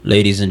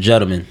Ladies and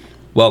gentlemen,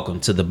 welcome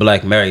to the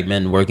Black Married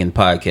Men Working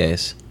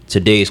Podcast.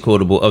 Today's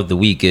quotable of the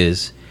week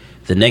is,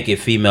 "The naked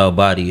female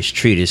body is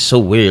treated so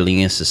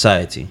weirdly in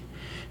society.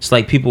 It's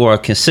like people are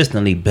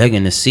consistently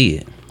begging to see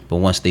it, but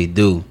once they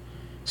do,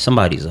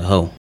 somebody's a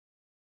hoe."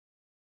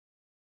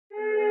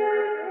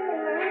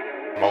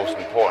 The most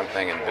important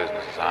thing in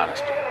business is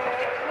honesty,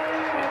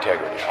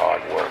 integrity,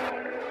 hard work.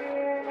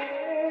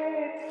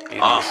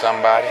 You need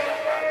somebody?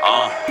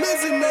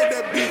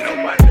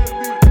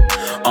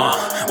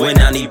 When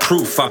I need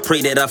proof, I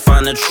pray that I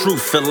find the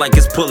truth. Feel like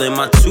it's pulling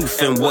my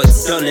tooth, and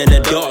what's done in the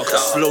dark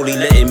slowly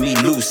letting me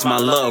loose. My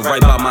love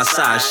right by my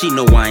side, she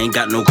know I ain't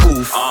got no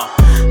coof.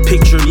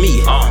 Picture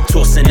me,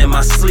 tossing in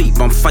my sleep.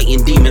 I'm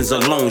fighting demons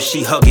alone,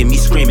 she hugging me,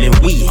 screaming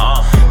we.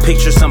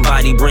 Picture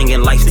somebody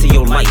bringing life to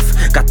your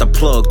life. Got the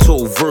plug,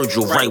 told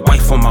Virgil, right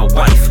wife for my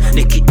wife.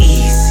 Nigga,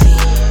 easy.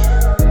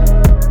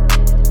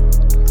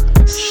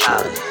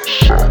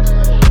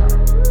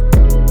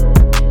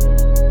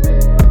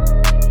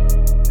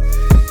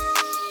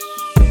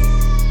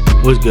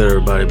 What's good,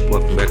 everybody?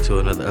 Welcome back to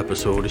another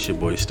episode. It's your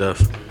boy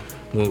Steph.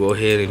 I'm gonna go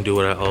ahead and do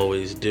what I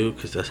always do,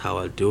 because that's how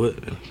I do it.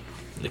 And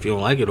if you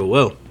don't like it, oh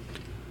well.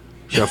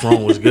 Chef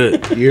Ron was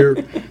good.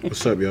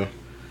 What's up, y'all?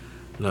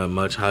 Not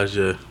much. How's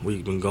your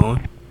week been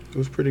going? It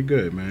was pretty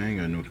good, man. I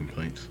ain't got no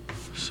complaints.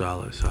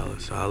 Solid.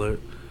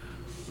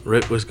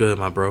 Rick, what's good,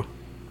 my bro?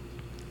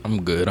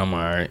 I'm good. I'm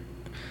alright.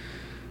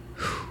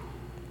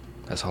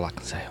 That's all I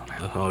can say on that.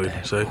 That's all you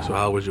can say. So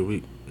how was your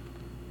week?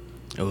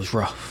 It was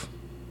rough.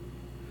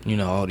 You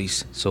know, all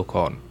these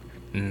so-called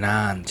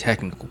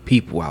non-technical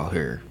people out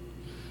here.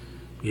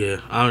 Yeah,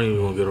 I don't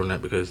even want to get on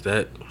that, because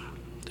the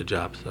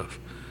job stuff,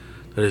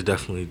 that is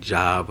definitely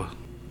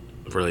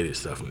job-related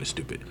stuff, and it's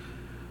stupid.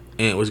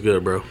 And what's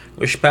good, bro?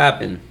 What's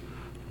poppin'?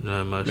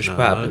 Not much. What's Not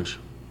poppin'? much.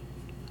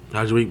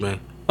 How's your week, man?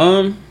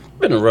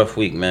 Been a rough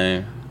week,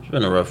 man. It's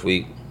been a rough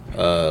week.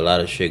 A lot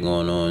of shit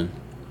going on.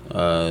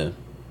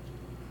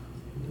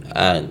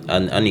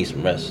 I need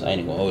some rest. I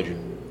ain't gonna hold you.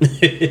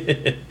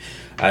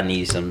 I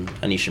need some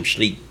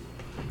sleep.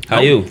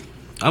 How you?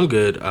 I'm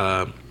good.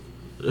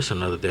 Just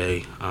another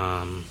day.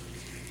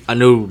 I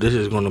know this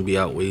is going to be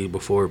out way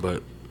before,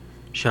 but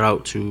shout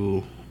out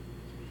to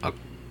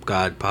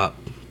God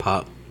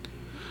Pop.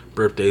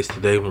 Birthday's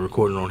today. We're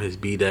recording on his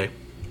B-Day.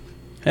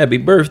 Happy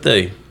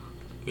birthday.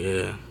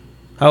 Yeah.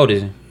 How old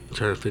is he?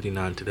 Turned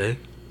 59 today.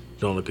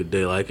 Don't look a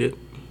day like it.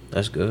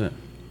 That's good.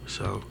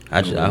 So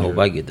I hope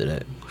I get to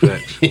that.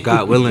 Facts.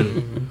 God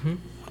willing,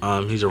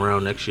 he's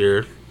around next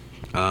year.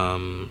 He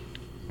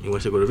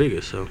wants to go to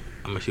Vegas, so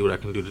I'm gonna see what I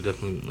can do to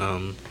definitely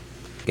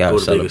Gotta go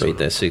to celebrate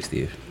Vegas that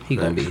 60th. He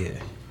gonna be here.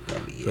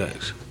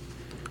 Facts.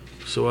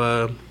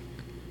 So,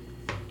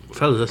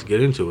 fellas, let's get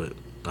into it.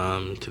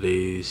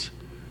 Today's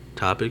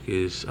topic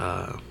is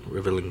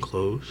revealing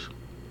clothes,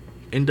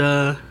 and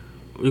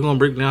we're gonna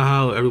break down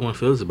how everyone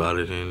feels about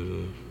it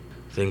and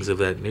things of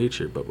that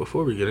nature. But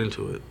before we get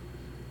into it,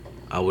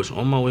 I was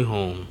on my way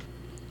home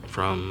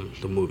from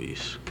the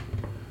movies.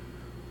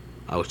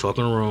 I was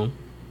talking to Rome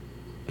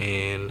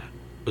and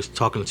was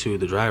talking to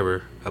the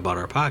driver about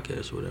our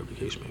podcast, or whatever the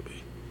case may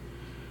be.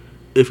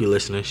 If you're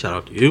listening, shout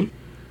out to you.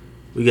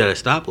 We got a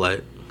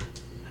stoplight,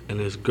 and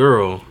this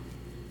girl,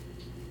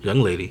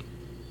 young lady,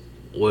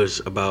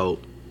 was about,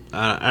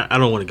 I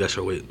don't want to guess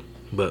her weight,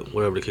 but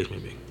whatever the case may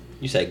be.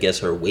 You said guess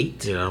her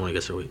weight? Yeah, I don't want to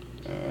guess her weight.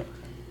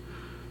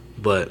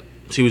 But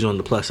she was on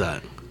the plus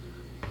side.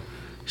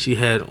 She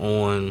had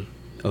on...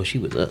 Oh, she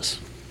was us.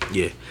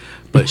 Yeah.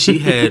 But she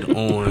had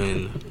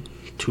on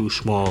too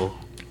small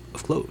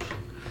of clothes.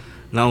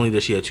 Not only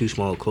did she have too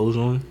small clothes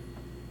on,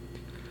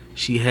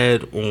 she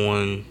had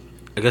on,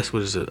 I guess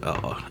what is it?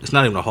 It's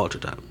not even a halter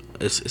top.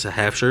 It's a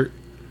half shirt,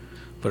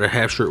 but her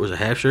half shirt was a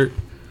half shirt.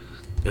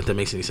 If that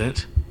makes any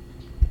sense.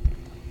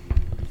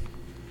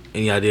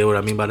 Any idea what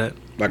I mean by that?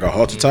 Like a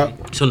halter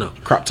top? So no,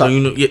 Crop top? So, you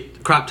know, yeah,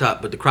 crop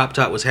top, but the crop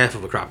top was half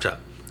of a crop top.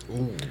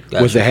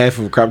 Gotcha. Was it half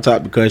of a crop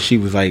top because she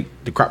was like,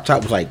 the crop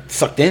top was like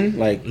sucked in?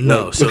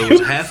 No, so it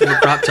was half of a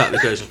crop top,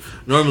 because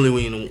normally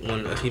when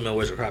a female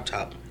wears a crop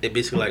top, it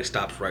basically like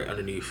stops right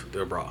underneath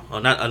their bra.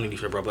 Not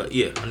underneath their bra, but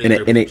yeah,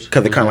 underneath And it,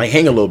 because it kind of like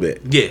hang a little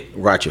bit. Yeah.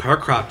 Gotcha. Her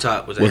crop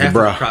top was a Was a half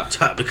bra. of a crop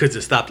top, because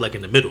it stopped like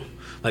in the middle.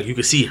 Like you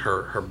could see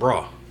her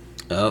bra.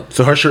 Oh.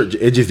 So her shirt,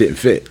 it just didn't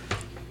fit.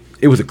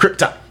 It was a crop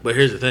top. But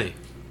here's the thing.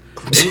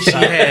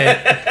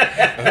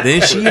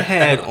 Then she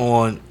had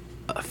on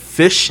a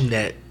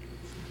fishnet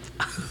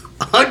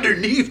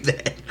underneath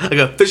that, like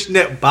a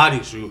fishnet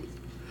bodysuit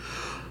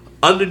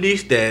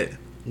underneath that,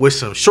 with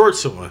some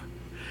shorts on.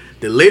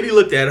 The lady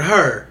looked at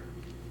her,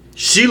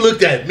 she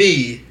looked at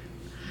me.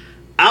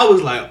 I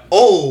was like,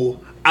 oh,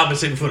 I've been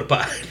saving for the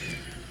pot.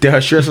 Did her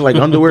shirts look like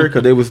underwear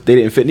because they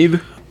didn't fit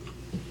neither?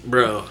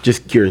 Bro,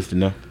 Just curious to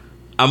know.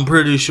 I'm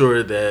pretty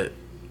sure that,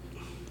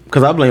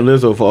 Because I blame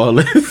Lizzo for all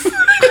this.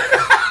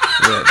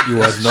 You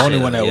wasn't the only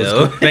one that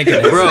Yo. was thinking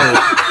that. bro,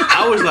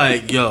 I was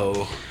like,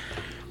 yo,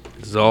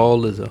 It's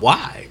all is a...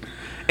 why?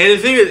 And the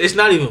thing is, it's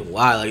not even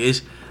why. Like,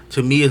 it's,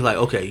 to me, it's like,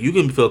 okay, you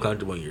can feel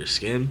comfortable in your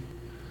skin,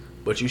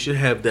 but you should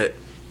have that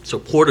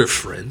supportive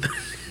friend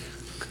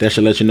That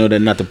should let you know that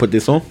not to put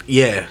this on.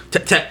 Yeah,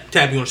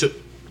 tap you on the shoulder.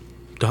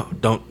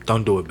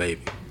 Don't do it,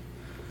 baby.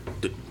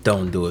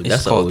 Don't do it. It's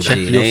That's called OG. check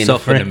It ain't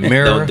yourself a in the friend.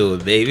 mirror. Don't do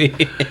it,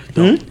 baby.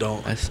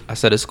 Don't. I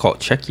said it's called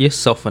check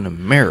yourself in the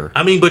mirror.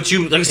 I mean, but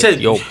you, like I said,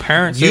 Your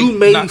parents you ain't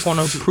may not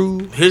gonna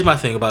approve. Here's my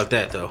thing about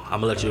that, though. I'm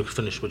gonna let you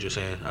finish what you're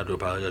saying. I do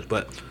apologize,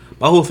 but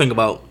my whole thing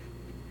about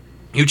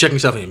you checking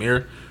yourself in the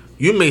mirror,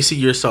 you may see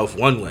yourself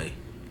one way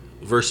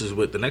versus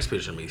what the next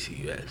picture may see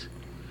you as.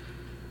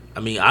 I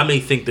mean, I may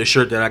think the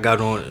shirt that I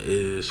got on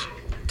is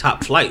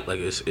top flight, like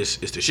it's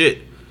the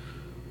shit,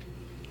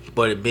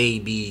 but it may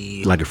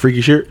be Like a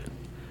freaky shirt.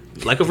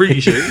 like a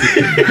freaky shirt,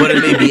 but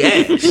it may be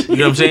ass. You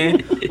know what I'm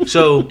saying?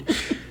 So,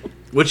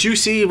 what you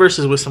see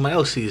versus what somebody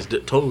else sees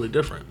is totally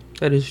different.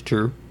 That is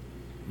true.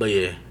 But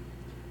yeah.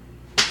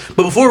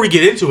 But before we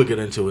get into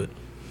it,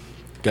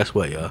 guess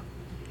what, y'all?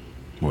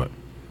 What?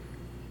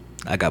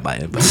 I got my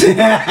invite.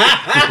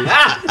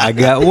 I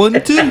got one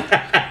too.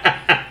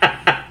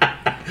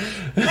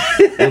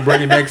 We'll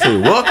bring it back to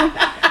welcome.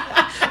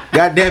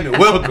 God damn it,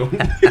 welcome.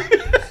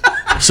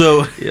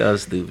 So Y'all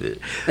stupid.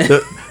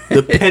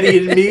 the petty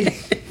in me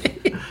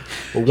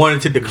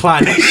wanted to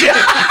decline that shit.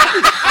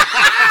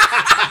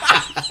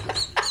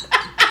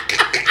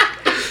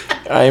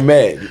 I ain't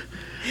mad. Like,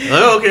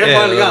 okay, I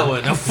finally got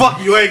one. Now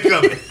fuck you, ain't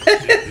coming.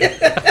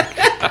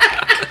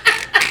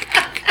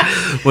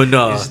 But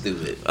no,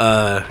 Stupid.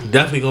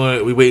 definitely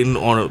going. We waiting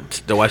on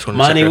the wife's going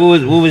to Monty, check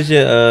what her. was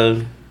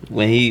your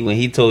when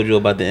he told you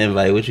about the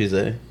invite? What you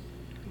say?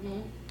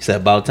 You said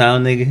about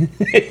town, nigga.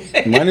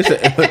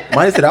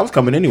 Mine said I was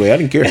coming anyway. I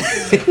didn't care.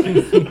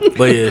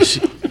 But yeah,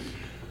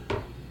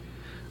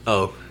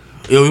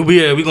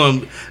 yeah, we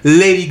going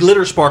Lady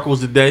Glitter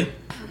Sparkles today.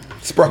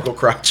 Sparkle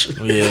crotch.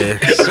 Yeah.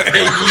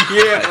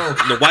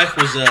 The wife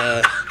was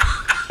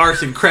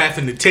arts and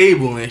crafting the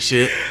table and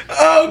shit.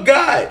 Oh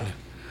God.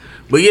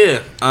 But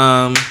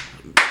yeah,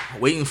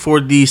 waiting for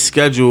the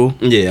schedule.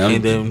 Yeah,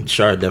 and then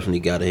Char definitely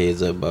got a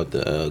heads up about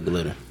the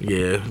glitter.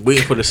 yeah,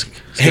 waiting for the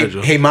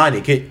schedule. Hey, Monty,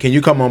 can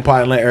you come on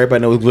pod and let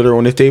everybody know there's glitter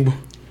on this table?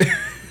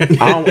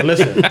 I don't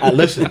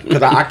listen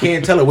because I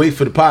can't tell her wait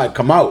for the pod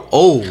come out.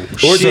 Oh,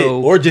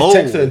 Or just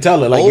text her and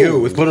tell her like,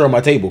 yo, it's glitter on my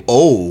table.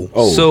 Oh,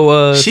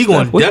 So She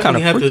gonna what kind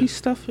definitely of have freaky to-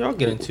 stuff y'all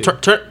get into?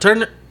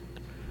 turn.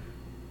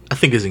 I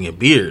think it's in your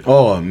beard.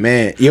 Oh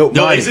man, yo,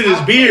 No, Monty, it's in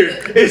his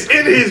beard. It's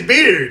in his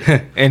beard.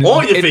 and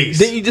on your and face.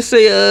 Didn't you just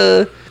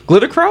say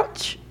glitter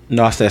crouch?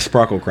 no, it's that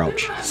sparkle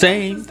crouch.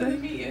 Same Instead of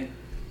thing. meeting,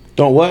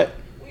 Don't what?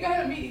 we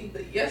got a meeting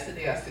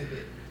yesterday. I said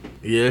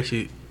that. Yeah,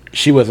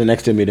 She wasn't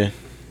next to me then.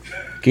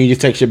 Can you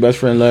just text your best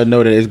friend and let her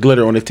know that it's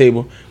glitter on this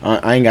table?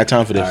 I ain't got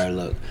time for this. All right,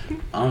 look,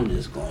 I'm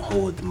just gonna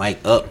hold the mic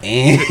up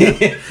and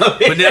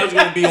but now it's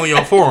gonna be on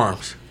your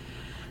forearms.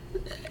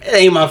 it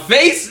ain't my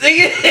face,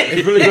 nigga.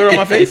 It's really glitter on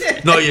my face.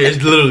 No, yeah,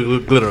 it's literally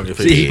glitter on your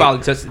face. See, he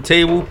probably touched the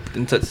table,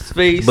 then touched his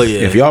face. But yeah,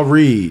 If y'all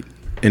read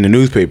in the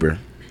newspaper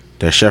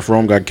that Chef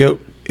Rome got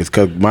killed, it's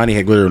because Monty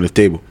had glitter on his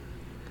table.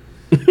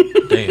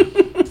 damn.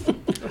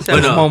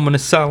 Have a moment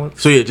of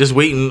silence. So yeah, just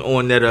waiting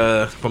on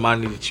that for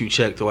Monty to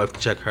check. So I have to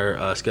check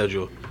her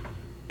schedule,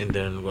 and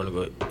then we're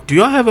gonna go. Do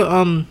y'all have a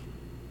Are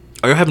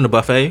y'all having a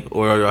buffet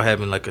or are y'all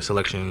having like a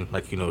selection,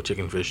 like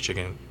chicken,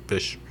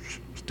 fish,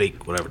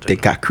 steak, whatever? They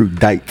got crude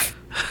dikes.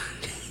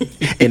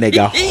 And they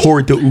got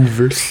hors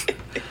d'oeuvres.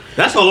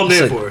 That's all I'm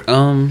there for.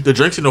 The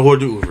drinks and the hors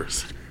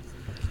d'oeuvres.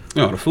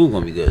 No, the food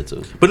gonna be good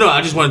too. But no,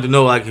 I just wanted to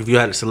know like if you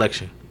had a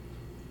selection.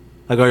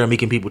 Like, are y'all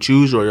making people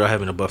choose or are y'all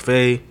having a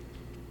buffet?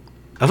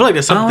 I feel like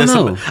that's something. I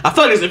don't know. I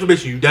feel like that's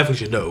information you definitely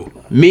should know.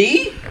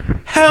 Me?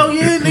 Hell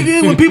yeah,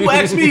 nigga. When people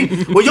ask me,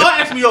 when y'all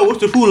ask me, yo, what's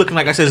the food looking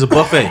like? I said it's a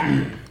buffet.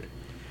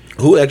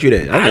 Who asked you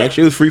that? I didn't ask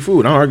you. It was free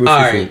food. I don't argue with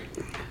All free right.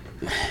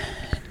 food.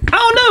 I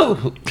don't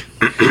know.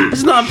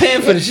 It's not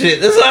paying for the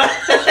shit. That's all.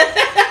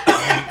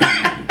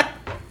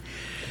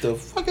 The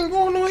fuck is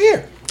going on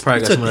here?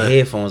 Probably got Took some the of that.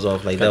 headphones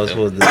off like that was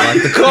supposed to lock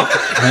the car.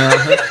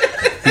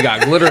 He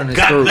got glitter in his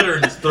Got throat. glitter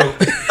in his throat.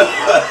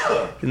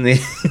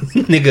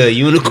 Nigga, a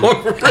unicorn.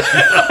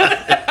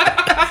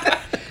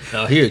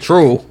 Oh, he a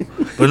troll.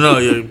 But no,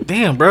 yeah,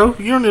 damn, bro.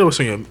 You don't know what's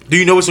on your. Do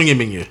you know what's on your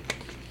menu?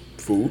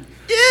 Food.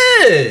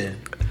 Yeah.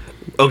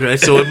 Okay,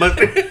 so it must.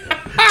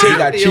 They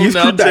got cheese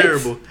Sound crude dikes.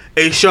 terrible.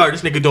 Hey, Shark,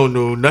 this nigga don't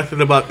know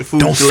nothing about the food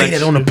Don't say selection.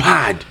 that on the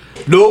pod.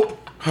 Nope.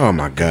 Oh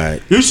my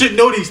God. You should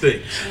know these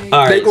things. All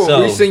right, They gonna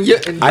so resend your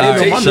I didn't all know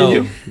right, my so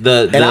menu.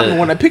 the And I'm the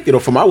one that picked it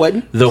up for my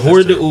wedding. the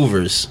hors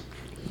d'oeuvres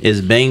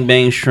is bang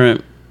bang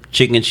shrimp,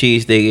 chicken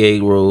cheese steak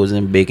egg rolls,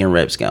 and bacon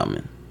wrap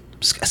scallion.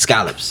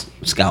 Scallops.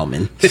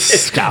 Scallion.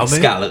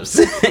 Scallops.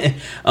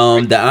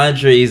 The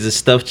entrees is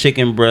stuffed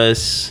chicken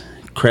breasts,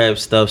 crab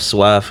stuffed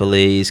swai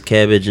fillets,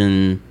 cabbage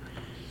and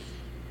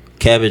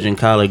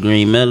collard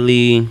green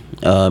medley,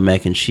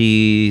 mac and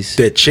cheese.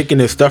 The chicken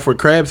is stuffed with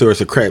crabs or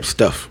it's a crab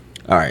stuff?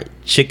 All right,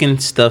 chicken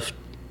stuffed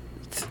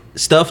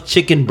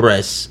chicken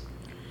breasts,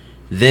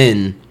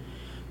 then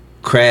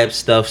crab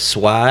stuffed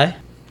swai.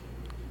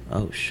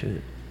 Oh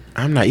shit!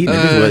 I'm not eating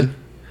this wedding.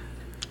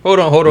 Hold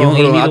on. You don't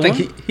eat I neither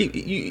think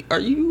he are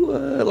you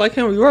like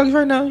Henry Ruggs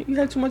right now? You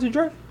had too much to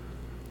drink?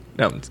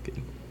 No, I'm just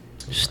kidding.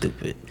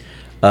 Stupid.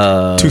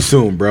 Too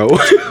soon, bro.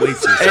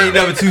 Ain't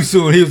never too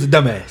soon. He was a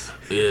dumbass.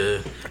 Yeah.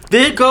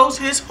 There goes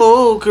his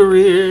whole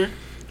career.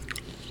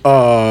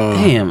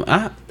 Damn,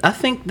 I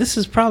think this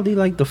is probably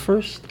like the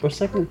first or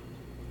second.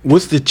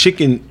 What's the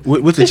chicken?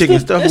 What's the chicken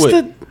stuff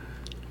with?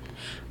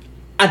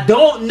 I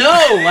don't know.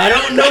 I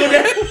don't know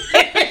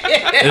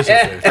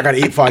that. I gotta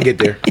eat before I get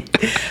there.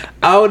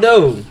 I don't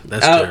know.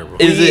 That's terrible.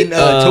 Is We it eating,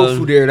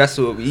 tofu there? That's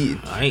what we eat.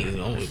 I ain't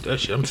gonna eat that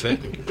shit. I'm fat.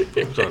 What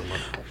I'm talking about.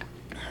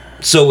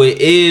 So it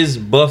is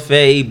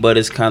buffet, but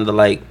it's kind of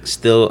like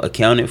still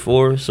accounted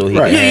for. So he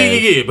Right. can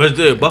have, Yeah. But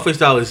the buffet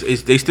style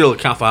is they still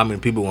account for how many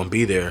people want to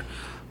be there.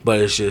 But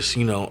it's just,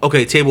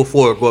 okay, table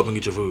 4, go up and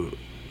get your food.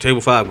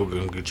 Table 5, go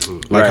and get your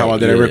food. Like Right, how I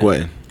did at yeah. Rick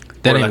Wedding.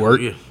 That Or ain't like,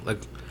 work. Yeah, like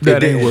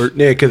That ain't work.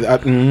 Yeah, because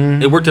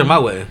it worked in my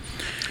way.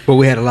 But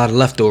we had a lot of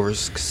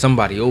leftovers. 'Cause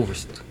somebody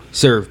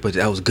served, but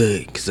that was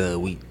good because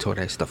we tore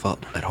that stuff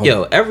up at home.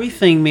 Yo,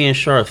 everything me and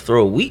Shar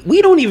throw,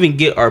 we don't even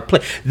get our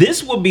plate.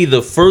 This will be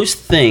the first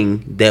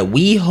thing that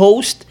we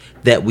host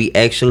that we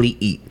actually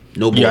eat.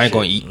 No bullshit. I ain't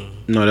gonna eat.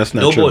 no, that's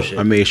not No true. bullshit.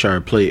 I made Shar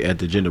a plate at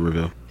the gender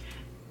reveal.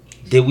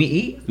 Did we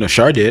eat? No,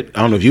 Shar did.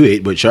 I don't know if you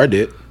ate, but Shar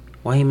did.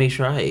 Why you make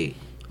sure I ate?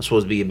 I'm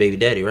supposed to be your baby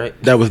daddy, right?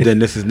 That was then.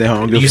 This is now. I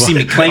don't give You a see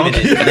fuck. me claiming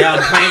it. Now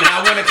I'm claiming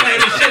I want to claim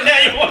this shit. Now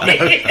you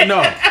want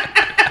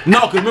it.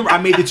 No, because remember I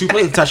made the 2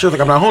 plates. Tasha was like,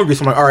 I'm not hungry,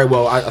 so I'm like, all right,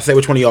 well, I said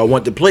which one of y'all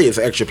want the plate? It's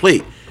an extra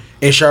plate.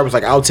 And Shar was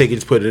like, I'll take it,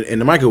 just put it in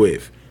the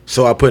microwave.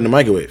 So I put it in the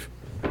microwave.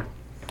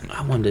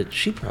 I wondered.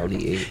 She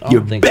probably ate. I Your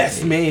don't think best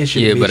I ate. man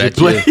should Yeah, have but made that's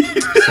you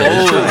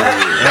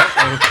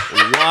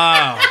plate.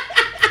 Wow.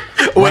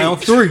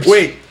 Round 3.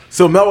 Wait,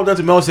 so Mel does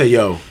it. Mel said,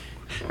 yo,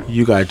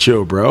 you gotta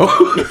chill, bro.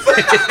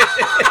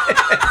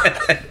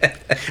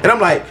 And I'm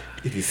like,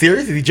 is he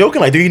serious? Is he joking?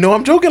 Like, do you know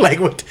I'm joking? Like,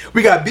 what?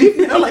 We got beef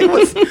now? Like,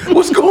 what's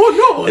going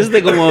on? This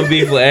nigga want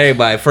beef with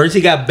everybody. First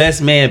he got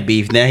best man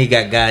beef. Now he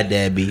got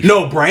goddad beef.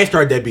 No, Brian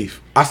started that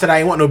beef. I said I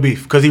ain't want no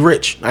beef because he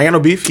rich. I ain't got no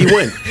beef. He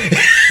win.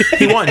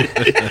 He won.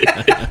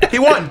 He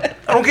won.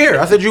 I don't care.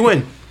 I said you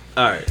win.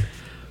 All right.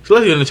 So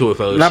let's get into it,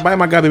 fellas. Not buying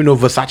my guy baby no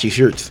Versace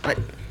shirts.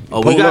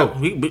 Oh,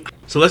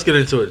 so let's get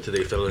into it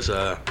today, fellas.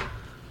 Yeah,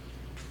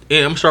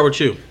 I'm gonna start with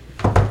you.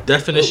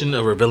 Definition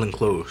of revealing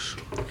clothes.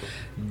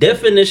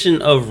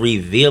 Definition of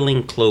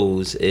revealing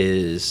clothes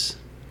is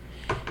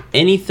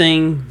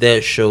anything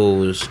that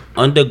shows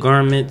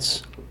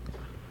undergarments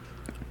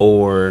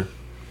or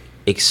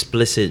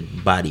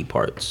explicit body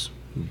parts,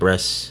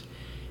 breasts,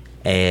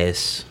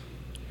 ass,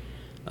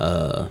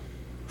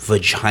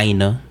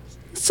 vagina.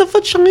 It's a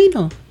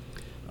vagina.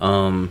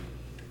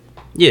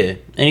 Yeah,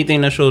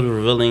 anything that shows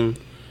revealing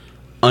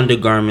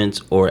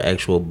undergarments or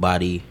actual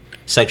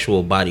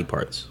sexual body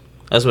parts.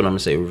 That's what I'm gonna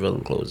say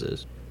revealing clothes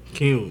is.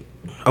 Can you?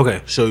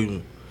 Okay,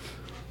 so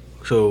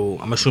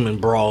I'm assuming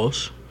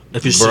bras.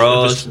 If it's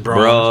Bras,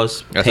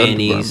 That's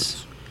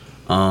panties,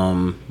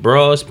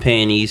 bras,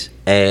 panties,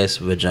 ass,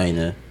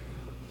 vagina,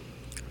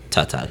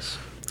 tatas.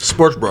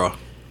 sports bra.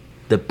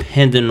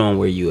 Depending on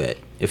where you at.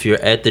 If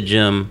you're at the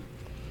gym,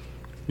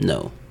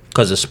 no,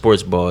 because a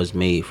sports bra is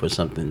made for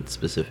something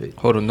specific.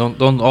 Hold on,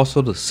 don't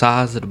also the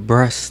size of the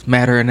breast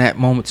matter in that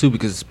moment too?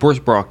 Because the sports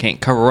bra can't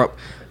cover up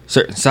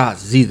certain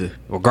sizes either,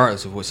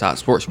 regardless of what size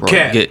sports bra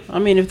Cat. you get. I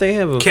mean, if they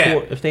have a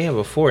Cat.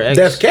 4X,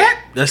 That's cat,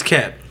 That's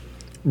cap.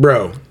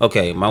 bro.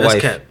 okay. My That's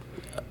wife, cap.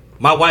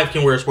 My wife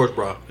can wear a sports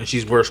bra, and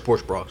she's wears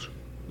sports bras.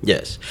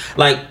 yes.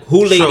 Like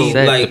who lady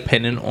That like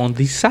depending on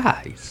the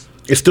size.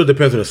 It still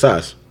depends on the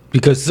size.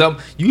 Because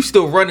you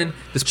still running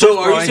the sports So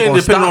bra are you ain't saying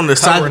gonna depending stop on the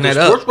size of covering the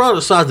that sports up. bra or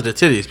the size of the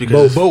titties?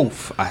 Because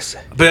Both, I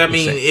say. But I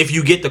mean, if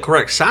you get the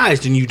correct size,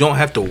 then you don't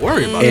have to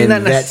worry about And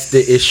it. that's the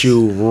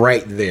issue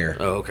right there.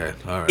 Oh, okay.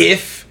 All right.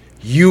 If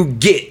you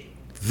get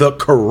the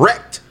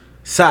correct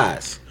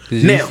size.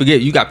 'Cause Now, you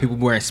forget you got people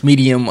wearing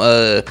medium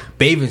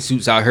bathing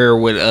suits out here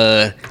with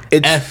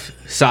It's- F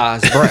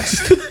size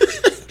breast.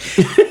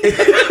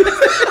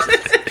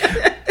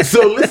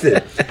 so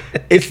listen,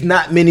 it's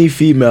not many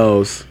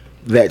females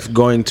that's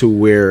going to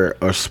wear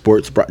a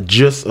sports bra,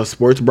 just a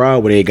sports bra,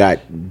 when they got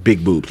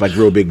big boobs, like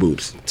real big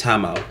boobs.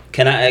 timeout.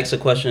 Can I ask a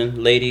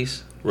question,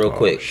 ladies, real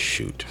quick?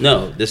 Shoot.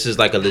 No, this is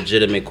like a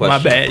legitimate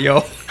question. My bad,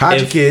 yo. Hide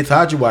your If- kids,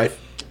 hide your wife.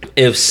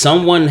 If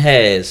someone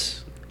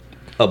has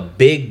a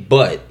big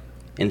butt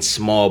and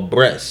small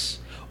breasts,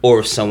 or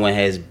if someone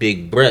has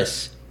big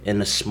breasts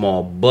and a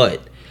small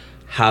butt,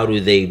 how do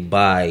they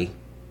buy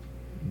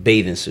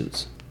bathing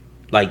suits?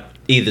 Like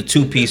either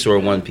 2-piece or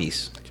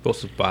 1-piece.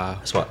 Supposed to buy.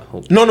 That's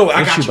what. No, I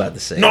What got you you. about to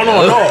say? No. I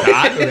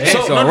know the answer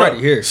already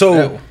here.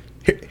 So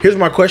here's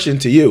my question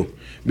to you,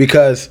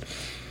 because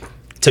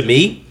To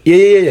me,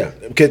 yeah.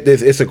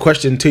 Because it's a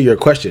question to your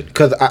question.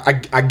 Because I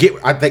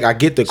think I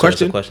get the so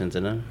it's a question. question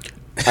to them.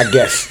 I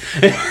guess.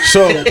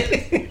 So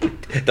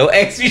Don't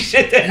ask me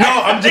shit. no,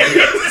 I'm just.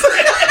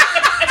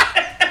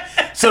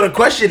 So the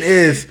question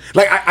is,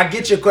 like, I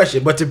get your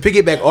question, but to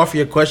piggyback off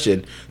your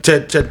question,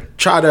 to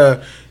try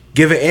to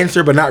give an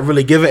answer, but not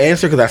really give an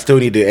answer, because I still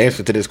need the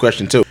answer to this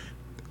question too.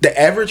 The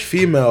average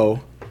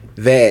female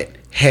that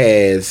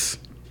has,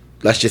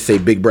 let's just say,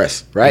 big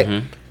breasts,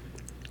 right?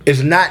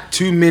 It's not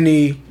too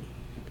many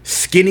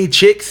skinny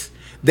chicks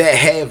that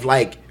have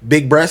like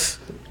big breasts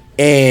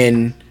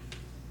and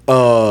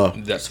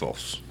That's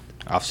false.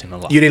 I've seen a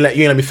lot. you didn't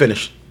let me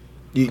finish.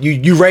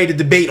 You ready to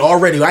debate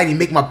already? I didn't even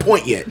make my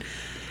point yet.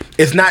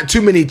 It's not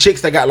too many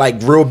chicks that got like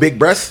real big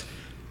breasts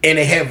and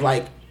they have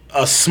like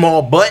a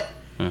small butt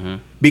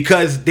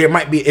because there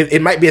might be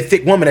it might be a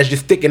thick woman that's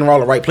just thick in all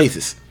the right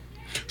places.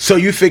 So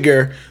you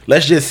figure,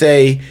 let's just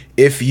say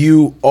if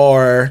you're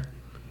a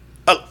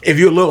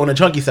little on the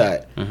chunky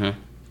side,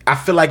 I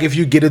feel like if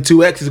you get a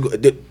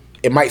 2X,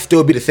 it might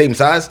still be the same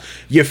size.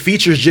 Your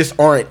features just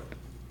aren't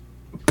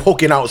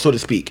poking out, so to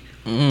speak.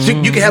 So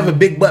you can have a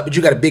big butt, but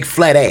you got a big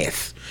flat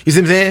ass. You see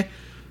what I'm saying?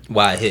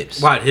 Wide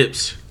hips. Wide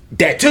hips.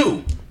 That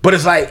too. But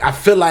it's like, I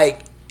feel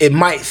like it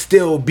might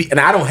still be, and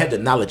I don't have the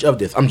knowledge of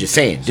this. I'm just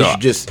saying. This is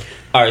just.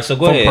 All right, so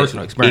go From ahead.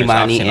 personal experience, I've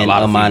Imani seen a and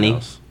lot of Amani.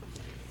 females.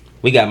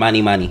 We got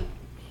Mani,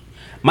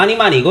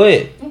 go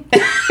ahead.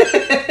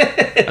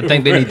 I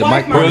think they need the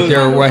mic Real-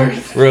 their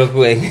way. Real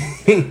quick.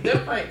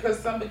 Different because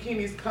some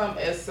bikinis come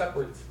as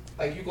separate.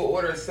 Like you go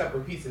order as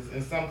separate pieces,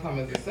 and some come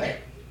as a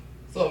set.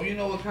 So if you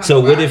know what kind. So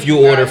of what body if you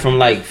got, order from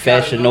like just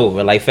Fashion gotta know.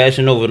 Nova? Like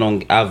Fashion Nova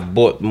don't. I've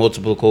bought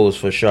multiple clothes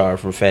for Char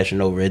from Fashion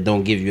Nova. It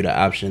don't give you the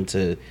option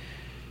to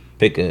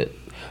pick a.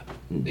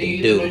 Then They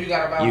you do. know you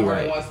gotta buy You more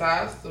right. than one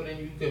size, so then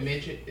you can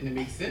match it and it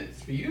makes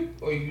sense for you,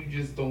 or you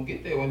just don't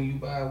get there when you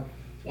buy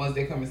ones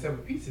that come in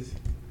separate pieces.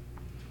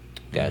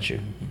 Got you.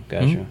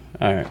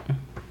 All right.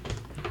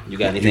 You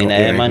got anything to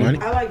add, Money?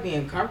 I like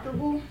being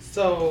comfortable,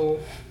 so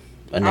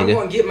A I'm nigga.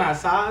 gonna get my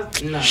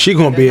size. No, She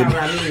gonna that's be not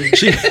what I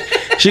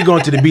mean. she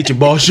going to the beach in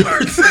ball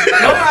shorts. No,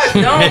 I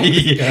don't.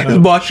 His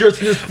ball shorts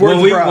and his sports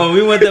When bra.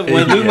 we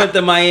went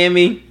to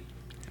Miami,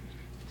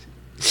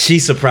 she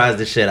surprised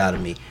the shit out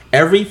of me.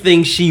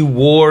 Everything she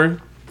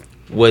wore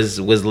was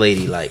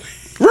ladylike.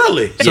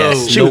 Really?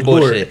 Yes, she no was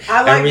bored. bullshit.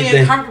 I like being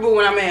Everything. comfortable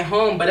when I'm at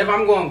home, but if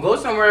I'm going to go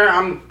somewhere,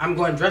 I'm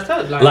going dressed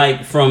up.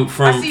 Like from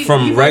I see people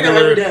here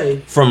every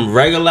day.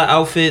 regular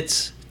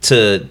outfits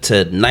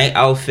to night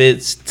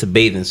outfits to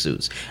bathing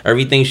suits.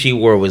 Everything she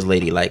wore was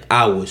ladylike.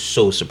 I was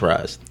so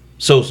surprised.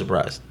 So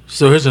surprised.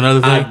 So here's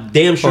another thing. I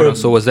damn sure. on,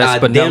 so was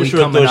that I damn Spinelli sure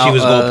coming thought she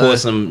was out, gonna pull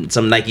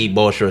some Nike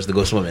ball shorts to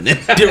go swimming in.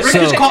 Rick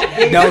just called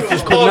That was the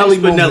Spinelli,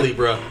 Spinelli moment. Spinelli,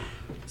 bro.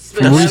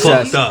 Recess.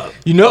 Fucked up.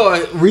 You know,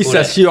 at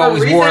recess she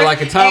always wore Recess.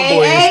 like a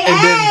tomboy, Hey, and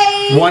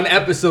hey, then one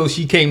episode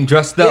she came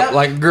dressed up Yep.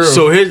 like a girl.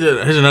 So here's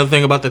another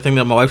thing about the thing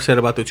that my wife said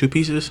about the two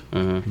pieces.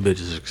 Bitch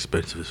is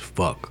expensive as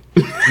fuck.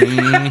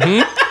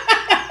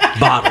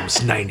 Bottoms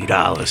 $90.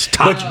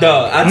 Top.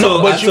 No,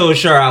 I told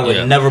Char I would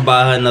Yeah. never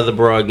buy her another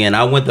bra again.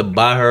 I went to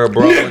buy her a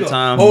bra one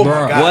time. Oh my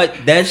God.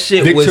 What? That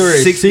shit Victoria's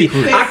was 60.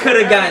 Secret. I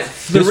could have got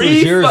was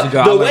three. years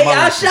ago. The I way let my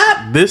I wife-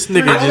 shop, This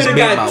nigga I just could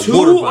made have my got two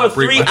water or vibrate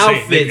three my same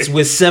outfits nigga.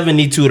 with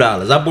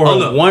 $72. I bought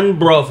Hold her up. one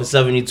bra for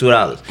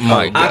 $72. My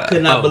I God.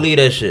 could not Oh. believe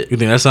that shit. You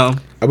think that's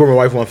something? I bought my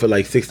wife one for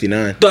like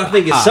 $69. So I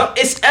think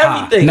it's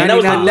everything. And that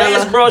was the 99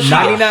 last bra she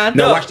got. 99?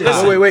 No, watch this.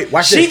 listen. Wait.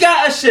 Watch She this.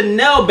 got a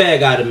Chanel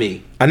bag out of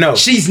me. I know.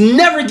 She's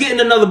never getting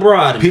another bra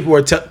out of me.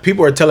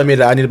 People are telling me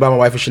that I need to buy my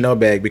wife a Chanel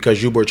bag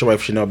because you bought your wife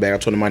a Chanel bag. I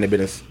told them mind their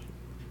business.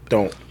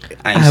 Don't.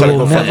 I ain't I selling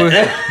will no fucking-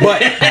 never.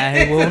 But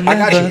I will I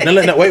got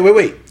you. No,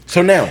 wait.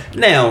 So now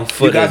Now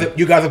for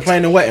you guys are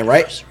playing the wedding,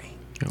 right?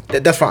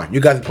 That's fine. You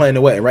guys are playing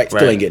the wedding, right?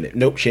 Still Right. ain't getting it.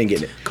 Nope, she ain't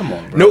getting it. Come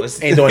on, bro. Nope,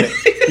 It's- ain't doing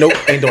it. Nope,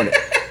 ain't doing it.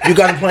 You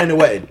guys are playing the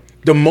wedding.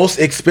 The most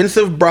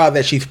expensive bra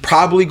that she's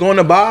probably going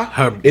to buy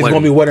Her is going to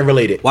wedding. be wedding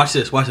related. Watch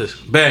this.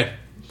 Bang.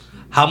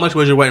 How much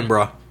was your wedding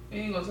bra? We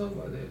ain't gonna talk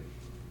about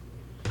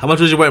that. How much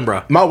was your wedding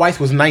bra? My wife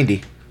was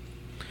 90.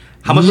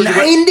 How much was your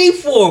wedding?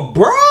 94,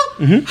 bro.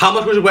 How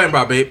much was your wedding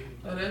bra, babe?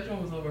 Oh, that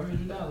joint was over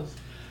 $100.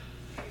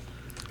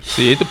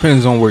 See, it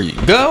depends on where you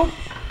go.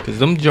 Because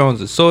them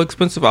Jones are so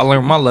expensive. I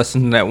learned my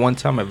lesson that one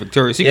time at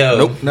Victoria's Secret. Yo,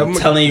 Nope, I'm never.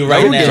 telling you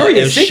right Nope. now,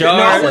 Victoria's if Secret. Char,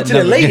 No, I went to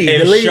the lady.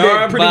 if The lady Char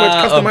that pretty much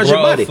buy customized a your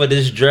bra body. for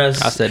this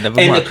dress, I said never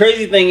and mind. the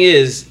crazy thing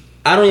is,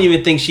 I don't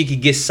even think she could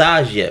get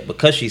size yet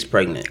because she's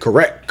pregnant.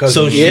 Correct. Cause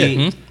So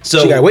yeah, so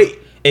she gotta wait.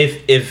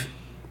 If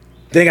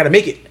They gotta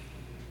make it.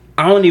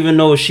 I don't even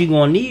know if she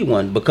gonna need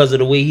one because of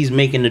the way he's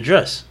making the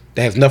dress.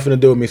 That has nothing to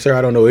do with me, sir.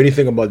 I don't know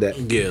anything about that.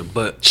 Yeah,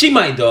 but She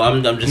might though.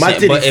 I'm just My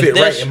saying. But titties if fit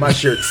that's right in my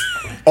shirts.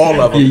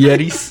 All of them. The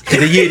Yetis. The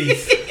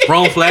Yetis.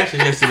 wrong flashes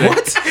yesterday.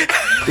 What?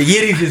 The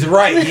Yetis is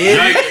right,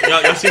 yeah.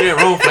 Y'all see that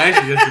wrong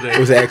flashes yesterday? It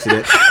was an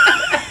accident.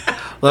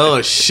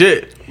 Oh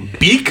shit!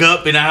 B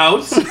cup in the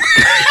house.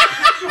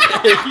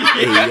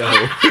 Hey,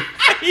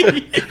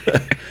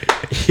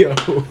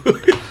 yo.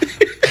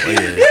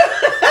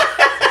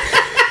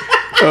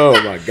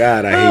 Oh my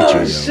God, I hate you,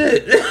 yo.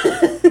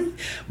 shit.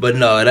 But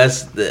no, I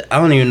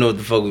don't even know what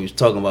the fuck we was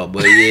talking about.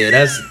 But yeah,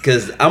 that's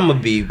because I'm gonna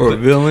be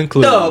Revealing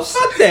clues. No,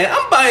 fuck that.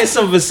 I'm buying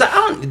some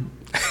Versace.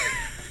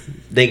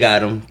 They got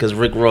them because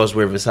Rick Ross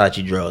wear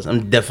Versace drawers.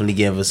 I'm definitely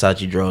getting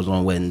Versace drawers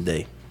on wedding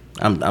day.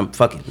 I'm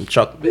fucking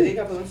Chuck. They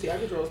got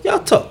Balenciaga drawers. Y'all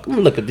talk. I'm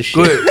gonna look at this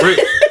Go shit. ahead,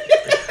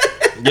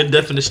 Rick. Your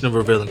definition of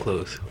revealing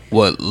clothes.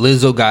 What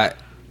Lizzo got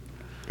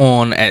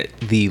on at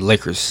the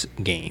Lakers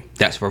game.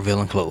 That's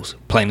revealing clothes.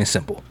 Plain and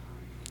simple.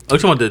 Oh, you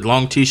talking about the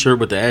long T-shirt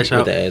with the ass out?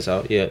 With the ass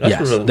out, yeah.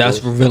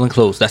 That's revealing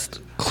clothes. That's the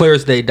clear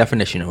as day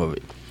definition of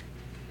it.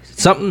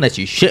 Something that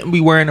you shouldn't be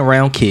wearing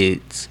around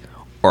kids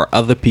or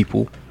other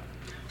people.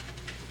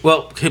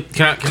 Well, can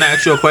I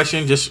ask you a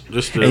question? Just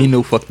to, Ain't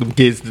no fuck them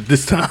kids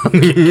this time.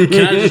 can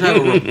I just have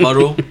a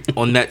rebuttal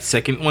on that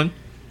second one?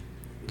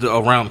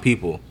 Around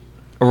people.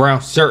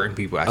 Around certain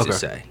people, I should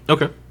say.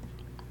 Okay.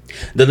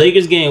 The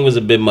Lakers game was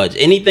a bit much.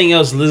 Anything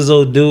else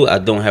Lizzo do, I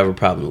don't have a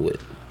problem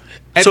with.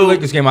 At the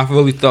Lakers game, I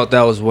really thought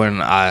that was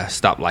when I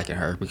stopped liking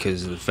her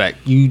because of the fact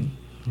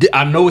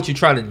I know what you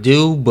try to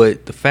do,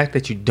 but the fact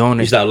that you don't.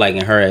 You stopped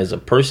liking her as a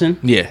person?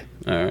 Yeah.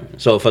 All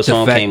right. So if a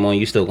song came on,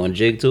 you still gonna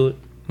jig to it?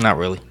 Not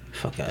really.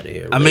 Fuck out of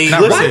here. I mean,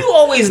 listen, why you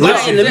always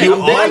lying to me?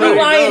 Why you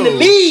lying to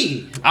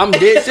me? I'm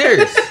dead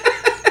serious.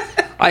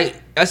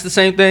 That's the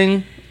same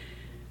thing.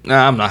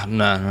 Nah, I'm not.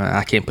 Nah,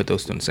 I can't put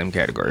those two in the same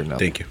category. No.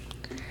 Thank you.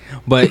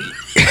 But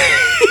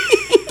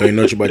don't you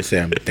know what you're about to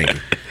say? Thank you.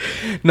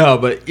 No,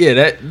 but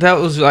yeah, that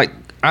was like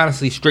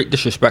honestly straight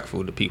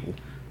disrespectful to people.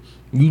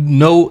 You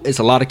know, it's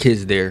a lot of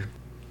kids there.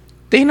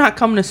 They not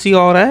coming to see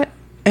all that,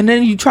 and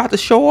then you tried to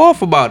show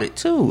off about it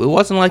too. It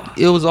wasn't like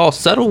it was all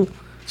settled.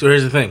 So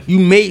here's the thing: you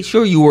made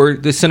sure you were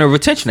the center of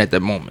attention at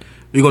that moment.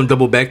 We're gonna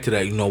double back to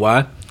that. You know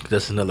why? 'Cause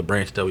that's another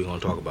branch that we're gonna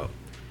talk about.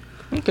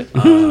 Okay.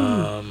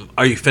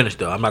 Are you finished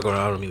though? I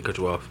don't mean to cut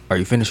you off. Are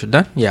you finished or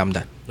done? Yeah, I'm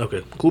done.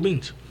 Okay, cool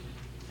beans.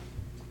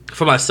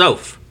 For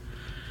myself,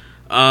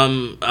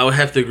 I would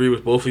have to agree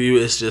with both of you.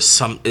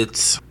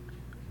 It's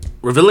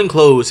revealing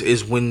clothes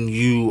is when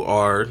you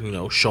are,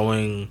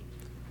 showing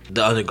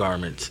the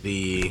undergarments,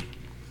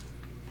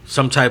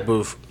 some type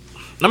of,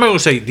 I'm not gonna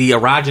say the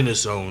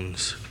erogenous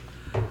zones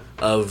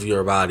of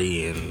your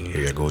body, and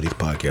here I go with these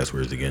podcast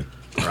words again.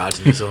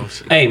 Erogenous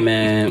zones. Hey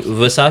man,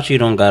 Versace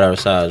don't got our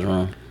size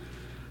wrong.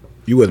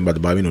 You wasn't about to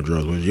buy me no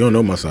drawers, was you? You don't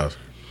know my size.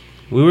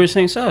 We were the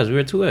same size. We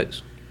were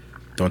 2X.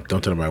 Don't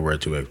tell me I wear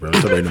 2X, bro.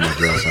 Don't tell me I know my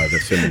drawer size.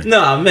 That's feminine.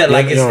 No, I meant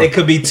like it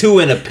could be 2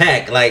 in a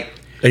pack. Like,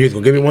 and you was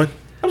gonna give me one?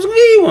 I was gonna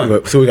give you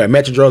one. So we got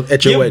matching drawers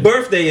at your wedding.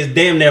 Your birthday is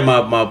damn near my.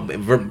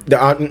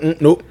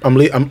 Nope. I'm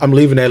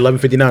leaving at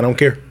 11:59. I don't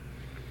care.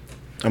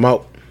 I'm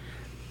out.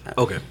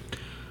 Okay.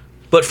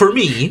 But for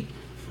me,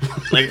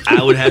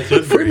 I would have to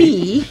agree. For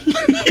me.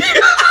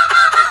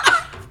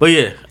 But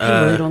yeah, they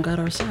really don't got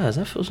our size.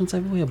 I feel some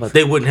type of way about that.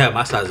 They wouldn't have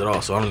my size at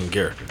all, so I don't even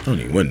care. I don't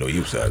even want to know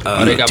you size.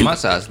 They got my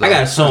size though. I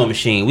got a sewing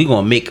machine. We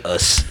gonna make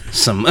us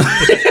some.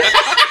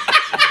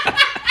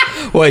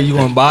 What, you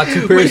gonna buy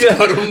 2 pairs? You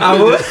got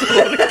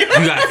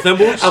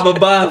thimbles? I'ma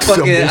buy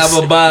fucking.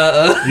 I'ma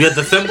buy. You got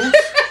the thimbles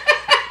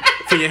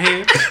for your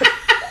hands?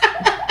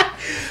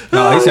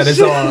 No, he said it's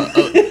all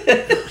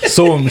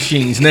sewing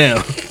machines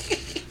now.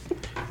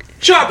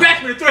 Sharp,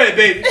 back with the thread,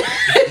 baby.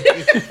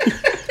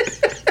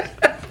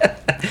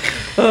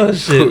 Oh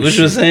shit! What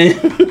you were saying?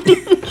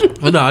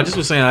 Well, no, I just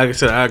was saying. Like I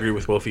said, I agree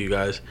with both of you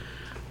guys.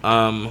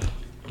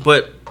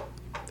 But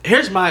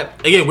here's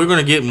again. We're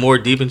gonna get more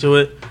deep into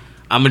it.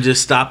 I'm gonna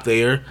just stop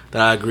there.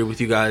 That I agree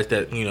with you guys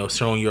that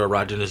showing your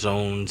erogenous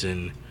zones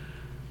and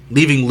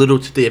leaving little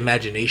to the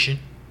imagination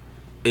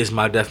is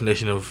my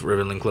definition of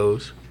revealing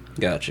clothes.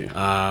 Got you.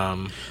 I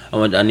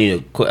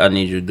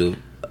need you to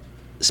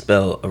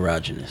spell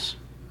erogenous.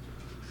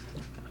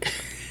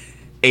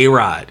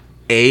 A-Rod.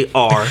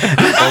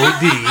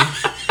 A-R-O-D.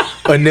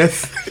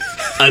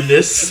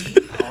 Anis.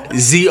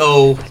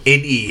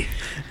 Z-O-N-E.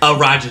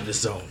 Erogenous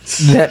zones.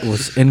 That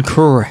was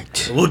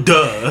incorrect. Well,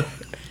 duh.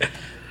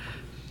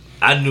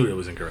 I knew it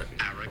was incorrect.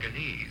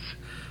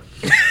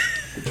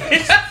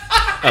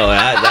 Oh,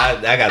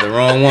 I got the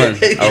wrong one.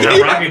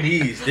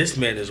 Aragonese. This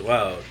man is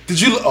wild.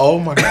 Did you? Oh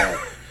my god.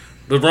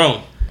 But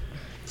wrong.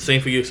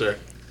 Same for you, sir.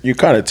 You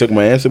kind of took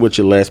my answer with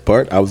your last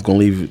part. I was gonna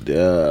leave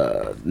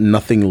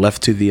nothing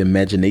left to the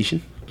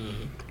imagination.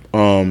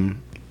 Mm-hmm.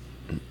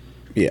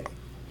 Yeah.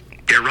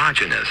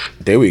 Erogenous.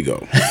 There we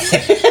go.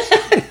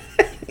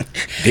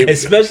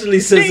 Especially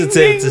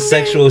sensitive to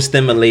sexual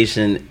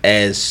stimulation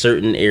as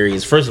certain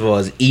areas. First of all,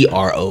 is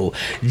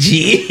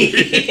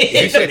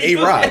E-R-O-G. You said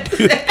A-Rod.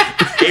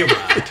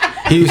 A-Rod.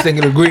 He was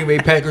thinking of Green Bay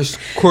Packers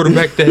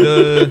quarterback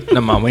that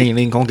no man, we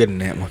ain't gonna get in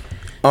that one.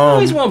 I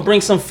always want to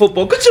bring some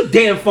football. Get your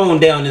damn phone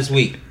down this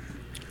week.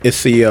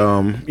 It's the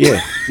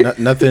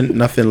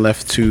nothing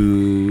left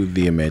to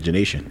the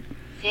imagination.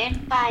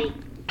 Senpai.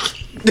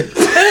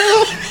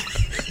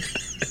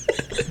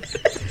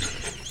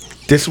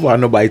 This is why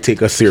nobody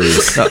take us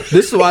serious. No,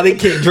 this is why they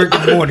can't drink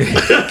in the morning.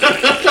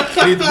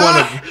 Neither one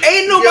of them.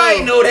 Ain't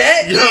nobody know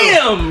that.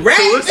 Damn,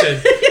 right? So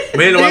listen,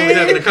 me and the wife was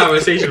having a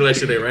conversation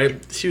yesterday,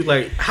 right? She was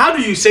like, "How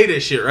do you say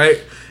this shit,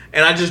 right?"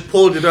 And I just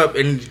pulled it up,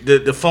 and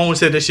the phone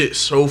said this shit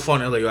so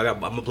funny. I'm like, I'm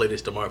gonna play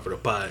this tomorrow for the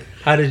pod.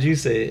 How did you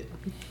say it?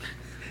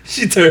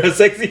 She turned her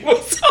sexy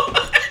voice on.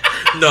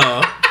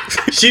 No,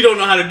 she don't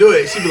know how to do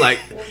it. She be like,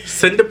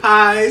 "Send the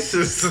pies."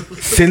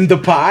 Send the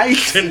pies?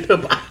 Send the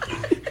pies.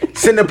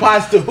 Send the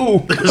pies to who?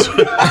 Girl,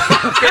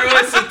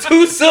 it's a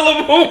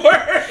 2-syllable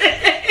word.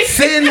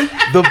 Send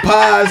the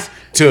pies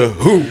to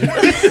who?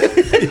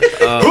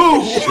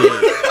 Who?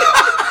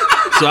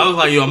 So I was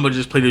like, yo, I'm gonna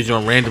just play this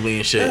joint randomly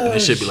and shit. And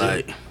this shit be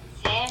like,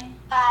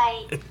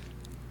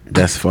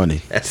 That's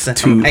funny. That's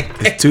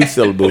It's 2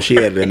 syllables. She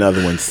added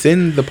another one.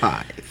 Send the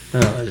pie.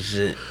 Oh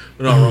shit.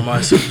 No,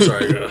 Roman.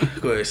 Sorry.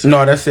 Go ahead. Sir.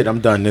 No, that's it. I'm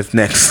done. That's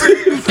next.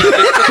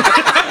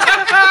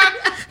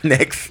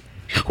 Next.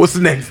 What's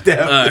the next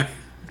step? All right.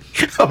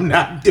 I'm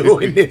not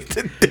doing this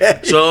today.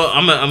 So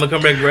I'm gonna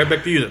come back right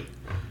back to you then.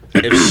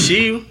 If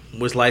she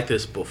was like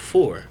this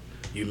before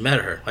you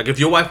met her, like if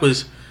your wife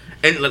was,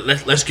 and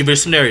let's give it a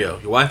scenario.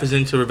 Your wife is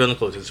into revealing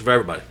clothes. It's for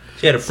everybody.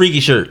 She had a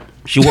freaky shirt.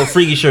 She wore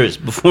freaky shirts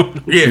before.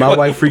 Yeah. My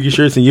wife freaky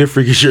shirts and your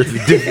freaky shirts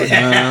is different.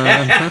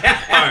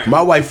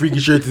 My wife freaky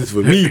shirts is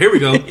for me. Here we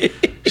go.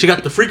 She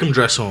got the freakum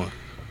dress on.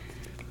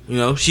 You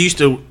know,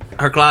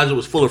 her closet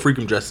was full of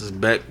freakum dresses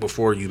back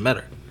before you met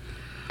her.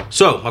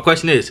 So my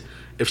question is,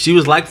 if she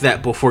was like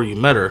that before you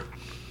met her,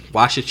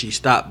 why should she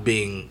stop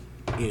being,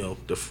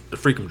 the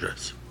freakum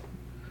dress?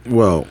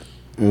 Well,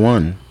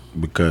 one,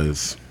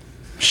 because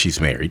she's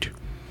married.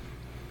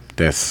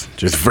 That's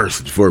just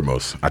first and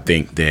foremost. I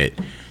think that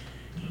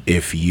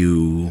if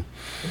you...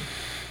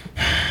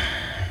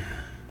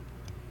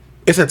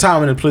 It's a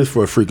time and a place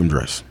for a freakum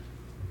dress.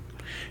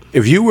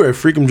 If you wear a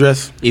freakum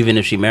dress... Even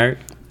if she married?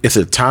 It's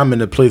a time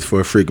and a place for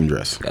a freakum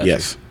dress. Gotcha.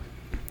 Yes.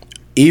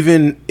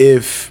 Even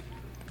if...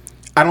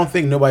 I don't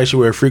think nobody should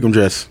wear a freakum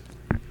dress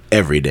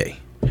every day.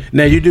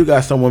 Now, you do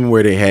got some women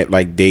where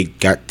they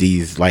got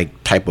these,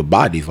 type of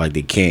bodies,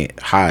 they can't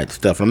hide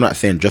stuff. I'm not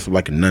saying dress up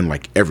like a nun,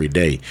 every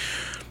day.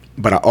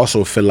 But I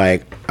also feel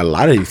like a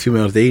lot of these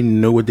females, they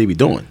know what they be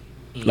doing.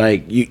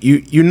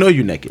 You know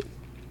you naked.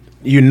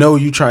 You know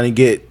you trying to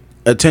get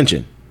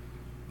attention.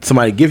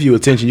 Somebody give you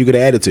attention, you get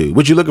an attitude.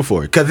 What you looking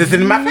for? Because it's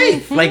in my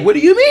face. What do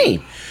you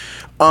mean?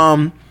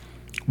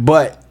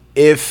 But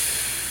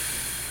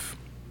if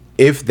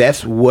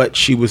that's what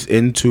she was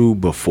into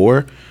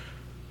before,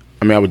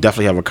 I would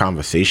definitely have a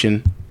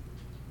conversation.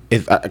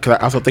 Because I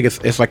also think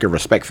it's like a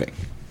respect thing.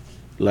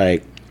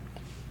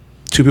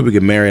 2 people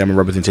get married, I'm a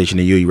representation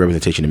of you, you're a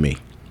representation of me.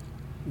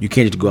 You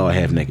can't just go out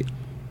half naked.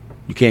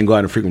 You can't go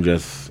out in freakum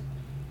dress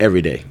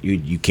every day.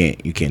 You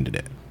can't do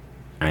that.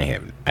 I ain't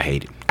having it. I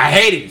hate it. I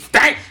hate it.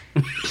 Stink.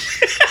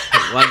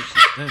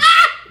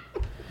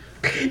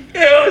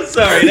 Yo,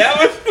 sorry. That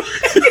was.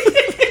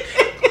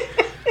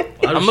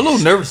 I'm a little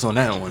nervous on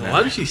that one.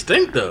 Why does she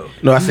stink though?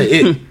 No, I said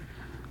it.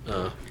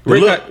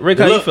 Rick,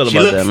 how you feel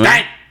about that, man?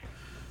 Stank.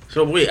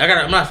 So wait,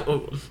 I'm not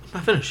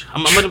finished.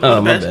 I'm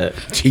Oh, my bad.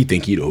 He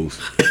think he knows.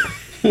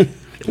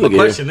 My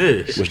question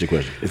is, What's the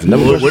question? It's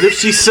another question. what if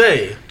she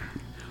say,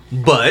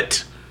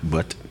 but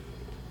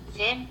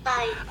Senpai.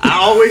 I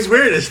always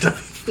wear this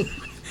stuff.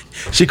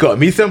 She called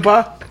me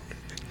senpai?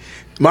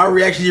 My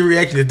reaction, your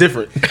reaction is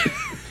different.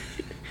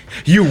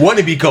 You want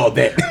to be called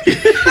that.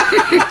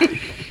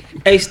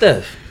 Hey,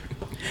 Steph.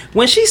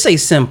 When she say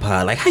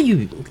senpai, how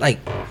you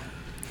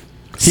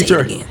He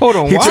turned. Hold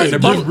on, He why? turned to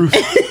Bruce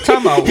Bruce.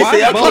 Talking about He why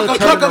said, Bella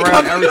turn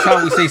around every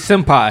time we say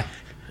senpai?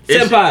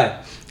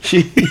 Senpai.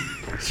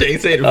 She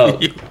ain't say it Oh.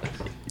 for you.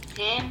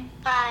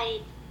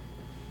 Senpai.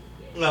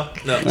 No.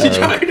 She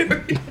tried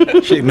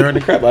to. She ignoring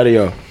the crap out of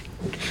y'all.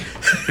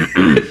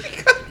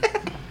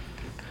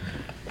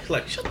 She's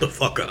like, shut the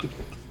fuck up.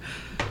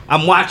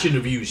 I'm watching the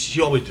views.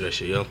 She always do that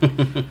shit, yo.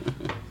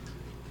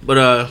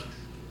 But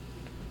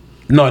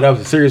No, that was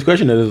a serious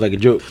question. Or that was like a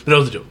joke. that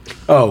was a joke.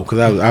 Oh, because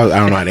I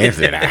don't know how to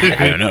answer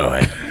that. I don't know.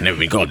 I've never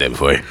been called that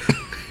before.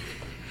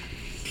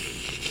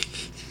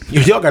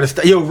 Y'all gotta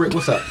stop. Yo, Rick,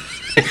 what's up?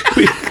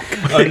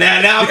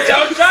 Now I'm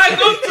trying to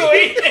go to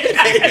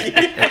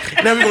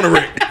it. Now we going to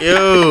Rick.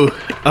 Yo.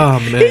 Oh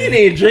He man. didn't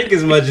even drink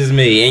as much as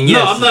me, and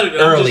yes, No, I'm not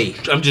early.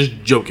 I'm just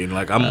joking.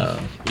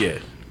 Yeah.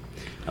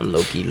 I'm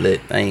low key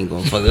lit. I ain't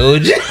gonna fuck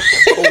with you.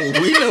 Oh,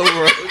 we know,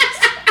 bro.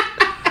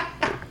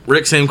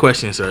 Rick, same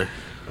question, sir.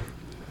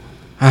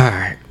 All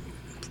right,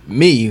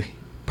 me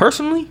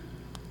personally,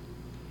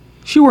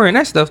 she wearing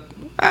that stuff.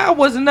 I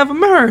wasn't never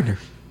married her,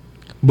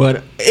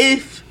 but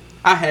if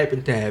I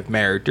happen to have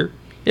married her,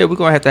 yeah, we're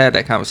gonna have to have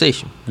that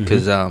conversation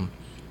because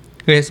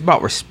it's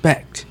about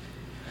respect,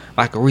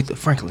 like Aretha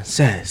Franklin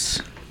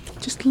says.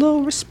 Just a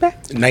little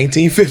respect.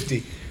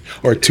 1950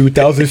 or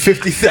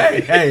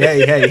 2057.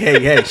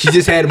 Hey! She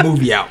just had a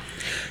movie out.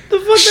 The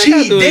fuck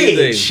She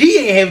did. She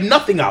ain't have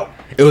nothing out.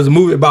 It was a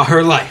movie about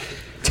her life.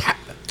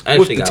 I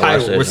With actually the gotta watch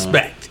title that,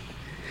 Respect.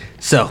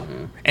 So,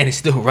 and it's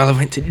still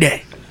relevant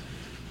today.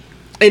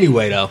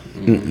 Anyway, though,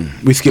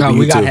 We skipped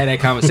we you gotta too. have that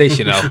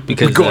conversation though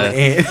because We're going to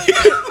end.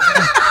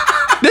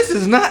 this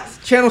is not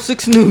Channel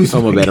 6 News.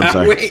 Oh, my bad, I'm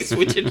sorry. We ain't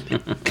switching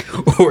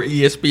or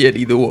ESPN,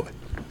 either one.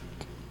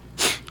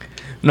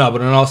 No,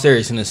 but in all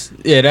seriousness,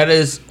 yeah, that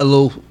is a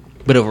little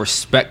bit of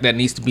respect that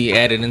needs to be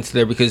added into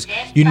there because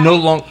you no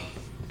longer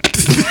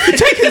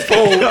take his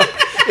phone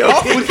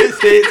off with his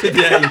head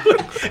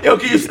today. Yo,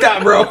 can you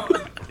stop, bro?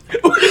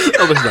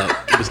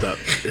 Stop.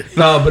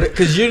 No, but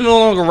because you no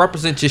longer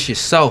represent just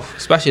yourself,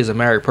 especially as a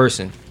married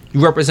person.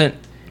 You represent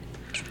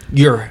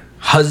your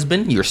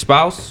husband, your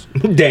spouse.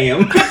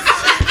 Damn.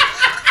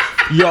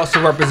 You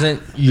also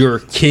represent your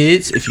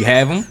kids if you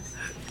have them.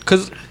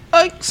 Because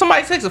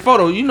somebody takes a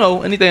photo,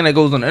 anything that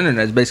goes on the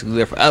internet is basically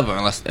there forever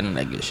unless the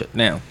internet gets shut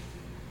down.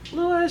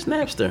 Little ass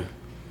Napster.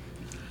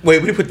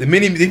 Wait, we put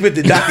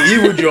the Dr.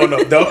 Evil joint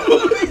up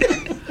though,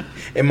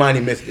 and Monty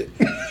missed it.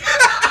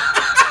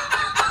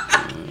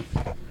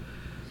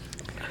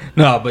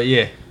 No, but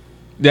yeah,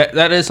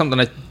 that is something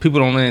that people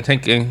don't really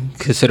take in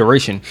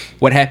consideration.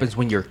 What happens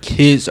when your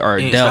kids are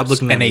adults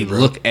and they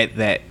look at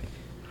that?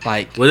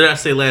 Like, what did I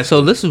say last?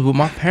 So this is what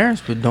my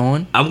parents were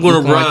doing. I'm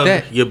gonna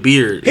rub your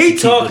beard. He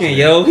talking,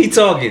 yo. He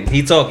talking.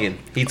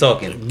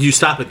 You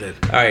stop it then.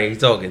 All right, he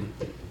talking.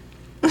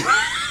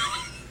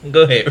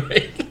 Go ahead,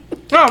 Ray.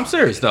 No, I'm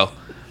serious though.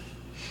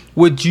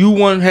 Would you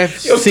want to have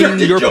seen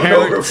your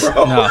parents?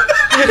 No.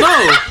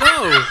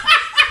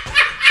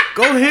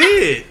 Go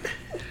ahead.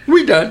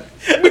 We done.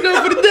 We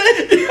done for the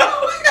day.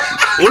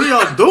 What are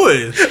y'all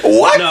doing?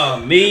 What?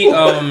 No, me.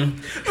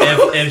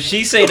 If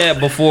she say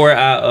that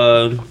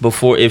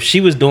if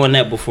she was doing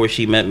that before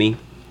she met me,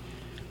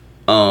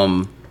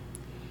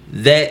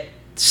 that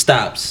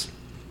stops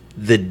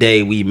the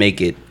day we make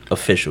it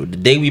official. The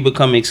day we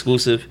become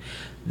exclusive,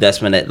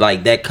 that's when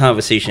that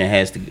conversation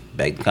has to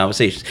back to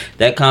conversations.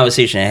 That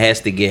conversation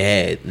has to get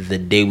had the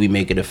day we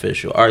make it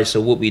official. All right,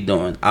 so what we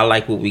doing? I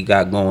like what we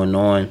got going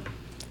on.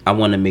 I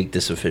want to make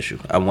this official.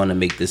 I want to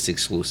make this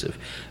exclusive.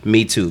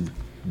 Me too,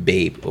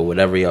 babe, or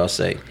whatever y'all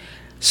say.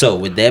 So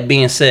with that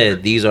being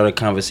said, these are the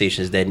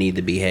conversations that need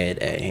to be had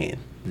at hand.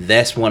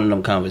 That's one of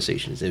them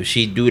conversations. If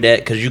she do that,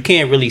 because you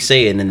can't really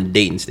say it in the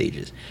dating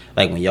stages.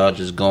 Like when y'all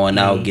just going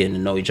out, getting to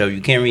know each other,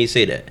 you can't really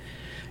say that.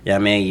 Yeah, I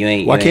mean, you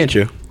ain't. Why can't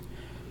you?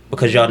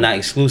 Because y'all not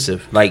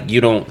exclusive. Like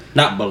you don't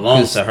not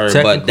belong to her.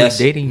 But that's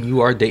dating.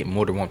 You are dating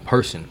more than one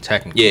person,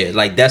 technically. Yeah,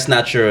 like that's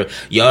not your.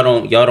 Y'all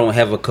don't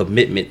have a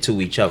commitment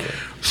to each other.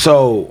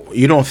 So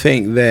you don't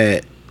think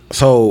that?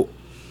 So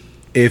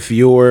if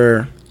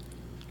you're,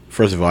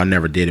 first of all, I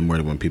never dated more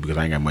than one people because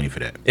I ain't got money for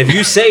that. If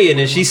you say it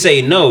and she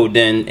say no,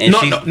 then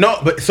no.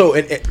 But so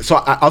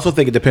I also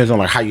think it depends on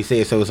like how you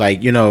say it. So it's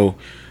like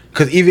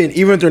because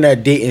even during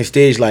that dating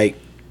stage, like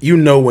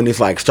when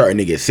it's like starting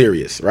to get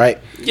serious, right?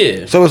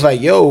 Yeah. So it's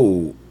like,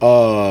 yo,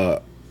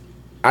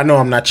 I know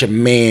I'm not your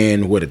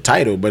man with a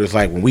title, but it's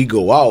like when we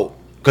go out,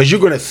 because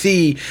you're gonna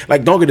see,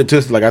 like, don't get it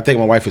twisted. Like I think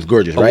my wife is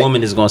gorgeous, right? A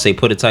woman is gonna say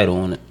put a title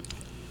on it,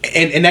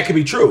 and that could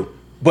be true.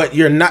 But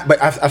you're not. But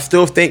I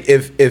still think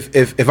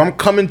if I'm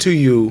coming to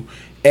you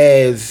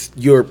as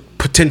your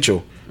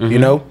potential,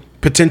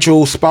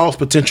 potential spouse,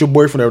 potential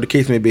boyfriend, whatever the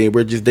case may be,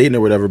 we're just dating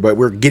or whatever, but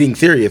we're getting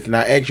serious, and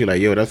I actually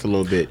like, yo, that's a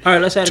little bit all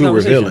right, let's have too a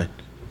conversation. revealing.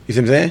 You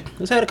see what I'm saying?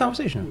 Let's have a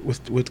conversation.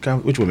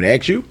 Which woman?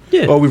 Ask you?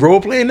 Yeah. Oh, we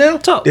role playing now?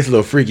 Talk. This is a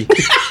little freaky.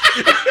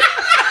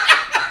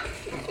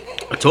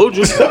 I told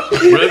you.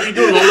 Whatever you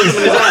doing, don't look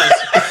him in his eyes.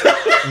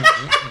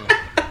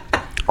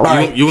 All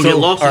right, you gonna get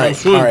lost in the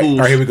swimming pools.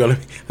 All right, here we go.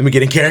 Let me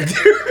get in character.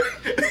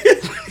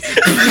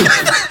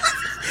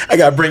 I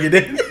gotta bring it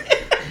in.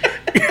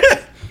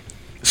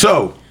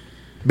 So,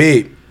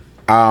 babe,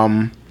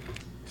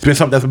 it's been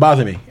something that's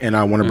bothering me, and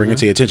I want to bring it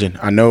to your attention.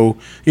 I know,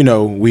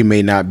 we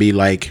may not be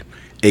like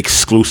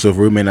exclusive,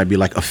 or we may not be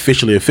like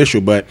officially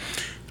official, but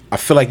I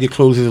feel like your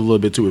clothes is a little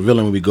bit too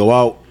revealing when we go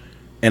out,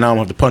 and I don't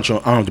have to punch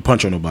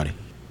on nobody.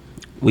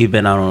 We've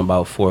been out on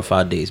about 4 or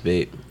 5 dates,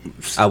 babe.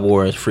 I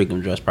wore a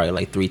freaking dress probably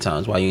like 3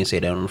 times. Why you didn't say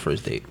that on the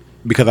first date?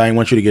 Because I didn't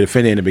want you to get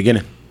offended in the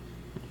beginning.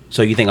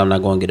 So you think I'm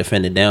not going to get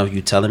offended now if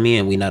you telling me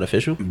and we not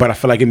official? But I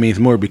feel like it means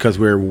more because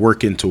we're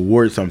working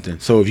towards something.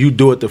 So if you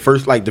do it the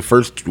first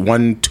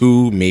 1,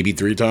 2, maybe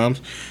 3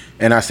 times,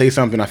 and I say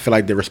something, I feel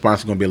like the response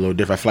is going to be a little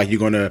different. I feel like you're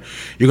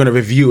gonna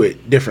review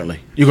it differently.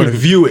 You're going to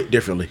view it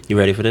differently. You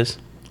ready for this?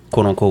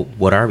 Quote unquote,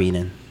 what are we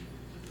then?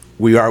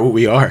 We are what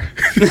we are.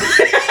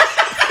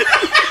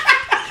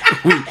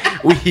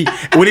 we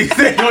what he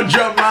said on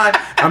Jump Line,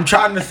 I'm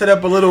trying to set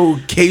up a little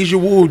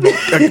casual, what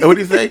do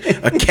you say?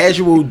 A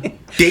casual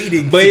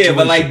dating But situation. yeah,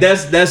 but like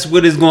that's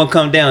what it's going to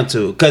come down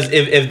to. Because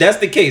if that's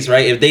the case,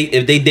 right? If they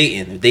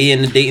dating, if they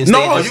in the dating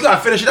no, stages, you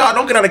gotta finish it out.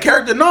 Don't get out of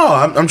character. No,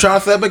 I'm trying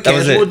to set up a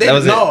casual date.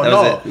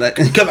 No.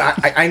 Because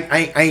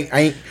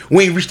I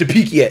we ain't reached the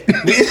peak yet.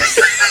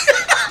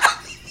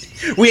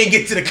 We ain't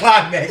get to the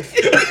climax.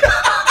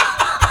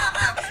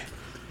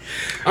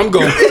 I'm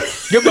going.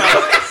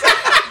 Goodbye.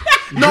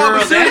 No, girl,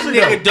 but that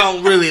nigga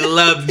don't really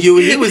love you.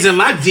 He was in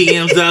my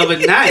DMs the other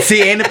night.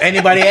 See,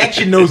 anybody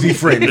actually nosy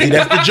friend. See,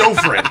 that's the Joe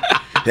friend.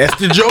 That's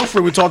the Joe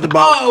friend we talked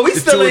about. Oh, we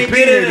still ain't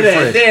get into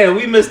that. Damn,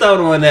 we missed out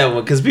on that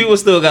one because people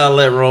still gotta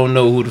let Rome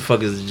know who the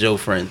fuck is the Joe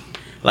friend.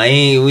 Like,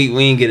 we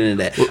ain't get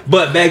into that.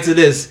 But back to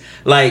this,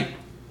 like,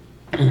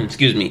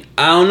 excuse me.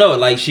 I don't know.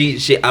 Like,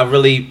 I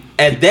really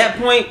at that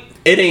point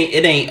it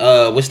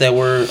ain't what's that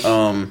word?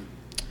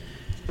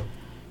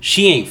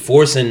 She ain't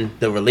forcing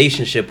the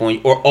relationship on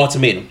you, or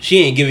ultimatum. She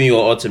ain't giving you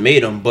an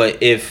ultimatum,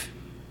 but if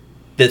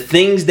the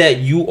things that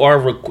you are,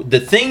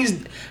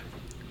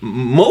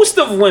 most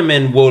of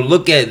women will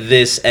look at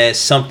this as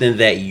something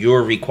that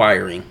you're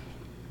requiring,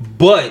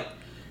 but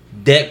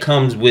that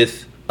comes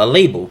with a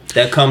label,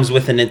 that comes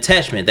with an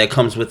attachment, that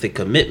comes with a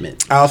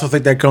commitment. I also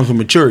think that comes with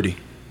maturity.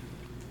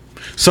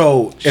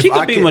 So if She could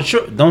I be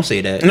mature. Don't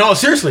say that. No,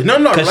 seriously, no,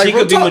 Because like, she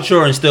real could be talk.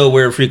 mature and still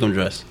wear a freakum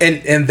dress.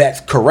 And that's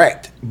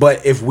correct.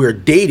 But if we're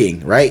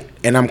dating, right,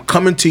 and I'm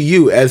coming to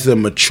you as a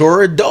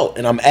mature adult,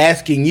 and I'm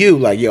asking you,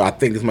 like, yo, I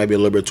think this might be a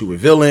little bit too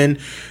revealing.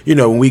 You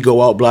know, when we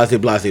go out, blah, blah,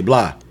 blah,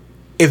 blah.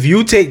 If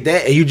you take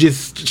that and you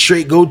just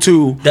straight go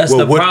to, That's well,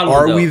 the what problem.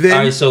 are though. we then?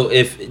 All right, so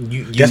if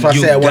you That's why I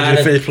said I wanted you to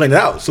gotta- finish playing it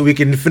out so we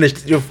can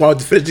finish.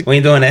 We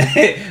ain't doing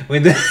that. We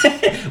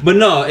ain't but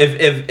no,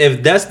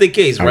 if that's the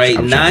case, right?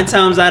 I'm 9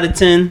 times out of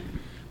 10,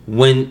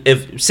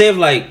 if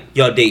like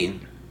y'all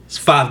dating,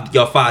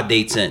 y'all 5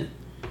 dates in.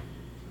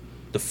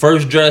 The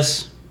first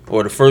dress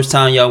or the first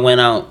time y'all went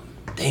out,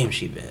 damn,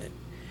 she bad.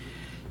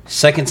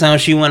 Second time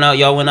she went out,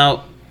 y'all went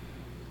out.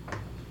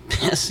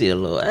 I see a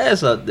little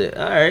ass out there.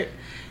 All right.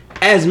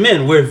 As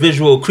men, we're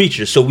visual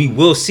creatures, so we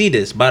will see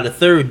this. By the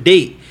third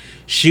date,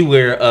 she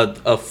wear a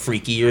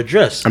freakier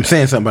dress. I'm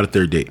saying something about the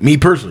third date. Me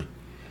personally.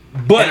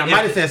 But And I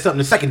might have said something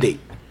the second date.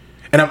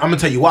 And I'm going to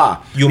tell you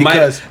why. You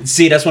might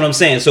see. That's what I'm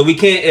saying. So we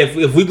can't.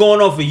 If we going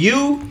off of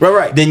you,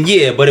 right. Then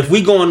yeah. But if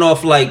we going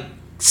off like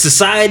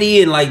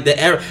society and like the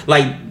era,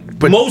 like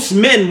most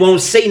men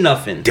won't say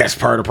nothing. That's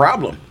part of the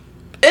problem.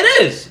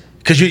 It is.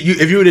 Because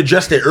if you would have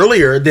addressed it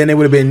earlier, then it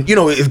would have been,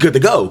 it's good to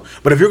go.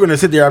 But if you're going to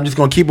sit there, I'm just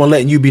going to keep on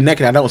letting you be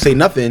naked. I don't say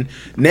nothing.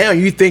 Now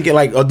you thinking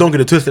like, oh, don't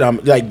get it twisted. I'm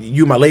like,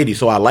 you my lady,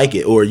 so I like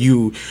it. Or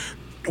you,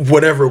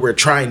 whatever we're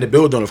trying to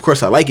build on. Of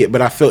course I like it.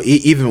 But I feel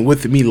even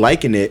with me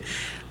liking it,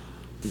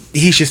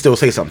 he should still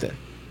say something.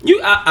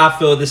 I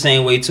feel the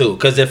same way too.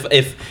 Because if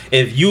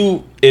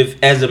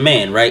as a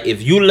man, right,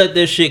 if you let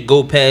this shit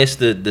go past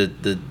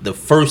the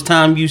first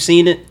time you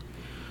seen it.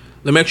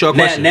 Let me ask you a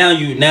question. Now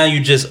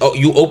you just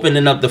you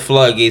opening up the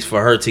floodgates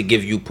for her to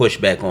give you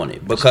pushback on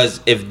it,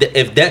 because if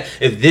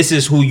this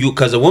is who you,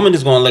 because a woman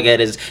is going to look at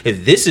it as,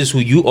 if this is who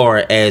you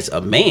are as a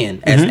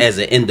man, as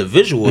an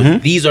individual,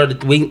 these are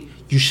the way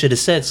you should have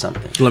said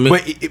something.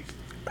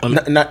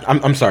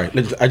 I'm sorry.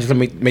 I just let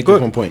me make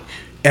this one point.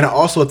 And I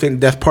also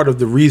think that's part of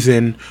the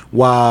reason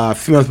why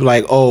females be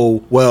like,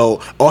 oh,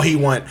 well, all he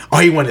want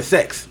is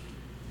sex.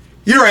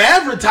 You're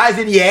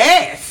advertising your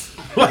ass.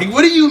 Like,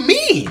 what do you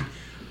mean?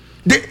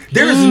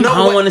 There's no. I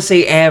don't want to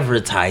say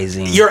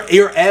advertising.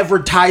 You're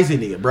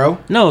advertising it, bro.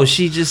 No,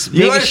 she just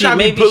you ain't trying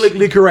to be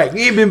politically correct.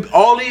 You ain't been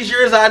all these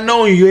years I've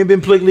known you. You ain't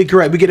been politically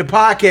correct. We get a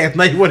podcast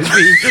now. You want to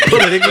be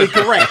politically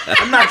correct.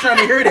 I'm not trying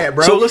to hear that,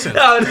 bro. So listen,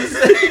 let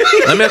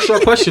me ask you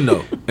a question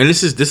though. And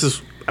this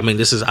is. I mean,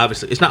 this is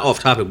obviously, it's not off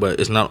topic, but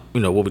it's not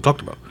what we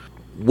talked about.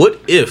 What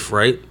if,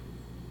 right?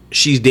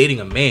 She's dating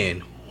a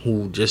man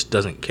who just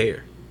doesn't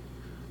care,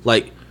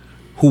 like,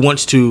 who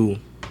wants to.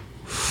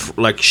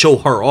 Like, show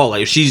her all.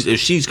 Like, if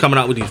she's coming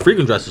out with these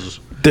freaking dresses,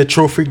 the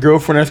trophy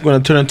girlfriend that's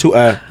going to turn into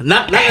a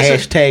not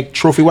hashtag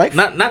trophy wife.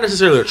 Not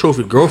necessarily a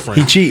trophy girlfriend.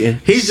 He cheating.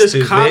 He's just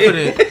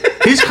confident.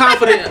 He's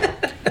confident.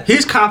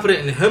 He's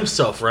confident in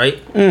himself, right?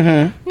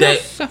 Mm-hmm. That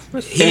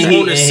he's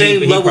on the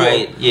same level.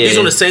 He's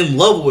on the same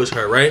level as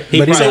her, right?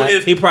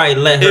 He probably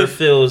let her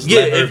feel.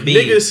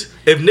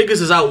 If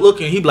niggas is out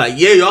looking, he be like,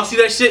 yeah, y'all see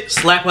that shit?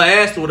 Slap her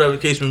ass or whatever the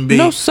case may be.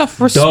 No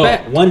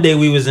self-respect. Dog, one day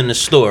we was in the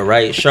store,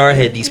 right? Shar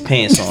had these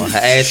pants on. Her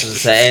ass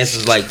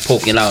was like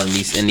poking out in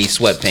these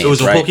sweatpants. It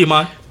was a right?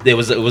 Pokemon? It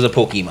was a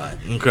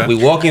Pokemon. Okay. We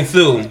walking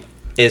through.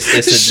 It's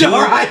a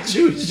Shar, dude. I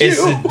choose you. It's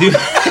a dude.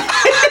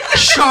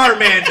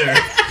 Charmander.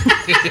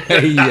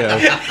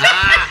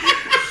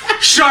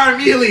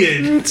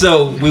 Charmeleon.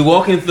 So we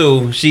walking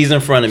through. She's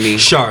in front of me.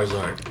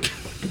 Charizard.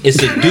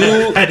 It's a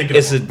dude.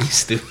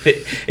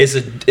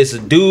 It's a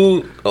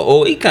dude.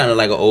 He kind of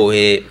like an old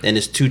head, and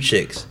it's 2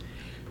 chicks.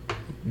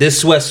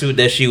 This sweatsuit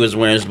that she was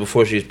wearing is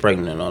before she was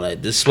pregnant and all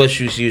that. This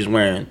sweatsuit she was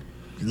wearing,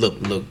 look,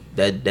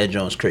 that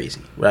joint's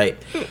crazy, right?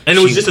 And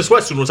it was just a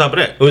sweatsuit on top of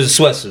that. It was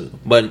a sweatsuit,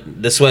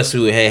 but the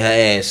sweatsuit had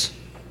her ass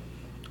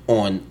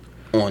on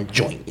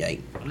joint, yeah.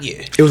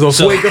 It was on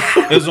Fuego.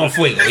 It was on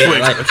Fuego. Yeah,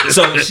 like,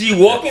 so she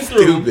walking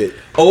through.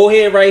 Old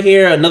head right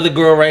here, another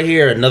girl right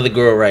here, another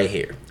girl right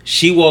here.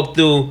 She walked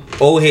through.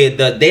 Old head,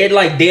 they're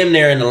like damn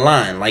near in the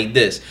line like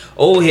this.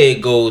 Old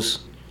head goes,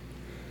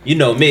 you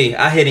know me,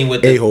 I hit him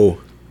with the a-hole.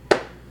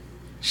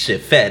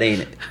 Shit, fat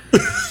ain't it?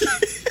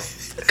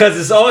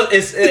 Cause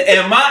it's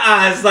in my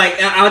eyes like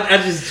I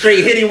just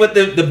straight hit him with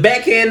the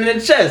backhand in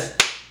the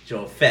chest.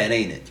 Joe, fat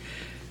ain't it?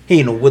 He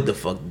ain't know what the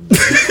fuck.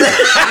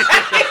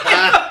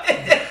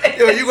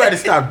 Yo, you got to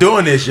stop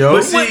doing this, yo.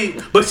 But see,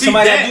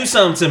 somebody gotta do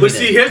something to me. But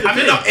see, here's the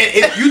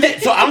thing.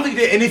 So I don't think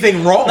there's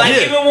anything wrong. Like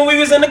even when we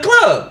was in the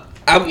club.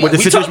 With the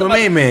situation with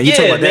my man, you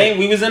talking about that?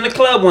 We was in the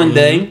club one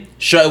day.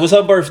 It was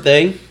her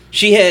birthday.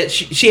 She had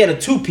a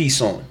 2-piece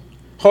on,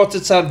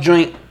 halter top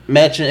joint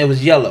matching. It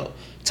was yellow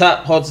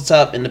top, halter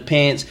top, and the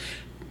pants.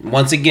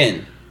 Once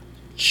again,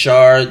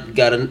 Shar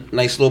got a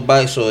nice little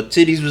bike, so her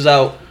titties was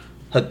out,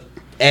 her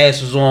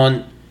ass was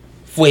on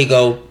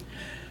Fuego.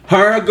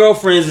 Her and her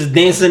girlfriends is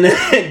dancing.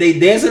 They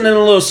dancing in a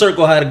little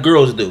circle how the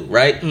girls do,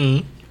 right?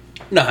 Mm-hmm. You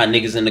know how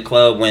niggas in the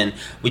club when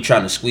we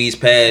trying to squeeze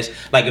past.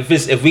 Like if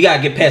we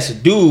gotta get past a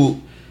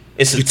dude,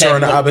 it's you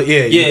turn the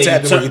opposite. You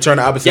tap you turn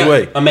the opposite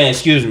way. My man,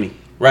 excuse me,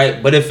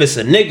 right? But if it's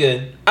a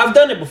nigga, I've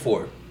done it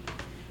before.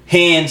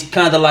 hands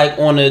kind of like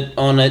on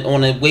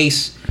the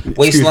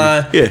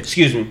waistline. Yeah.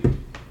 Excuse me. You know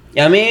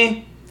what I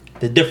mean?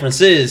 The difference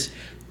is,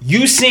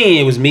 you seen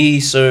it was me,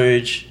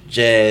 Serge,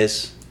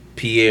 Jazz,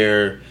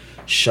 Pierre,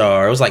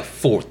 Shar. It was like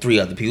 3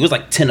 other people. It was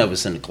like 10 of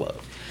us in the club.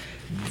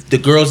 The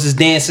girls is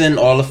dancing.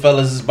 All the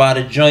fellas is by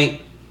the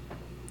joint.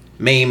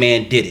 Main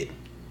man did it.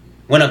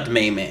 Went up to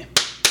main man.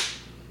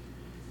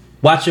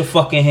 Watch your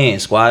fucking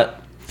hand, squad.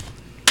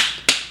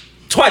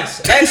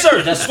 Twice. And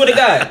Serge, I swear to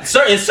God. And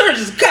Serge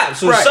is a cop.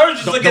 So Right. Serge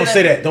is looking Don't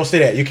say that. Don't say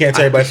that. You can't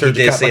tell everybody Serge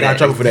is a cop. I got in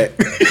trouble for that.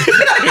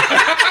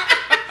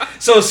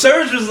 So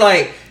Serge was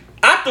like,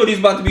 I thought he was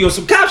about to be on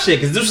some cop shit,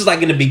 because this was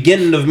like in the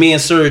beginning of me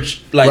and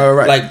Serge, like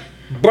Right. like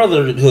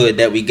brotherhood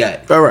that we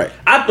got. All right.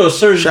 I thought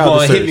Serge Shout out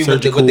was to going to hit me Serge.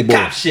 with Serge a the cool boy.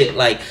 cop shit,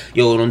 like,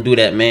 yo, don't do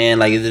that, man.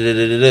 Like,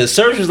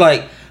 Serge was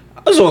like,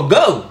 I was gonna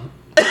go.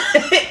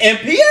 And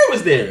Pierre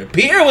was there.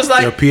 Pierre was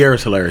like, Yo, Pierre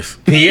is hilarious.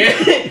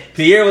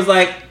 Pierre was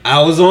like,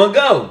 I was on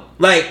go.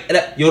 Like,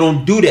 yo,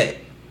 don't do that.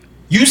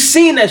 You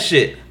seen that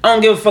shit. I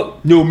don't give a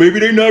fuck. No, maybe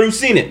they not who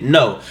seen it.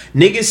 No.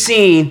 Niggas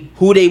seen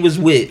who they was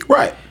with.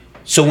 Right.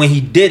 So when he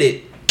did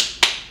it,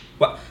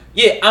 well,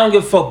 yeah, I don't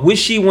give a fuck what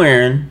she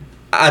wearing.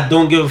 I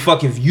don't give a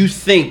fuck if you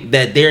think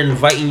that they're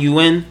inviting you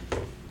in.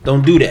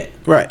 Don't do that.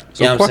 Right.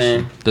 You know what I'm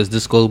saying? Does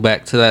this go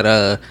back to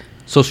that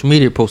social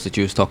media post that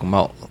you was talking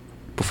about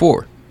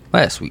before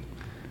last week?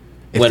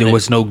 If When there it-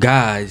 was no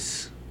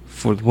guys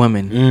for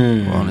women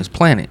on this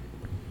planet,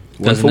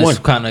 doesn't for this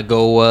one. kind of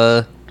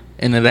go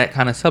into that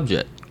kind of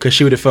subject? Because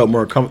she would have felt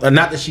more comfortable.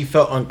 Not that she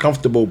felt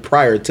uncomfortable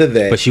prior to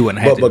that, But she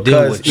wouldn't have to deal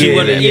because- with She Yeah,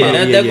 would've-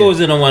 yeah, that goes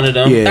into one of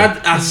them.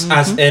 Yeah.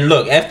 And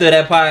look, after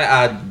that pie,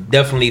 I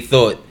definitely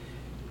thought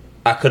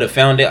I could have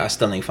found it. I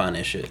still ain't find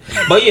that shit.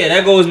 But yeah,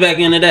 that goes back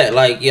into that.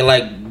 Like, yeah,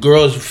 like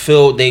girls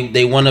feel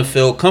they want to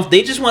feel comfortable.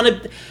 They just want to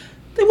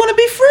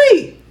be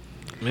free.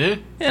 Yeah.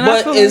 And I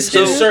But feel it's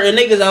like just certain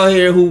niggas out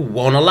here who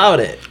won't allow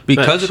that.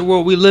 because Facts. of the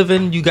world we live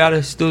in, you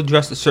gotta still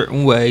dress a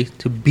certain way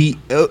to be,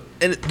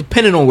 and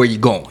depending on where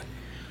you're going.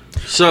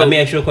 So Let me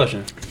ask you a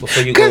question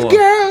before you go on.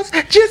 girls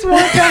just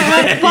want to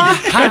have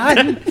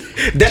fun.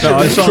 That's No,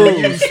 the it's song true.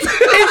 they used.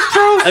 It's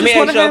true. Let me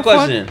ask you a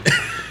question.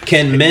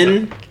 Can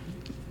men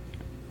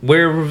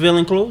wear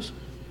revealing clothes?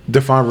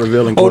 Define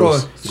revealing Hold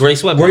clothes. on. Gray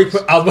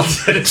sweatpants. I was about to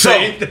say the So,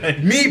 same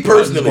thing. me Just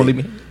personally, gonna leave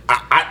me.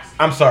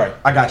 I'm sorry.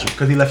 I got you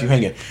because he left you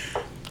hanging.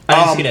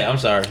 I didn't see that. I'm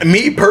sorry.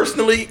 Me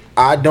personally,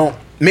 I don't.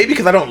 Maybe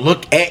because I don't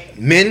look at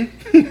men,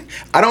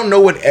 I don't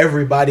know what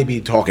everybody be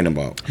talking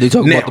about. They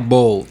talk Now, about the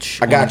bulge.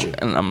 I got you.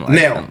 And I'm like,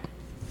 Now,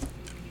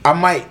 I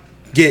might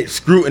get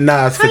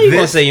scrutinized for How you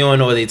gonna this. say you don't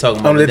know what they talking I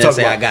about? don't know But what then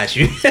they say talking I got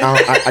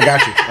you. I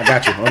got you. I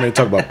got you. I don't know what to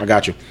talk about. I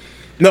got you.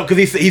 No, because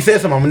he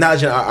said something. I'm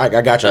acknowledging. I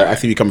got you. I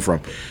see where you're coming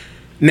from.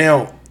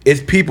 Now,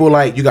 it's people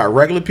like you got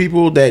regular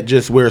people that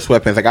just wear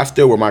sweatpants. Like I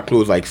still wear my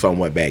clothes like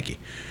somewhat baggy.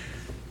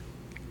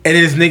 And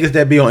there's niggas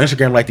that be on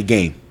Instagram like the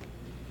game.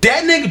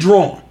 That nigga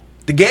drawn.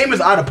 The game is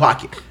out of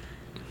pocket.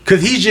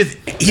 Cause he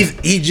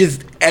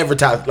just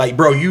advertised like,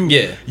 bro, you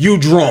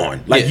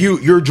drawn. Like Yeah.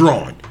 you're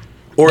drawn.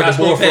 Or Gotta the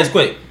boy scroll from- past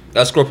quick.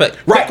 Gotta scroll past.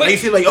 Right. Quick. They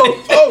see like,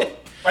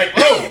 like,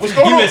 what's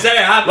going You on? missed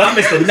that. I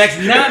missed the next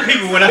 9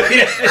 people when I see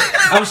that shit.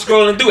 I'm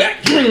scrolling through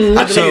it.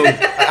 I deleted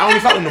it. I don't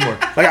even follow him no more.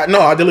 Like,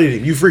 I deleted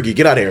him. You freaky.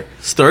 Get out of here.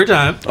 story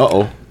time.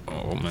 Uh-oh.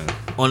 oh man,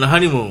 On the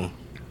honeymoon,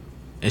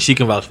 and she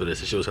can vouch for this.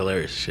 And she was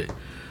hilarious. Shit.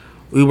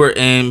 We were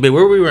in. Babe,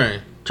 where were we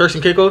wearing? Turks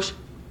and Caicos.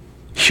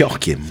 Y'all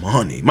get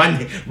money. My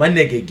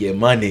nigga get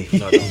money.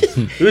 No.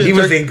 He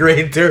was in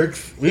Grand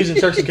Turks. We was in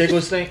Turks and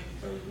Caicos thing.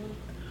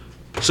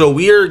 So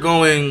we are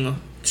going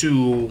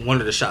to one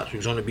of the shops. We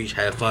was on the beach,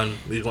 had fun.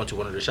 We was going to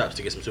one of the shops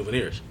to get some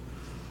souvenirs.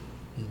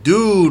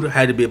 Dude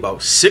had to be about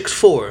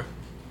 6'4",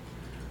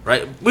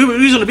 right? We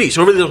was on the beach,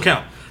 so it really don't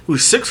count. He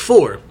was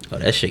 6'4", Oh,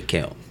 that shit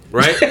count.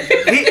 right?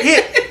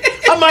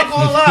 I'm not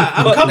gonna lie.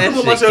 I'm Fuck comfortable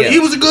with that shit, myself. yeah. He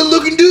was a good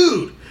looking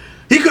dude.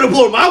 He could have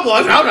pulled my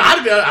watch.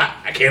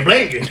 I can't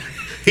blame you.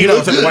 He You know,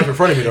 looked took the good. wife in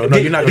front of me though. No,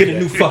 you're not Get gonna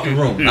a new fucking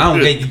room. I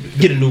don't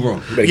get a new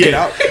room. You better get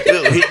out.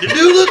 The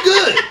dude looked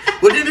good.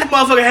 But then this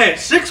motherfucker had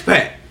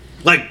 6-pack.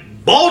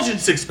 Like bulging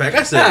 6-pack.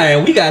 I said,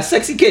 Alright, we got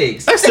sexy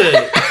cakes. I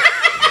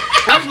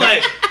was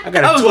like, I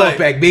got a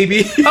 12-pack, baby.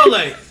 I was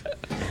like,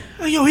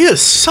 oh, yo, he a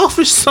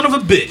selfish son of a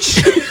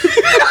bitch.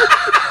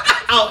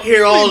 Out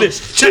here all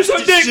this chest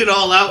and shit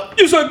all out.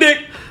 You suck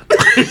dick.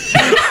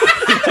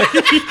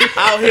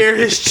 Out here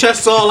his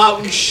chest all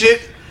out and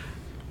shit.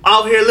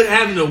 Out here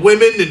having the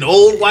women and the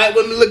old white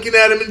women looking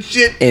at him and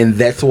shit. And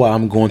that's why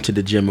I'm going to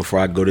the gym before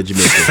I go to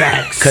Jamaica.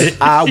 Facts.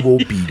 Because I will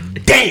be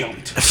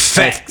damned.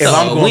 Facts. If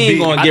I'm So gonna we ain't be-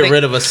 gonna I get think-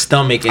 rid of a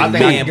stomach I and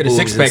think I can man get a boobs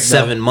six-pack, in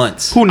 7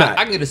 months. Who not?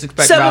 I can get a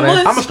 6-pack. 7 about months?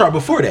 that. I'm gonna start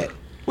before that.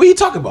 What are you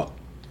talking about?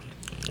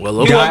 Well,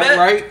 You okay. want that?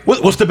 right?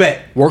 What's the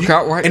bet?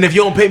 Workout right? And if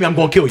you don't pay me, I'm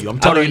gonna kill you. I'm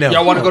telling you now.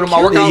 Y'all want to go to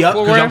my workout Yep,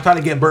 because program? I'm trying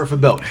to get burnt for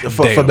belt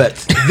for Damn.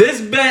 bets.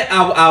 This bet,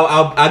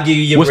 I'll give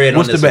you your bread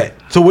What's on the this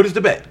bet? So what is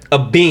the bet?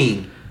 one. A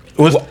bean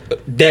What's,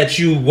 that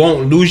you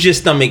won't lose your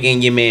stomach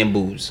and your man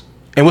boobs.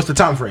 and what's the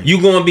time frame?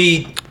 You gonna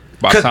be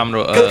By the time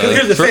Because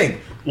here's the trip.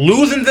 thing: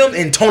 losing them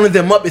and toning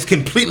them up is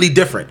completely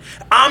different.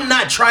 I'm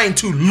not trying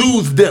to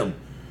lose them,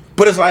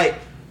 but it's like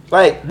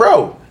Like,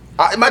 bro,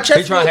 my He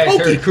chest trying to is have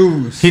pokey. Terry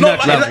Crews. He No,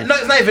 not like, trying. no,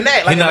 it's not even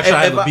that. Like, not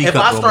trying to have a B if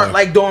cup I no start more.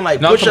 like doing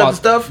like No, I'm push-ups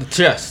and talking about stuff, the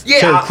chest. Yeah,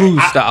 Terry I-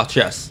 Crews style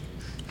chest.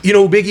 you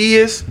know who Big E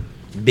is?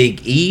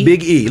 Big E.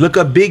 Big E. Look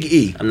up Big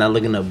E. I'm not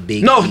looking up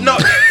Big. No, E. no,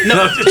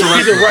 It's a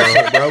he's a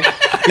wrestler, bro.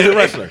 He's a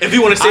wrestler. If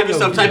you want to I save know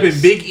yourself, who type he in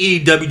is. Big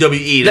E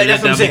WWE.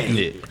 That's what I'm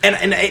saying.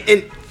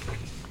 And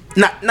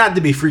not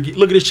to be freaky.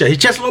 Look at his chest. His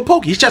chest a little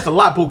pokey. His chest a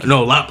lot pokey.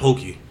 No, a lot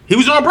pokey. He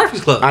was on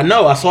Breakfast Club. I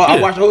know. I Yeah.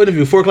 watched the whole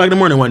interview 4 o'clock in the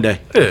morning one day.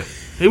 Yeah,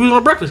 he was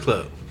on Breakfast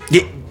Club.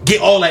 Get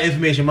all that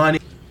information, money.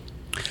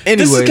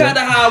 Anyway, This is kind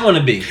of how I want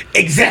to be.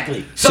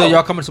 Exactly. so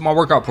y'all coming to my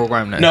workout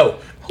program now? No.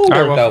 Who All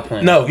right, workout well,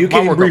 plan? No, you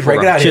can't My even brief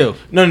workout right. Get out of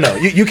program. here. No.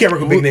 You can't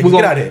work with big We niggas. gonna-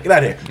 Get out of here. Get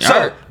out of here. So,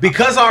 Alright.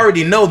 because I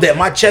already know that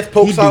my chest He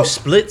pokes do out.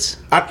 splits.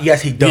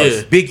 Yes, he does.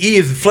 Yeah. Big E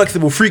is a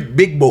flexible freak,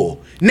 big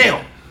bull.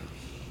 Now,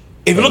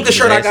 if you look at the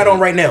shirt I got on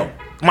right now,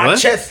 my What?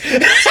 chest.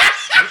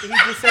 What did he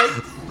just say?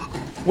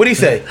 What did he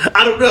say?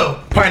 I don't know.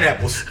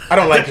 Pineapples. I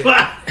don't like it.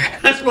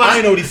 That's why. I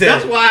didn't know what he said.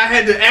 That's why I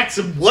had to ask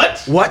him what.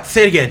 What?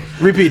 Say it again.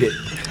 Repeat it.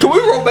 Can we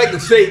roll back the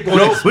tape? We No,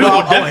 don't I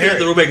wanna definitely hear have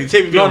to it. go back and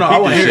tape it. No, I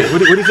want to hear it. What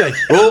did he say?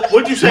 Well,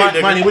 what'd you say,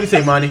 nigga? Money, what did he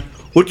say, Money?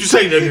 What'd you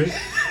say, nigga?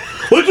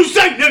 What'd you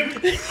say,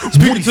 nigga?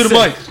 Speaking to the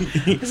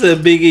mic. He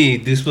said Big E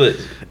do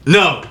splits.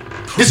 No.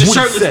 This is What'd he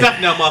shirtless say? stuff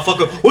now,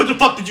 motherfucker. What the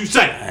fuck did you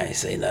say? I ain't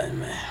say nothing,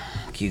 man.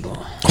 Keep going.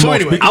 So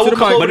anyway, I will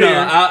come over But no, there.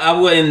 I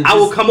wouldn't. I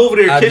will come over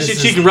there, kiss your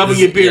cheek, and rub on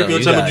your beard if you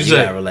don't tell me what you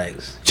say.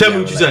 Relax. Tell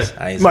me what you say.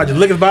 I ain't might just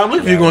lick his bottom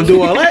lip if you're gonna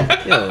do all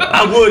that. Yo,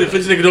 I would if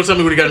this nigga don't tell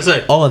me what he got to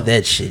say. all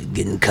that shit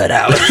getting cut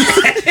out.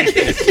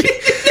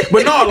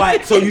 But no,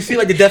 like, so you see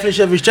like the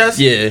definition of his chest?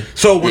 Yeah.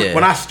 So when, Yeah.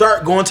 when I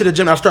start going to the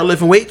gym, I start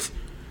lifting weights.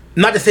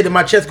 Not to say that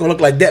my chest gonna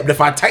look like that, but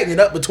if I tighten it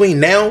up between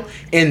now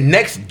and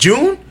next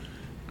June,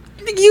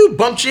 nigga, you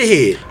bumped your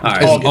head. All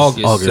right,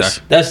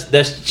 August.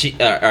 That's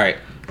cheap. All right,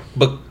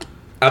 but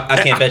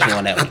I can't bet you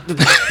on that one.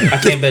 I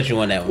can't bet you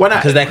on that one. Why not?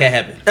 Because that can't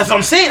happen. That's what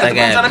I'm saying. That's That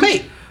what I'm can trying to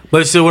make.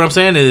 But still, what I'm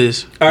saying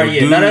is, All right,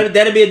 yeah,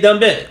 that'd be a dumb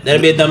bet.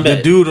 That'd be a dumb the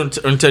bet. dude on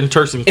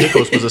Turks and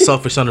Caicos was a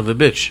selfish son of a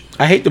bitch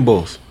I hate the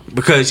Bulls.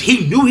 because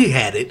he knew he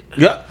had it.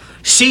 Yep.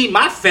 Seen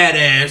my fat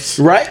ass,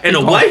 Right. and a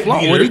He wife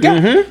flaunt beater. what he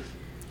got.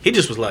 He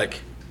just was like,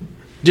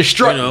 Just you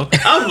strut. know,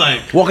 I was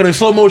like, Walking in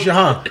slow motion,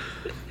 huh?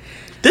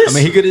 this. I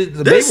mean, he could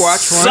the this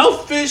Baywatch one.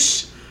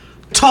 selfish,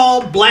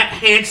 tall, black,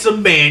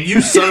 handsome man.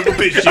 You son of a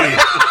bitch, you.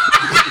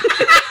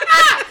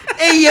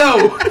 Hey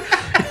yo.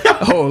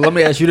 Oh, let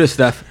me ask you this,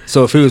 Steph.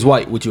 So if he was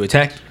white, would you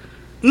attack?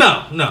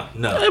 No.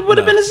 It would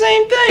have been the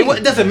same thing.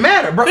 It doesn't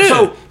matter, bro.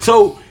 Yeah.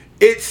 So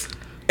it's,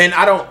 and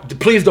I don't.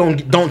 Please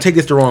don't take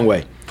this the wrong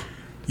way.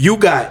 You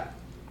got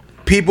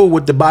people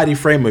with the body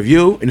frame of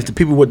you, and it's the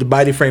people with the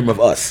body frame of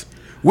us.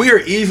 We are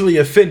easily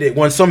offended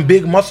when some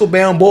big muscle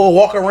bound boy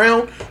walk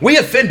around. We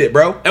offended,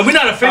 bro. And we're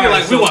not offended All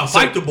right, like we so- want to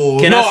fight the bull.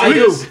 Can No, I say I do.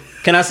 this?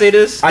 Can I say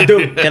this? I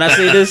do. Can I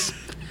say this?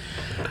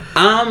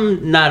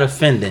 I'm not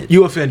offended.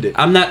 You offended.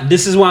 I'm not.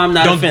 This is why I'm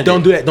not offended.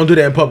 Don't do that. Don't do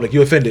that in public.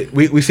 You offended.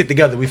 We sit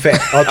together. We fat.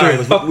 All All three right,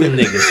 of us. fuck them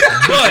niggas.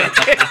 But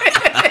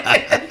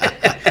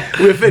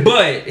We offended.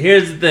 But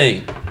here's the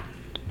thing.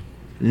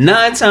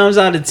 9 times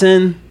out of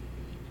 10,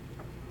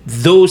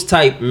 those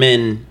type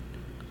men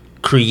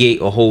create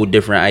a whole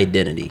different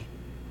identity.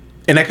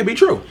 And that could be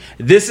true.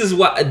 This is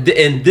why,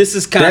 and this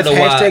is kind That's of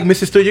hashtag why.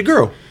 Mrs. Still Your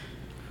Girl.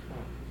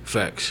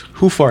 Facts.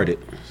 Who farted?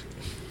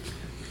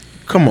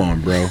 Come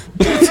on, bro.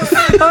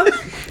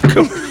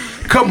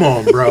 come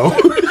on, bro.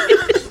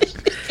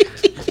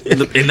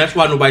 And that's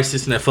why nobody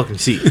sits in that fucking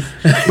seat.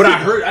 But I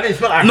heard. I didn't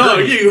smell. I No,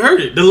 heard it. you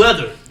heard it. The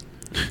leather.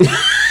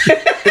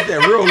 It's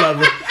that real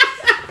level.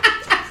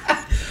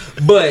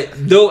 But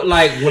though,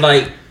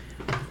 like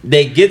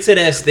they get to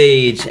that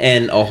stage,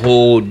 and a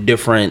whole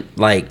different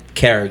like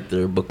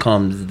character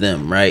becomes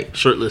them, right?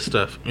 Shirtless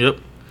stuff. Yep.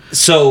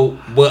 So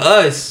with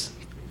us,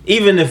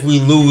 even if we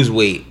lose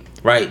weight,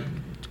 right,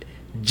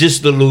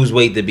 just to lose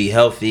weight to be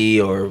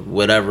healthy or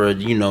whatever,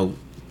 you know,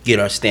 get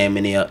our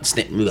stamina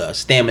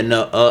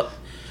up.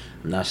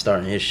 I'm not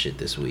starting his shit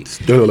this week.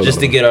 Just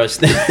to get our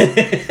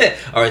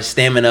our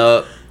stamina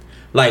up.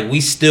 Like,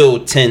 we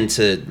still tend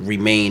to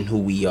remain who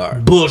we are.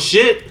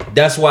 Bullshit.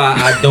 That's why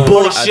I don't.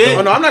 Bullshit. I Oh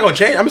don't- no, I'm not gonna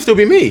change. I'm gonna still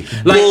be me.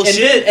 like,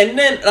 Bullshit. And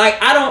then like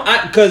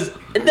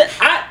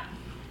I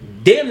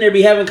damn near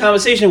be having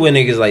conversation with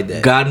niggas like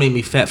that. God made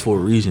me fat for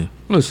a reason.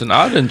 Listen,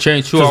 I didn't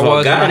change who First I of all,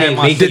 was. God when I had ain't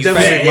my make six you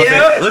pack.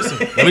 fat. Listen,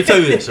 let me tell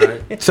you this, all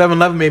right?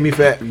 7-Eleven made me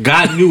fat.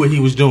 God knew what he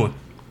was doing.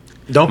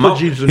 Don't put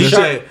Jesus in he this.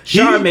 said-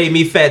 Sean made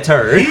me fat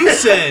turd. He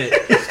said,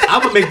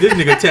 I'm gonna make this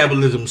nigga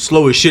metabolism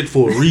slow as shit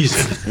for a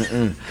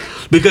reason.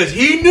 Because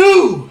he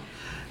knew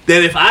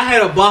that if I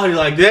had a body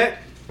like that,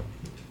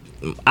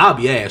 I'll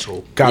be an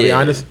asshole. Gotta be Yeah.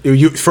 honest.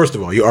 You first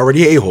of all, you're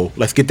already an a-hole.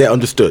 Let's get that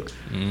understood.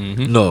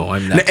 No,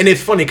 I'm not. And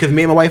it's funny because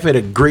me and my wife had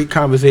a great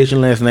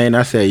conversation last night, and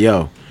I said,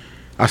 "Yo,"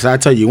 I said, "I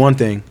tell you one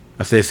thing."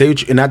 I said, "Say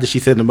what you," and after she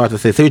said about to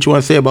say what you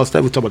want to say about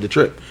Steph. We talk about the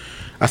trip.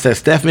 I said,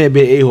 "Steph may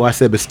be an a-hole." I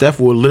said, "But Steph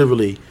will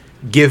literally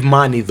give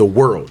Monty the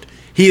world.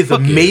 He is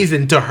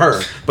amazing to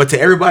her, but to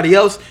everybody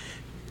else,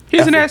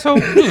 He's an asshole.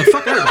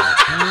 Fuck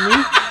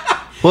everybody.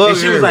 and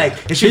she was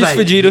like, He's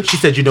Vegeta. She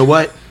said, "You know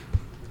what?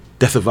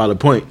 That's a valid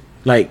point.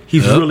 Like,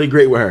 he's really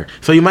great with her.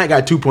 So you might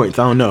got 2 points.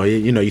 I don't know.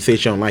 You know, you say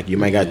she don't like you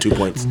might got 2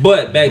 points.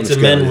 But back to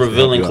men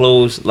revealing Yeah.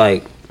 clothes,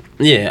 like,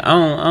 yeah, I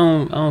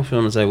don't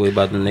feel the same way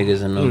about the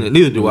niggas and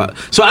Neither do I.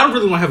 So I don't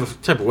really want to have a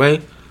type of way.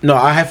 No,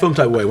 I have film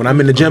type of way. When I'm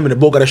in the gym and the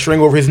boy got a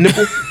string over his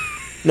nipple,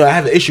 no, I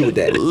have an issue with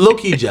that. Low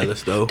key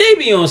jealous though. They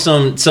be on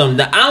some.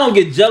 I don't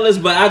get jealous,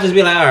 but I just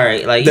be like, all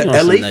right, like The you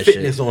know, LA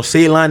Fitness on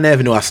Ceylon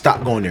Avenue, I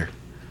stopped going there.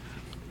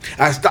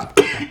 I stopped.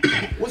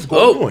 What's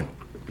going on?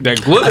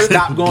 That glitter. I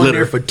stopped going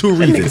there for 2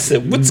 reasons.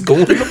 Said, what's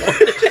going on?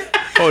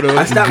 Hold on.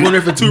 I stopped going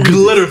there for 2 reasons.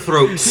 Glitter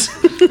throats.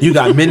 You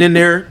got men in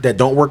there that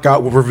don't work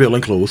out with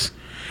revealing clothes.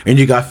 And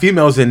you got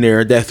females in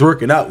there that's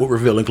working out with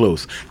revealing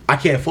clothes. I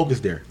can't focus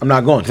there. I'm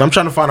not going. Because I'm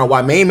trying to find out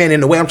why main man in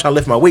the way I'm trying to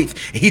lift my weights.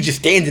 And he just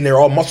standing there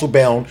all muscle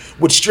bound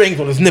with strings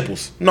on his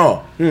nipples.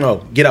 No.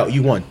 Get out.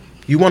 You won.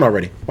 You won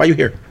already. Why you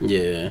here?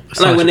 Yeah.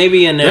 Like when they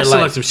be in there, That's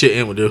like like some shit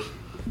Ant would do.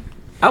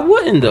 I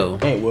wouldn't though.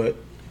 Ain't what?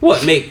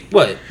 What make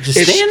what? Just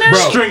It's- stand there.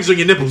 bro. Strings on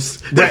your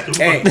nipples.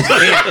 Hey,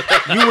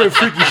 you wear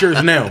freaky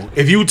shirts now.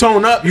 If you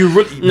tone up, you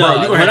really No,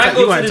 bro, when I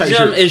go to the tight gym,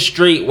 shirts. it's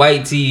straight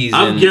white tees.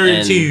 I'm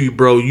guarantee you,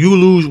 bro. You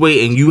lose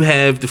weight and you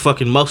have the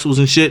fucking muscles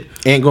and shit.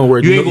 Ain't gonna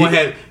wear. You ain't gonna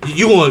have.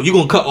 You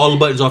gonna cut all the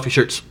buttons off your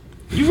shirts.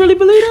 You really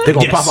believe that? They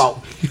gonna Yes. pop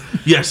out.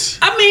 Yes.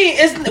 I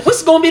mean,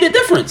 what's gonna be the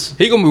difference?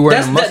 He gonna be wearing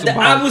That's a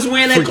muscle I was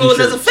wearing that freaky clothes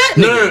as a shirts. fat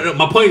No, nigga. no.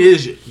 My point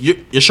is,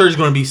 your shirt is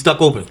gonna be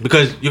stuck open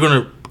because you're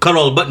gonna cut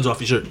all the buttons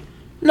off your shirt.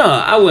 No,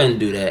 I wouldn't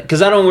do that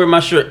because I don't wear my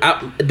shirt.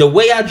 The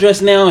way I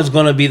dress now is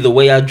gonna be the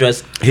way I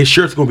dress. His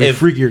shirt's gonna be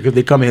freakier because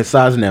they come in his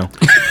size now.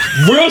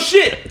 Real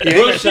shit.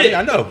 Real shit.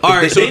 I know. All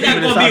right, so They're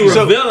not gonna be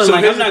so- revealing. so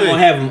like here's I'm the not thing.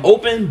 gonna have them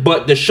open,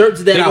 but the shirts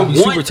that They I gonna be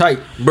want, super tight.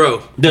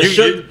 Bro, the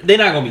shirt they're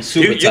not gonna be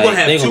super You're tight. gonna They're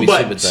have gonna two be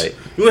buttons. super tight.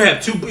 You're gonna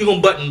have two. You're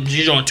gonna button.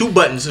 You're on 2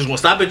 buttons. It's gonna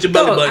stop at your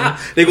belly Dog, button. I-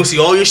 They gonna see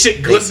all your shit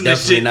They glistening and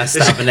definitely shit. not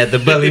stopping at the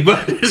belly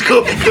button. It's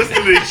gonna be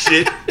glistening and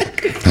shit.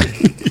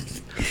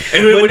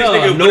 And when But this no,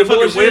 nigga, no when the fucking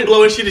bullshit. wind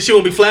blowing shit, the shit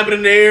gonna be flapping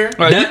in the air.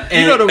 Right, That-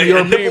 you know the and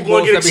European nipple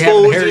gonna boys get that be having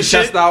exposed hairy and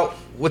shit. chest out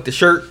with the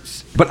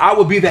shirts. But I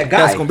would be that guy.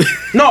 That's gonna be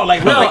no,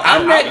 like No, like,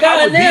 I'm I that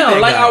guy would be now. that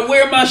Like guy. I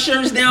wear my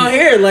shirts down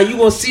here. Like you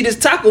gonna see this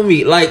taco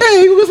meat. Like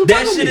Hey, you got some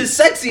that taco shit meat. is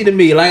sexy to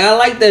me. Like I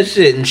like that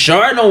shit. And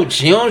Char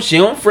she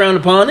don't frown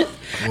upon it.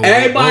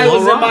 Everybody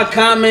was in my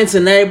comments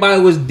and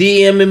everybody was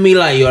DMing me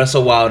like, yo, that's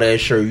a wild ass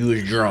shirt. You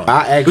was drunk.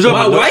 I asked talking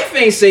My about wife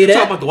ain't say You talking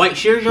that. about the white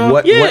shears, y'all?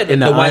 what Yeah, in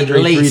the the white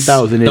Andre lace.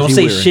 3000 is Don't he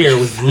say wearing? share. It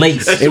was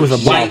lace. It was a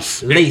white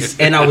blouse. lace,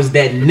 and I was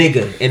that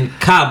nigga in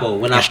Cabo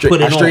when I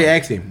put I it straight on.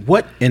 asked him,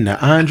 what in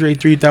the Andre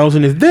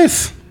 3000 is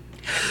this?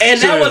 And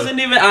that wasn't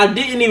even. I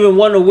didn't even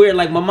want to wear.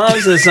 Like my mom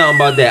said something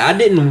about that. I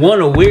didn't want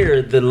to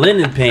wear the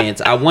linen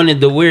pants. I wanted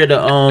to wear the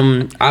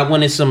I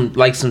wanted some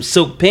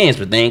silk pants,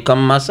 but they ain't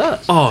coming my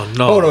size. Oh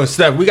no. Hold on,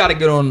 Steph. We got to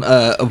get on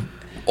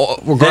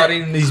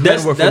regarding these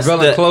men with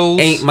revealing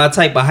clothes. Ain't my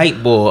type of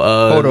hype boy.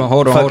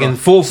 Hold on. Fucking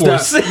full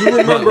force. Steph, you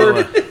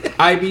remember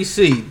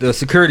IBC, the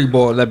security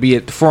boy that be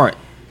at the front?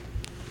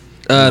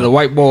 The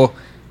white boy.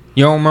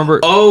 You don't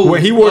remember? Oh,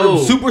 where he wore oh.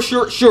 them super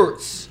short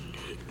shorts,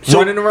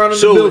 running around in the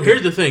So building.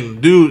 here's the thing,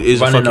 dude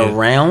is Running fucking,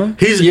 around.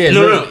 He's Yeah,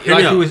 no. like Hear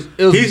me he out. was-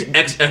 it was- He's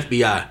ex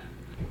FBI,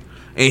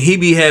 and he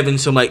be having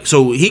some like.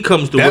 So he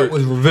comes to that work.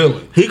 was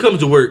revealing. He comes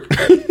to work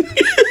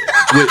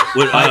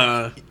with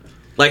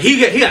like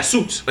he got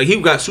suits. Like he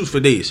got suits for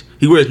days.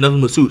 He wears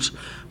nothing but suits.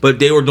 But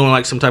they were doing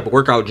like some type of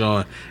workout,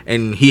 John,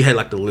 and he had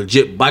like the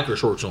legit biker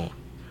shorts on.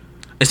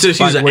 And since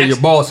Like he's an where ex-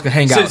 your boss can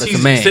hang out since as a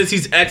he's- man. Since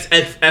he's ex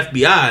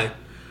FBI,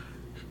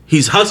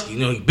 he's husky. You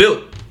know, he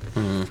built,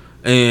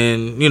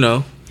 and you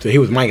know, So he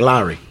was Mike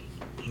Lowry.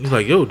 he's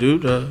like, yo,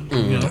 dude, you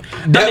know.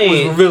 That I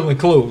mean, was revealing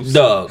clothes.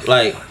 Dog,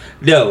 like,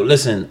 yo,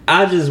 listen.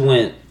 I just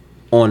went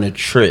on a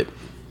trip,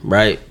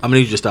 right? I'm gonna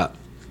need you to stop.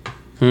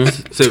 Save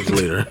it for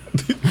later.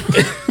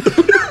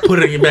 Put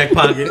it in your back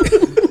pocket.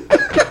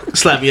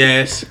 Slap your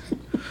ass.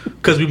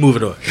 Cause we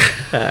moving on.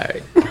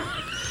 Alright.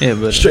 Yeah,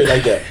 but Straight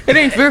like that. it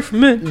ain't fair for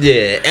men.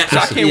 Yeah, So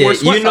I can't wear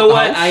sweats you know out the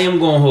what? house. I am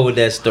gonna hold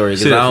that story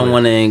because I Seriously. don't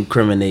want to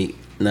incriminate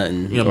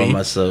nothing You know what I on mean?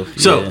 myself.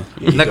 So,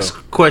 Yeah. next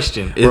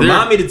question.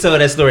 Remind me to tell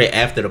that story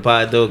after the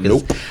pod, though.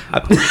 Nope.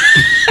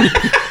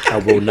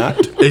 I will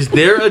not. Is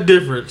there a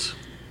difference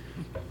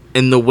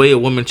in the way a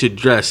woman should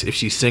dress if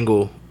she's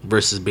single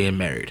versus being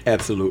married?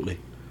 Absolutely.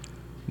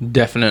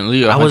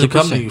 Definitely. 100%. I wasn't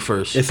coming to you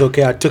first. It's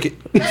okay. I took it.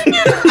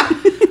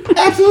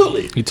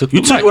 Absolutely. You took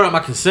You the took mic. it without my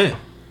consent.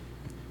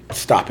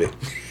 Stop it.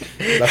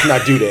 Let's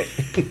not do that.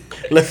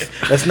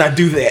 Let's not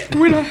do that.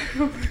 We're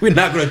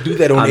not gonna do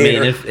that on I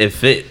air. mean,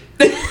 if it.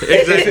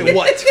 Exactly.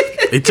 What?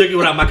 They took it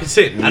without my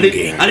consent. I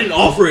didn't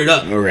offer it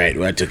up. All right.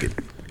 Well, I took it.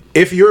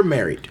 If you're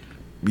married,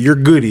 your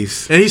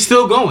goodies And he's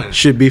still going.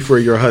 should be for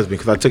your husband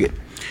because I took it.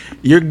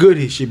 Your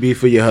goodies should be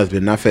for your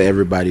husband, not for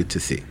everybody to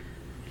see.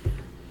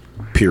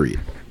 Period.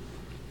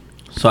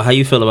 So how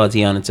you feel about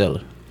Tiana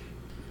Taylor?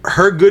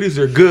 Her goodies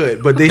are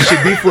good, but they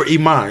should be for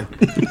Iman.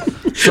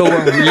 So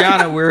when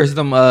Rihanna wears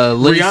them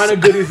lace,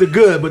 Rihanna goodies are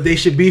good, but they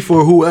should be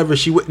for whoever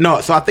she would. No,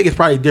 so I think it's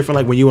probably different.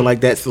 Like when you and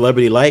like that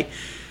celebrity like.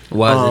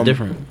 Why is it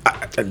different?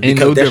 Because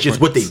no that's just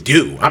what they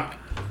difference.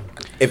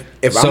 do. if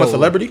I'm a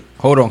celebrity,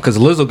 hold on, because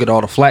Lizzo get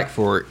all the flack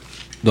for it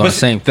doing the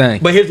same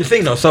thing. But here's the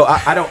thing, though. So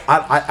I don't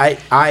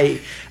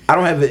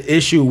have an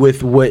issue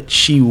with what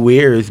she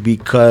wears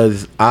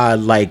because I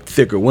like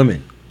thicker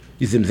women.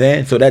 You see what I'm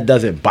saying? So that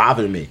doesn't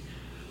bother me.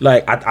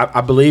 Like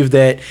I believe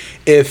that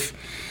if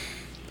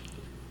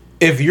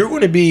you're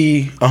going to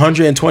be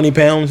 120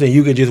 pounds and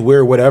you can just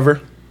wear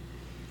whatever,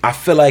 I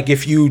feel like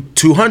if you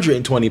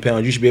 220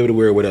 pounds, you should be able to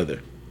wear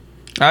whatever.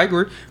 I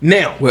agree.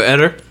 Now,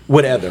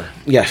 whatever.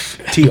 Yes,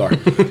 THER.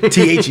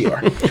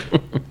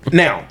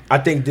 Now, I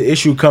think the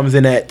issue comes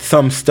in that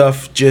some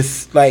stuff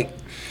just like,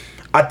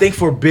 I think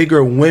for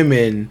bigger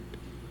women,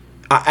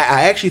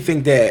 I actually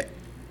think that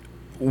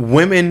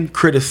women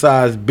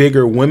criticize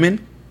bigger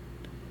women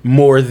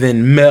more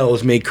than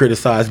males may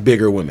criticize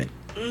bigger women.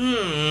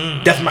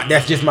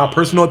 That's just my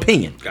personal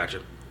opinion.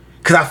 Gotcha.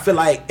 Because I feel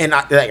like, and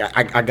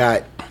I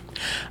got.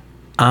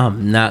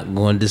 I'm not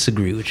going to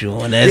disagree with you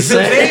on that. You see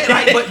what I'm saying?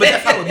 Like, but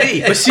that's how it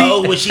be.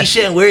 But she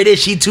shouldn't wear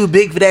this. She too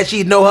big for that.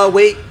 She know her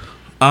weight.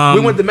 We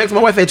went to Mexico.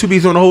 My wife had 2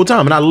 pieces on the whole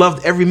time, and I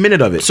loved every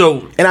minute of it.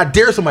 So, and I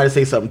dare somebody to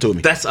say something to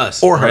me. That's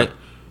us or her. Right?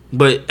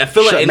 But I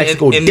feel Shut like,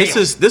 Mexico and down. this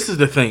is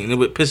the thing, and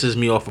what pisses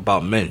me off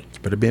about men. It's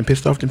better being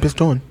pissed off than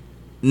pissed on.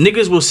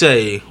 Niggas will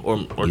say, or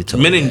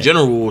men in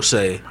general will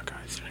say,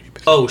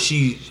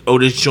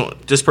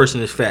 this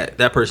person is fat,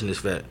 that person is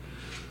fat.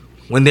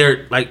 When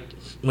they're like,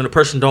 when a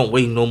person don't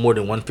weigh no more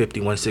than 150,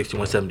 160,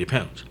 170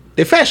 pounds.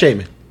 They're fat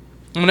shaming.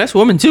 I mean, that's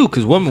women too,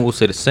 because women will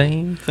say the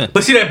same thing.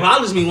 But see, that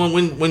bothers me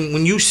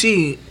when you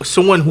see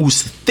someone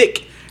who's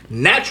thick,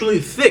 naturally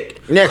thick,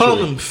 call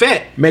them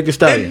fat. Make a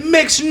stallion. It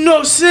makes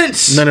no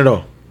sense. None at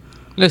all.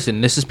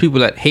 Listen, this is people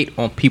that hate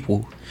on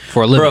people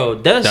for a living. Bro,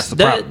 that's the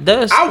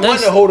problem. I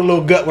want to hold a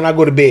little gut when I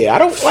go to bed. I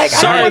don't like.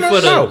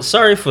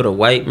 Sorry for the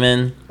white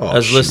men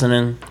that's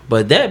listening,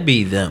 but that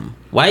be them.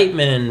 White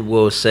men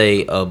will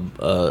say a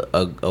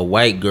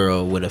white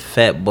girl with a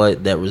fat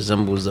butt that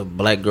resembles a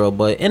black girl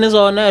butt, and is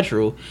all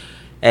natural,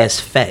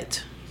 as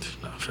fat.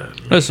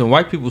 Listen,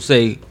 white people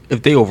say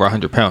if they over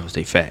 100 pounds,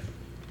 they fat.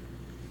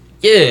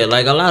 Yeah,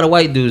 like a lot of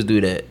white dudes do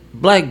that.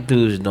 Black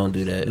dudes don't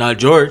do that. Not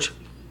George.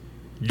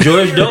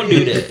 George don't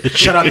do that.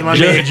 Shout out to my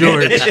man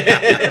George.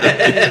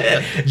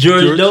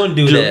 George don't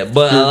do that,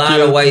 but a lot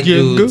of white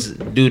dudes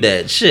do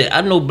that. Shit,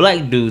 I know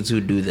black dudes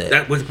who do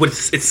that.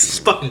 It's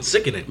fucking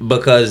sickening.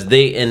 Because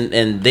they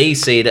and they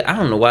say that, I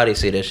don't know why they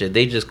say that shit.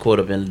 They just caught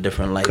up in a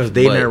different life. Because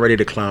they not ready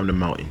to climb the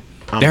mountain.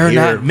 They're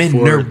not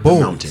men. They're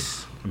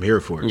bones. I'm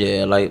here for it.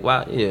 Yeah, like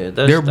why? Yeah,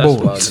 they're that's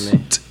bones. wild to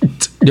me.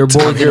 They're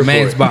bones in a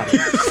man's body.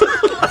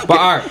 But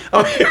all right.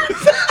 All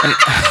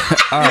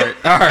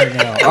right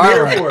now.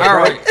 All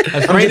right.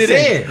 Let's rein it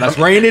in. Let's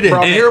rein it in.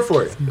 Bro, I'm here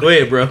for it. Go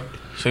ahead, bro.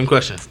 Same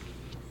question.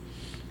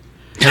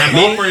 And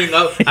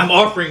I'm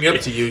offering up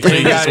to you. So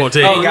you just won't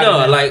take it. Oh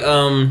no, like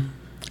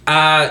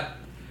I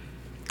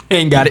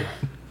ain't got it.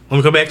 Let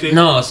me come back to you.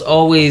 No, it's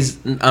always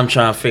I'm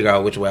trying to figure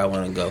out which way I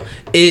want to go.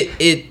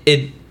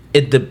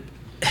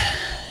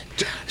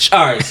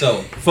 All right,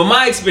 so from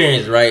my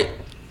experience, right,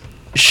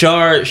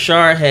 Shar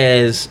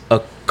has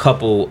a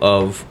couple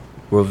of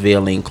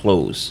revealing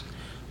clothes.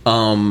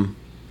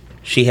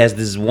 She has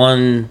this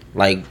one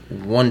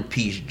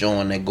piece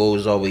joint that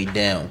goes all the way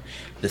down.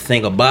 The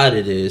thing about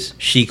it is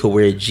she could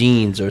wear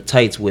jeans or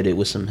tights with it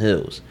with some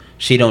heels.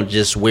 She don't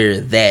just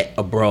wear that,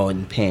 a bra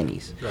and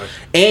panties. Right.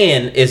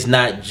 And it's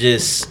not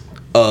just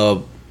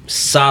a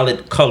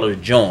solid color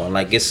joint.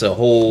 Like it's a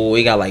whole,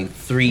 we got like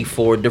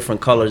 3-4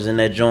 different colors in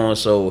that joint.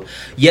 So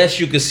yes,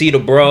 you can see the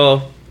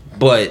bra,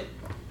 but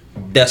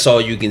that's all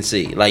you can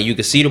see. Like you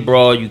can see the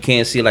bra, you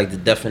can't see like the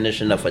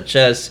definition of her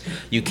chest,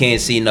 you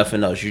can't see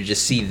nothing else. You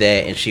just see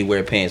that, and she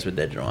wear pants with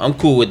that joint. I'm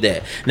cool with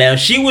that. Now if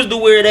she was to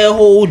wear that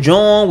whole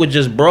joint with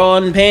just bra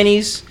and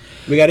panties,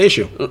 we got an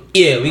issue.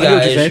 Yeah, we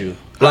got an issue.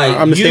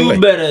 Like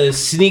you better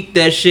sneak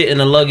that shit in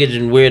the luggage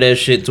and wear that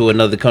shit to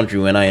another country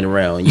when I ain't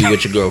around. You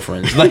with your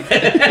girlfriends. Like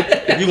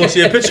you gonna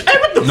see a picture? Hey,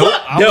 what the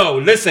fuck? No,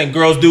 listen,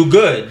 girls do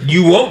good.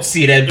 You won't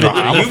see that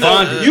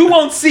picture. You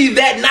won't see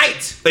that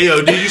night. Hey,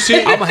 yo, did you see?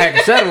 I'm gonna hack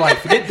a satellite.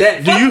 Forget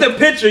that. The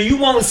picture? You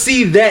won't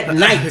see that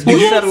night.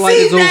 You satellite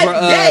is over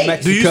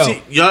Mexico. Do you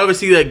see? Y'all ever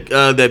see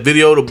that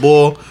video of the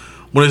bull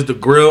when it's the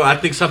grill? I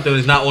think something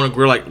is not on a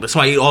grill. Like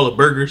somebody eat all the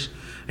burgers,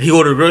 and he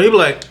ordered a grill. He be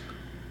like,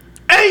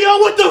 "Hey, yo,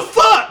 what the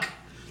fuck?"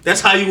 That's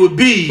how you would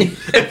be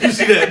if you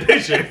see that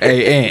picture.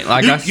 Hey, ain't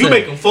like I said, you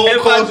making phone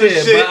calls and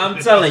shit. But I'm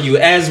telling you,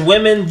 as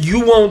women,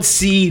 you won't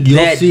see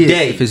that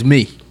day. If it's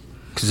me,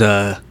 cause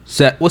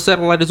what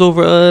satellite is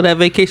over that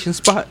vacation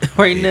spot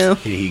right now?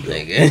 Here you go.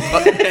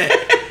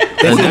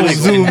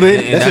 Zoom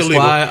in. And that's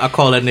why I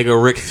call that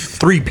nigga Rick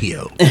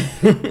 3PO.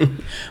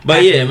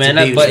 But yeah, man.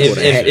 But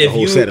if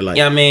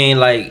you, I mean,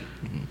 like,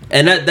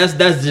 and that's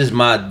just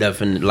my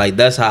definition. Like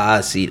that's how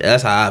I see.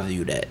 That's how I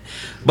view that.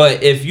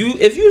 But if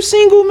you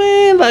single,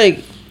 man,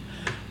 like,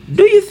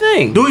 do your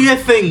thing. Do your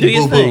thing. Do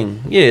your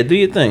thing. Yeah, do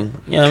your thing.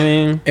 You know what I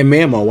mean? And me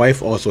and my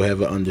wife also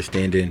have an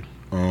understanding.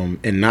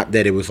 And not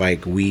that it was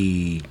like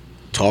we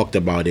talked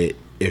about it.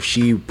 If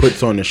she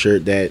puts on a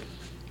shirt that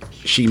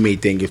she may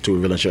think is too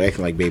revealing, she'll act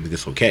like, baby,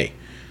 this okay.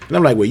 And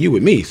I'm like, well, you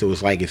with me, so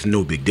it's like it's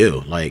no big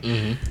deal. Like,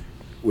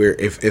 we're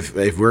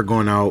if we're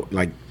going out,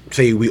 like,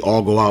 say we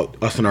all go out,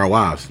 us and our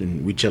wives,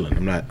 and we chilling.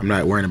 I'm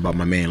not worrying about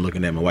my man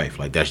looking at my wife.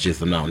 Like, that's just,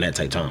 I'm not on that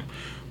type time.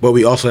 But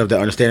we also have to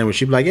understand when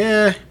she be like,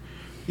 yeah,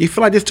 you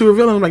feel like this too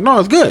revealing? I'm like, no,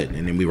 it's good.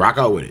 And then we rock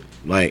out with it.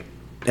 Like,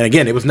 and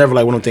again, it was never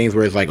like one of the things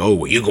where it's like, oh,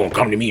 well, you gonna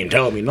come to me and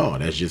tell me. No,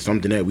 that's just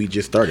something that we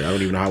just started. I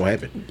don't even know how it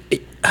happened.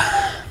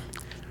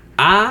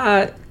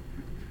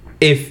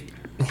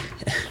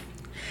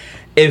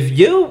 If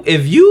you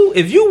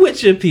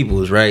with your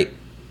peoples, right?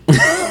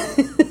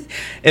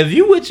 If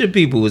you with your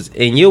peoples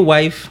and your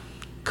wife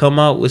come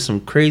out with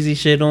some crazy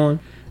shit on,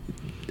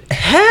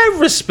 have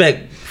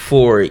respect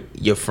for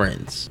your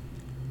friends.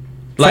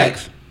 Like,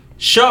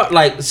 sure,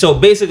 like, so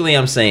basically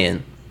I'm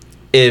saying,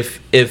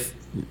 if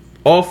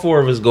all four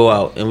of us go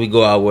out and we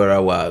go out with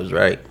our wives,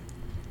 right?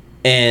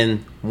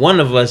 And one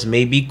of us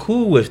may be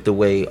cool with the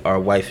way our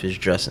wife is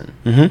dressing.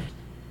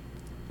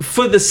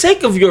 For the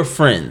sake of your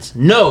friends,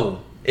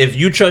 no. If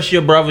you trust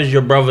your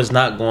brother's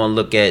not going to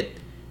look at,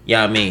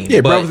 yeah, I mean.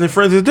 Yeah, brothers and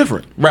friends is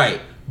different. Right.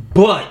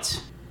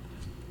 But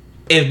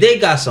if they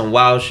got some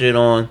wild shit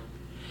on,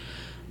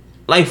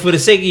 like, for the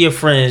sake of your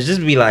friends,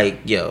 just be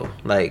like, yo,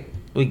 like,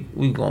 we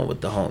going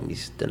with the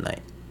homies tonight.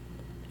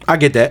 I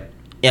get that.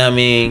 Yeah, I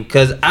mean,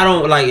 because I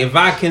don't, like, if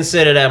I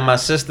consider that my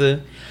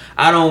sister,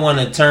 I don't want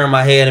to turn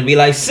my head and be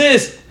like,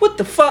 sis, what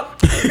the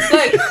fuck?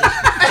 Like,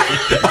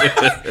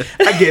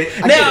 I get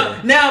it.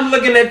 Now I'm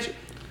looking at you.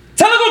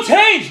 Tell her go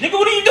change, nigga.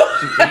 What are you doing?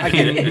 I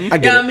get it. You know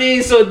what I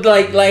mean? So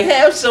like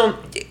have some.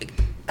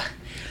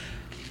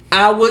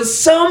 I was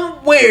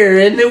somewhere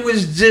and it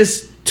was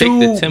just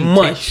too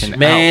much,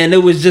 man.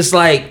 It was just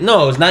like,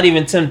 no, it's not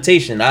even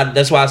temptation.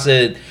 That's why I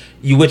said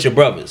you with your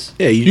brothers.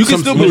 Yeah, you can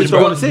still be with your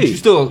brothers. You're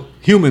still a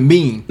human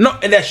being. No,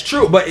 and that's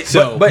true. But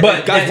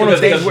guys,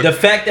 the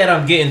fact that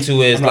I'm getting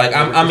to is like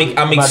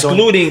I'm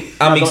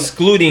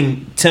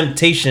excluding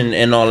temptation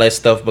and all that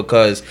stuff,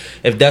 because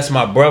if that's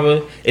my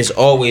brother, it's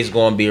always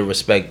going to be a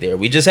respect there.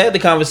 We just had the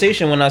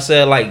conversation when I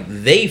said, like,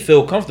 they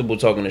feel comfortable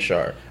talking to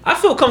Shar. I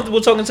feel comfortable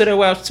talking to their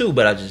wives too,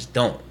 but I just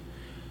don't.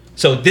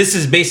 So this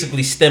is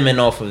basically stemming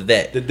off of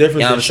that. The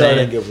difference, you know, is Shar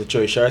didn't give us a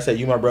choice. Shar said,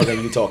 "You my brother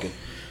and you talking."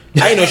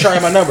 I ain't know Shar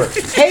had my number.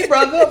 Hey,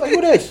 brother. I was like, who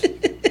this?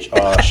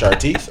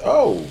 Shartice.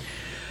 Oh.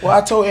 Well,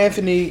 I told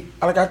Anthony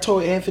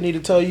to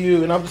tell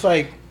you, and I'm just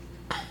like.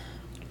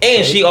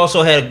 And she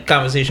also had a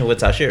conversation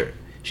with Tashira.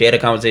 She had a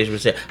conversation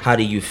with her. How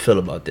do you feel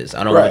about this?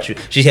 I don't want you.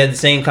 She had the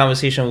same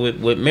conversation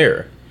with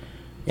Mirror.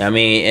 You know what I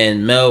mean?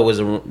 And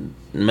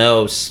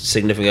Mel's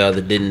significant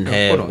other didn't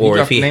have, or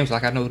if he names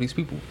like I know these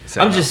people.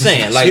 So, I'm just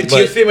saying, like,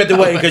 you see him at the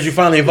wedding because you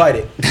finally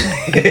invited.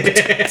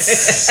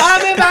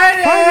 I'm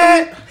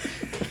invited.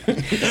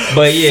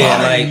 But yeah,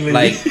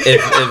 like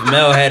if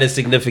Mel had a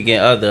significant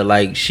other,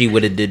 like, she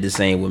would have did the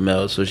same with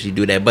Mel, so she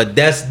do that. But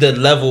that's the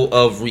level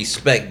of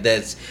respect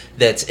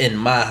that's in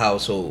my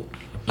household.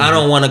 I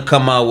don't want to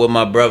come out with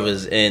my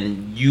brothers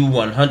and you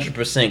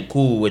 100%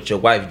 cool with your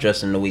wife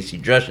dressing the way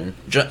she's dressing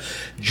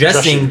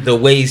the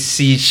way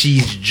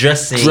she's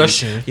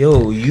dressing.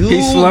 Yo, you be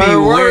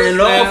wearing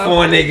off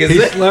on niggas.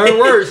 He's learning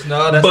words.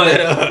 No,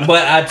 that's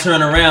but I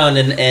turn around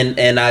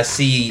and I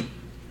see, you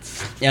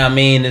know what I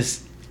mean,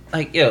 it's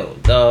like, yo,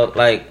 dog,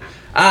 like,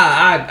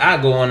 I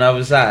go on the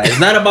other side. It's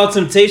not about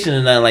temptation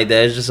or nothing like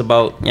that. It's just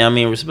about, you know what I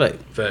mean,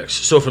 respect. Facts.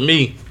 So for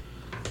me,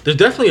 there's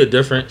definitely a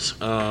difference.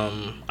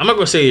 I'm not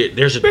gonna say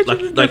there's a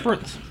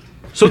difference.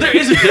 So there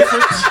is a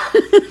difference.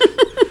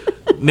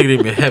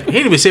 Nigga he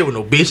didn't even say it with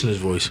no bass in his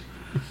voice.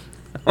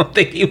 I don't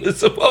think he was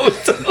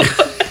supposed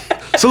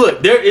to. So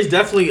look, there is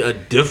definitely a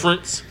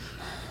difference,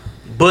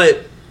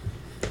 but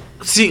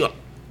see,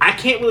 I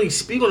can't really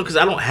speak on it because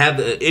I don't have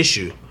the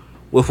issue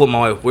with what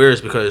my wife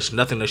wears, because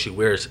nothing that she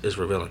wears is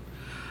revealing.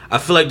 I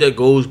feel like that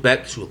goes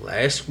back to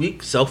last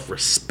week,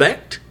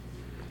 self-respect.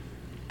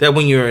 That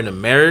when you're in a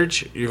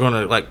marriage, you're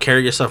gonna, like,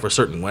 carry yourself a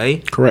certain way.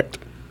 Correct.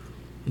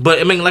 But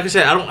I mean, like I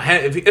said, I don't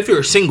have. If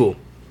you're single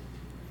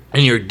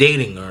and you're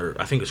dating, or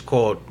I think it's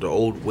called, the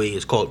old way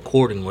is called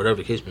courting, whatever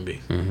the case may be.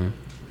 Mm-hmm.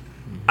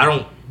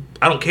 I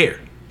don't care.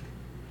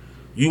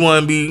 You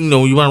want to be,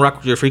 you want to rock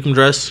with your freaking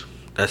dress,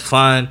 that's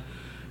fine.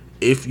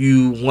 If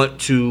you want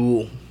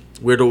to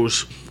wear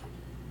those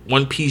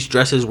one-piece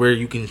dresses where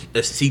you can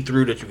see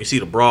through, that you can see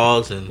the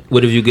bras, and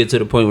what if you get to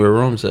the point where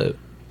Rome's at?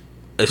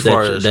 As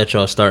far as that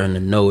y'all starting to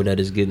know that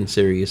it's getting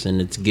serious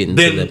and it's getting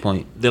to that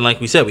point. Then,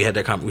 like we said, we had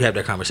that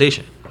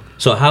conversation.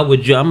 So how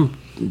would you?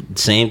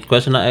 Same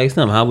question I asked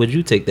them. How would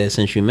you take that,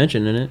 since you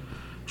mentioning it?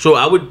 So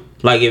I would,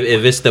 like,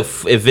 if it's the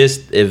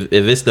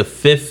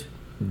fifth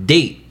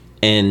date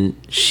and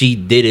she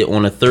did it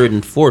on the third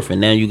and fourth,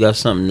 and now you got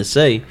something to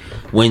say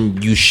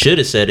when you should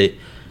have said it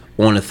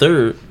on the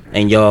third,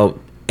 and y'all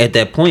at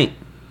that point.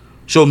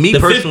 So me the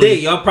personally, fifth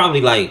date, y'all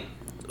probably like.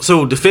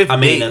 So the fifth. I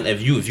mean, date,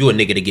 if you a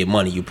nigga to get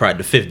money, you probably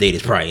the fifth date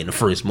is probably in the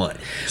first month.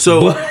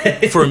 So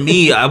for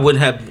me, I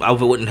wouldn't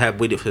have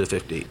waited for the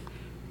fifth date.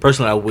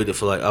 Personally, I would waited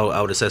for, like, I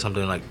would have said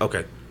something like,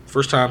 okay,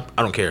 first time,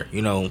 I don't care.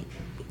 You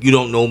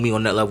don't know me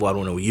on that level. I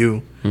don't know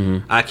you.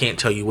 Mm-hmm. I can't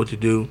tell you what to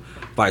do.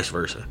 Vice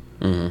versa.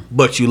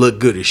 but you look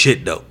good as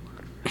shit though.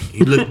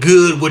 You look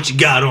good what you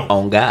got on.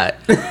 On God.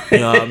 You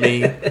know what I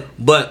mean?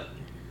 But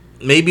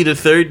maybe the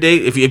third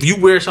date, if you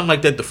wear something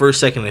like that the first,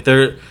 second, and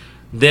third,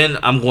 then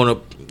I'm gonna,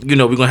 we're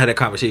gonna have that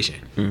conversation.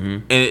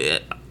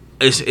 And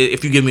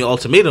if you give me an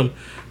ultimatum,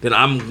 then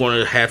I'm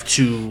gonna have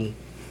to,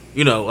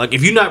 like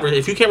if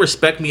you can't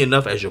respect me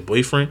enough as your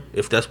boyfriend,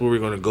 if that's where we're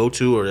gonna go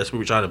to or that's what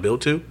we're trying to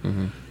build to,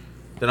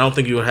 then I don't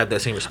think you're gonna have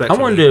that same respect. I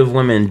for wonder me. if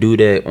women do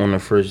that on the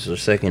first or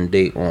second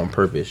date on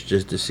purpose,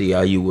 just to see how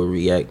you would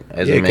react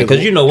as a man.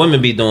 Because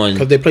women be doing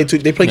Because they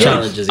play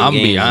challenges. I'm and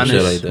be games and shit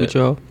honest like with that.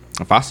 y'all.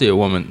 If I see a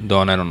woman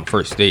doing that on the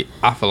first date,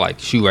 I feel like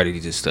she ready to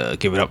just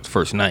give it up the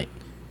first night.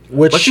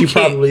 Which But she you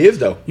can't- probably is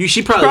though.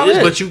 She probably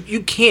is, but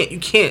you can't.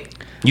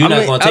 You're I not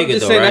mean, gonna I'm take it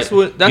just though, saying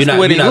right? that's the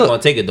way they You're not look.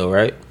 gonna take it though,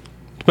 right?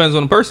 Depends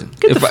on the person.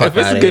 Get the If fuck it's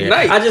outta a good here.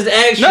 night, I just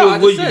asked No, I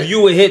you, just said-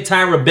 you would hit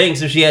Tyra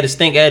Banks if she had a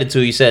stink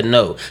attitude. You said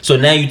no. So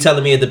now you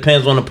telling me it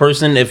depends on the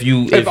person. If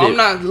I'm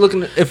not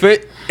looking, if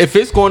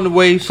it's going the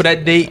way for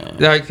that date,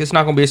 like it's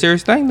not gonna be a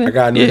serious thing. Then I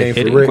got a new name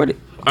hit for it, Rick. quit it.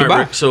 All Goodbye.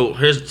 right,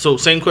 Rick. So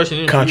same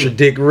question.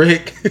 Contradict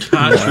Rick.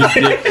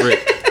 Contradict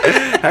Rick.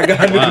 I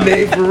got a new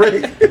name for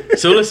Rick.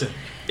 So listen,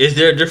 is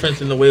there a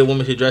difference in the way a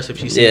woman should dress if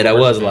she's Yeah, that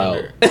single was versus loud.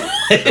 married?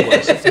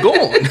 It's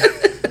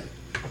gone.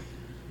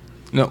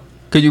 No,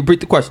 could you repeat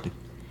the question?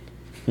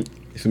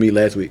 It's me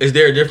last week. Is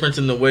there a difference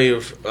in the way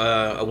of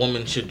a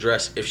woman should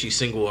dress if she's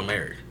single or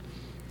married?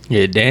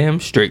 Yeah, damn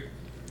straight.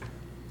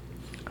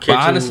 Care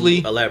But to honestly-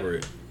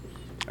 elaborate.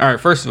 All right,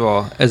 first of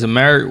all, as a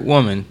married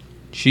woman,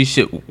 she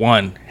should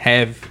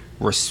have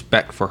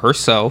respect for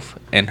herself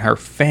and her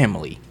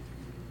family,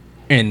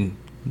 and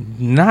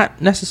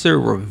not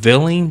necessarily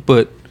revealing,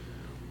 but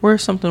wear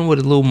something with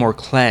a little more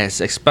class,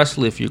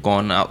 especially if you're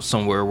going out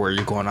somewhere where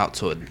you're going out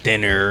to a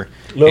dinner.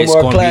 Little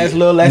more gonna class, be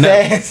little less no-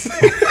 ass.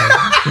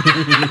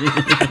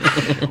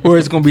 where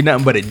it's gonna be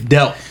nothing but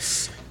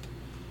adults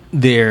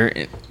there.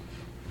 And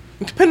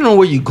depending on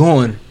where you're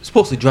going, you're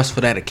supposed to dress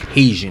for that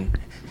occasion.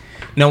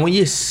 Now, when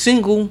you're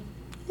single,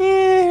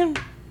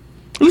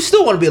 you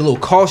still want to be a little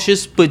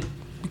cautious, but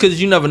because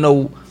you never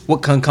know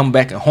what can come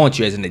back and haunt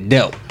you as an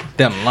adult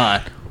down the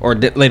line or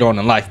later on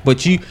in life.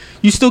 But you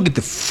still get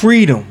the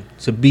freedom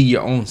to be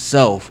your own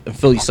self and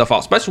fill yourself out,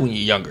 especially when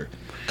you're younger,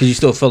 because you're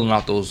still filling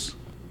out those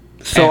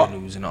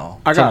avenues and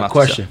all. I got a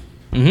question.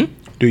 Mm-hmm.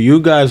 Do you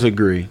guys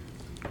agree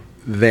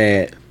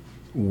that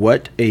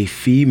what a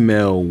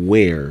female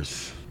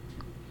wears?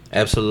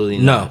 Absolutely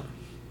No. not.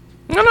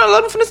 No,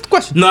 let me finish the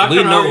question. No, I We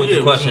kinda know already what did.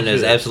 the question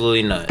is.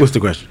 Absolutely not. What's the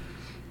question?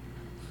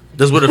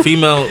 Does what a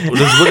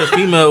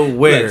female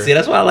wear See,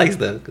 that's why I like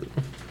stuff.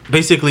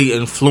 basically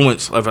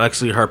influence of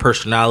actually her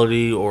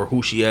personality or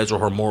who she is or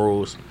her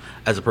morals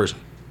as a person?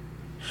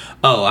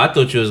 Oh, I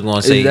thought you was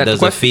going to say, that the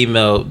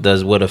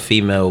does what a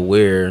female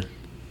wear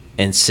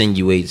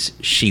insinuates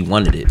she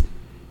wanted it?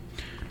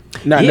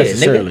 Not Yeah,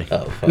 necessarily.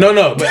 nigga. Oh, fuck.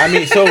 No. But I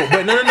mean,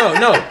 but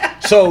no.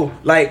 So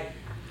like,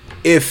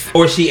 if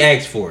Or she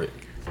asked for it.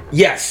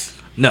 yes,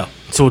 No.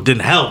 So then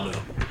hell no.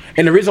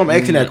 and the reason I'm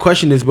asking that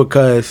question is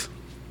because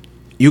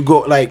you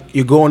go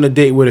on a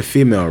date with a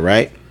female,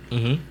 right?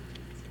 Mm-hmm.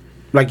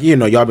 Like,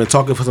 y'all been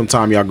talking for some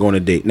time. Y'all go on a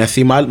date. Now,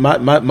 see,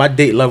 my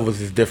date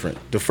levels is different.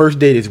 The first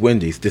date is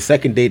Wendy's. The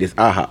second date is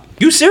IHOP.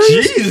 You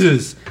serious?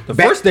 Jesus. The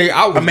first day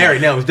I was I'm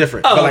married now. It's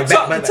different. Oh, But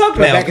talk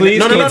now, back in the- please.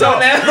 No. Can you talk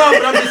now? No,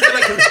 but I'm just saying,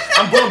 like,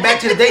 I'm going back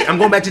to the date. I'm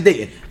going back to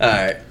dating. All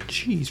right.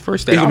 Jeez,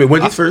 first day. It's gonna be I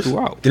Wendy's first. threw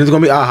out. Then it's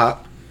gonna be IHOP.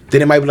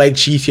 Then it might be like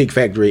Cheesecake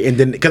Factory, and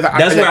then because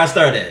That's where I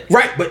started at.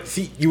 Right, but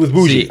see, you was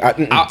bougie. See, I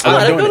they wasn't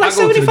go doing it. like I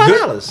go to the $75.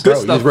 Good Good stuff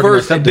stuff first,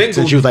 first, and then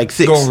since you was like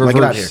 6. go Like,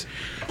 get out here. reverse.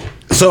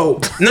 So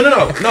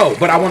no.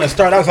 But I want to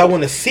start out. So I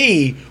want to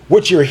see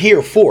what you're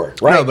here for,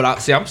 right? No, but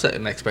I'm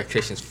setting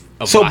expectations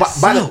of so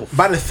myself.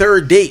 by the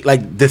third date,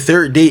 like the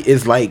third date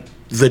is like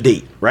the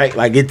date, right?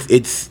 Like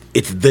it's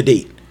the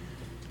date.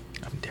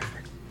 I'm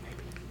different.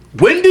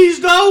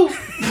 Wendy's though?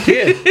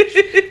 Yeah,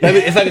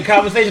 it's like a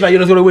conversation. Like,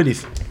 let's go to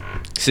Wendy's.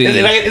 See,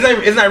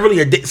 It's not really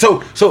a date. So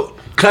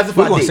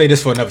classify. we're gonna date. say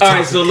this for another All time.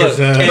 right, so look.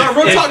 No,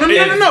 real talk.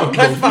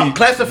 No.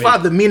 Classify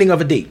the meaning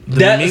of a date. All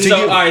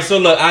right, so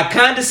look, I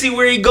kind of see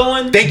where you're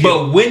going. Thank you.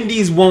 But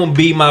Wendy's won't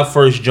be my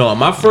first joint.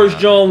 My first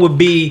joint would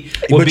be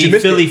But you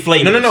missed Philly it.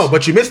 flavors. No.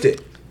 But you missed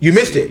it. You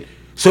missed it.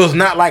 So it's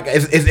not like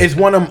it's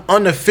one of them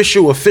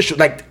unofficial.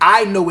 Like,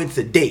 I know it's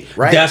a date,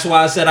 right? That's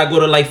why I said I go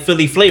to like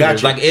Philly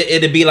flavors. Gotcha. Like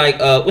it'd be like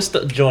what's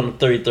the joint on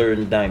 33rd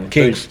and Diamond?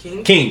 Kings.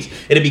 Kings.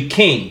 It'd be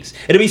Kings.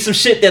 It'd be some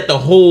shit that the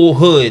whole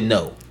hood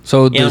know.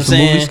 So You know what I'm does the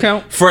saying? movies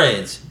count?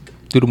 Fred's.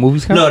 Do the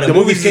movies count? No, the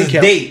movies can is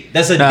count. date.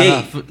 That's a Nah,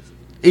 date.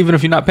 even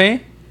if you're not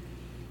paying.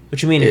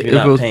 What you mean if you're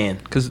not paying?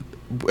 Because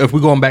if we're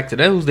going back to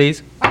those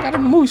days, I got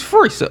in the movies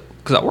free, so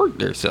because I worked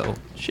there, so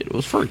shit, it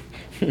was free.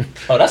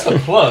 Oh, that's the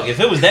plug. If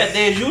it was that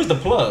day, you was the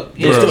plug.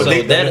 Yeah, still a so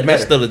date, doesn't that's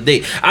matter. still a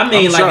date. I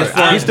mean, I'm like sorry, as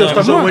far I as still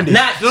the- stuff on Wendy's.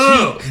 not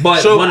No. cheap, but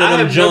So one of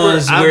them I've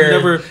joints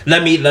never- where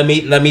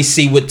let me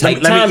see what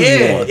type Let me- time yeah,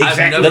 you on.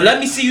 exactly. Let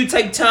me see you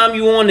type time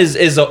you on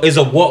is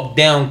a walk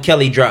down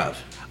Kelly Drive.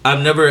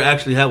 I've never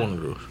actually had one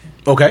of those.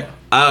 Okay.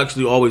 I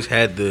actually always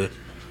had the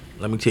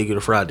Let me take you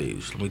to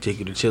Fridays. Let me take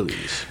you to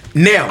Chili's.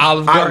 Now,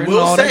 Olive I Garden, will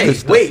all that say, good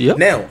stuff. wait, Yep.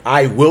 now,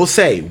 I will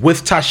say,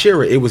 with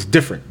Tashira, it was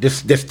different. The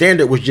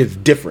standard was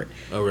just different.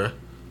 Okay.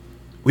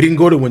 We didn't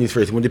go to Wendy's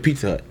first. We went to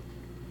Pizza Hut.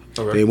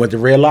 Okay. Then we went to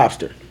Red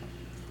Lobster.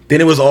 Then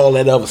it was all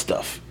that other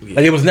stuff. Yeah.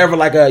 Like, it was never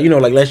like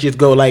like, let's just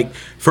go, like,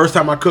 first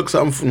time I cooked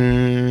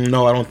something,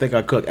 no, I don't think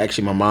I cooked.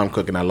 Actually, my mom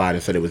cooked, and I lied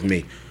and said it was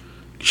me.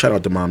 Shout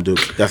out to Mom Duke.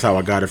 That's how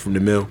I got it from the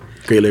mill.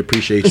 Greatly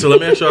appreciate you. So let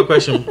me ask you a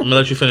question. I'm gonna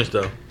let you finish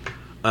though.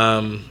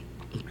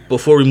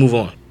 Before we move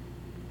on,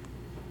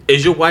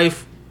 is your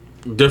wife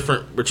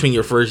different between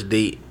your first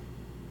date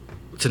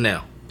to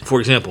now? For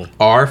example,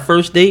 Our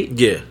first date?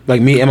 yeah,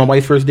 Like me and my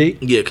wife's first date?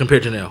 yeah,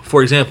 compared to now.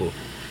 For example,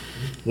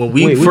 when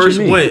we Wait, what first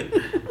you mean? went,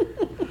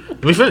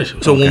 let me finish.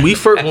 So when me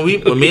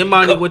and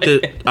Monty went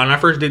on our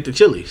first date to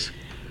Chili's,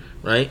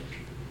 right?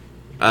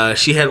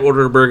 She had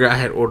ordered a burger. I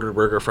had ordered a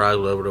burger, fries,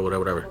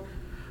 whatever.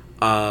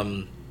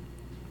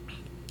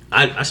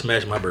 I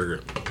smashed my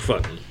burger.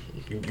 Fuck.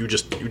 You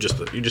just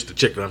the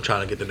chick that I'm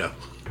trying to get to know.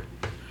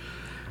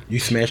 You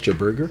smashed your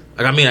burger?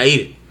 Like, I mean, I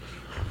eat it.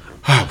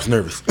 I was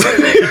nervous.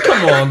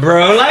 Come on,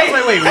 bro. Like,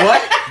 Wait,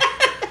 what?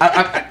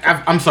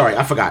 I'm sorry.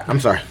 I forgot. I'm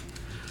sorry.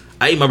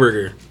 I ate my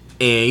burger,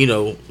 and you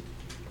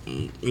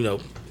know,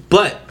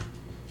 but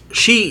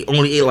she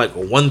only ate like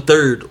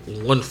 1/3,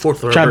 1/4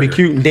 of her Trying to be burger.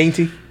 cute and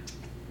dainty?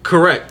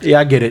 Correct. Yeah,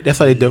 I get it. That's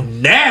how they do.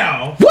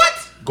 Now,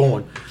 What? Go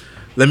on.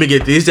 let me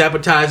get these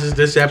appetizers,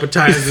 this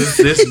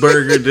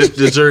burger, this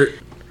dessert.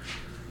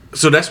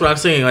 So that's what I'm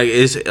saying. Like,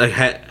 is like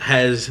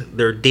has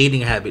their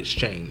dating habits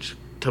changed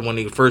to when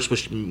you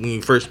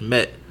first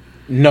met?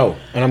 No,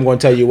 and I'm going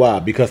to tell you why.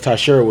 Because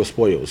Tashira was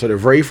spoiled. So the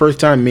very first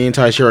time me and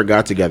Tashira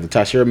got together,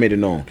 Tashira made it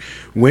known.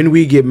 When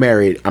we get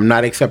married, I'm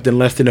not accepting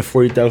less than a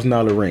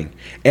 $40,000 ring.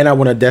 And I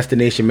want a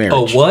destination marriage.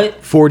 Oh, what?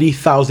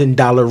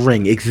 $40,000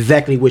 ring.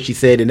 Exactly what she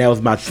said. And that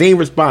was my same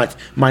response.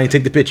 Mine,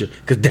 take the picture.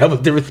 Because that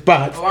was the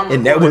response.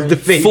 And that was the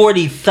face.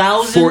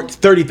 40,000?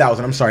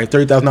 30,000. I'm sorry.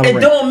 $30,000 ring.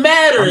 It don't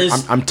matter.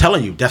 I'm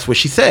telling you. That's what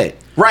she said.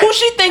 Right. Who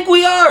she think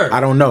we are? I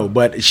don't know.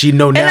 But she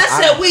know now. And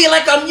I said we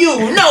like I'm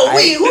you. No,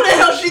 we. Who the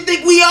hell she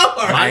think we are?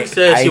 Monty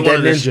said I she ain't that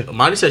wanted. ninja.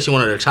 Monty said she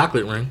wanted a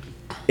chocolate ring.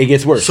 It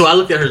gets worse. So I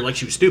looked at her like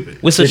she was stupid.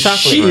 What's a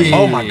chocolate ring?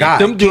 Oh my God!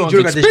 Them joints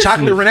Dude, got this expensive.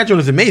 chocolate ring. That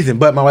joint is amazing,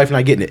 but my wife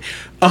not getting it.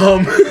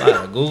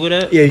 Google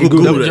that. Yeah, you Google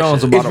Google that it.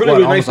 Jones shit. about It's really,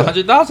 what, really almost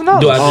nice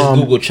 $100,000. Do I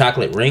just Google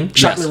chocolate ring?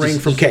 Chocolate ring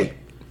from K.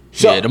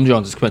 So Yeah, them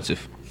Jones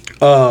expensive.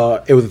 it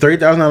was a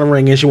 $30,000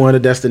 ring, and she wanted a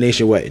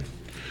destination wedding.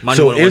 Monty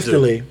So wanted one,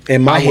 instantly,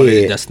 in my I wanted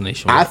a head,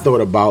 destination I wedding.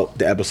 thought about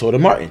the episode of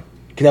Martin.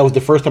 Because that was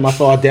the first time I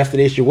saw a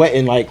destination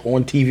wedding, like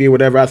on TV or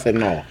whatever. I said,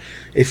 no,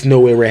 it's no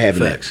way we're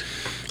having Facts.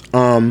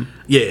 that.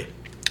 Yeah.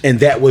 And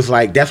that was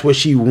like, that's what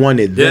she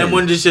wanted. Then Then.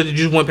 one just said you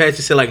just went past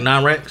and said like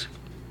 9 racks.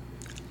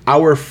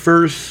 Our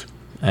first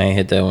I ain't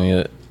hit that one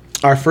yet.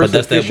 Our But first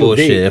that's that official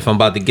bullshit. date. If I'm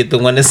about to get the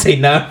one that say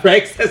 9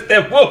 racks, that's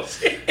that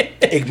bullshit.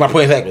 My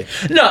point exactly.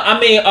 No, I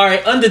mean, all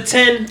right, under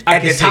 10, I At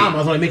can the see. time, I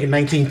was only making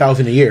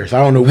 $19,000 a year, so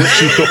I don't know what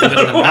she thought.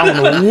 I don't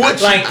know what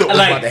she Like- thought was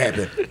like- about to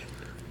happen.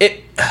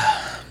 It,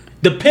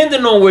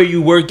 depending on where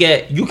you work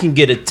at, you can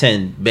get a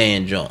 10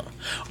 band John.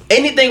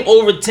 Anything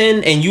over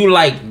 10 and you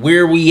like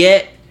where we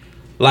at,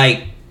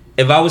 like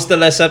if I was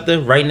still at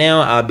SEPTA right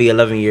now, I'd be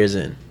 11 years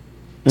in.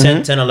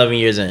 10, 11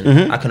 years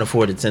in. I can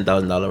afford a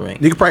 $10,000 ring.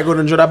 You could probably go to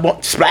enjoy that ball,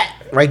 splat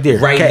right there.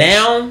 Right Cash.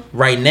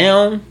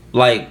 now,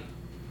 like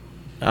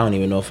I don't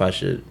even know if I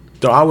should.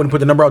 So I wouldn't put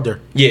the number out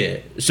there. Yeah.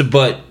 So,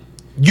 but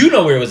you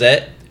know where it was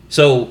at.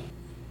 So,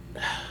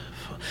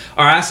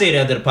 all right, I say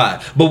that to the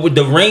pod. But with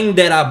the ring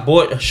that I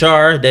bought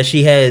Shar that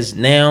she has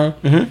now,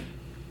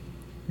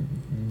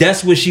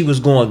 that's what she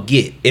was going to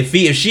get. If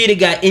she'd have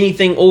got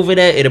anything over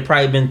that, it'd have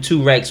probably been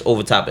 2 racks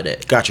over top of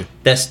that. Gotcha.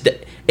 That's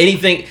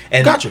anything.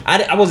 And Gotcha.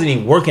 I wasn't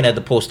even working at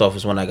the post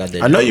office when I got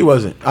that. I know you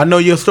wasn't. I know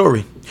your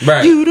story.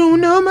 Right. You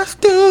don't know my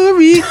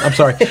story. I'm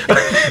sorry.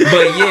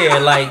 But yeah,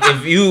 like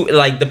if you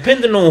like,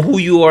 depending on who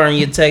you are in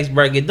your tax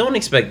bracket, don't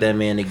expect that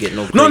man to get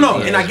no. No,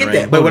 crazy and I ass get ring.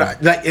 that. But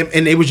what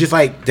and it was just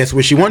like that's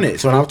what she wanted.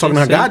 So when I was talking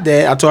to her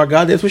goddad, I told her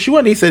goddad that's what she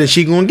wanted. He said that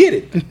she gonna get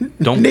it.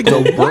 Don't Nigga,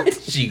 go what? broke.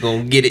 She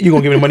gonna get it. You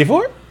gonna give me the money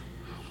for it?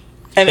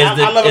 And Is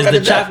I love it the to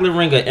death. chocolate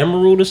ring an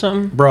emerald or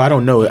something? Bro, I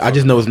don't know it. I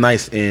just know it's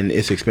nice and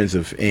it's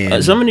expensive.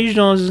 And Some of these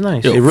Jones is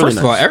nice. Yo, It really first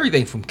of all, nice.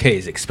 everything from K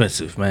is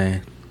expensive,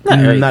 man. Not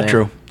not everything.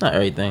 true. Not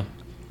everything.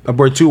 I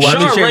bought 2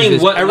 watches. Sure.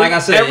 ring, what- like I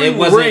said, every it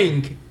wasn't-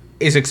 ring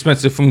is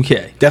expensive from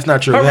K. That's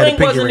not true. Her They had a ring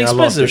pinky wasn't ring. I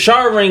lost expensive. it.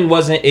 Shar ring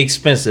wasn't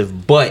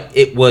expensive, but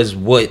it was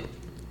what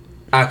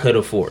I could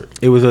afford.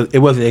 It wasn't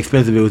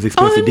expensive. It was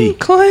expensive D.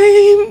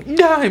 Unclaimed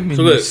diamonds.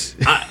 So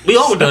look, we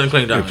all done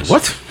clean diamonds.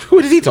 What?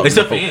 What is he talking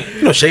Except for about? Ian.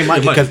 You know, Shane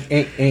Mike Good because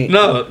ain't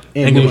No,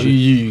 ain't good money.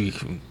 you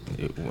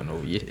went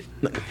over your head.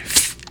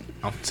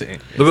 I'm saying.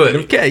 But go ahead.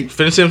 Okay.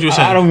 Finish saying what you were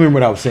saying. I don't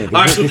remember what I was saying.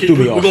 All right, so It threw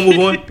me we're off. gonna move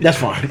on. That's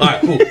fine. All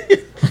right, cool.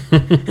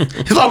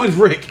 It's always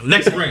Rick.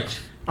 Next range.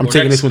 I'm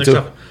taking this one too.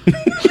 topic.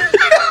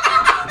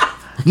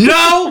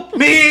 No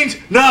means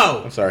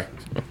no. I'm sorry.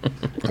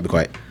 I'll be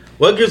quiet.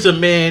 What gives the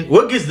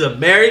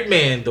married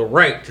man the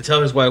right to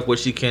tell his wife what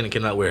she can and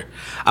cannot wear?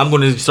 I'm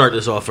going to start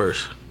this off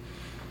first.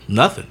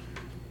 Nothing.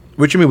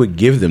 What you mean would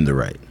give them the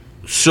right?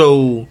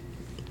 So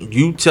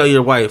you tell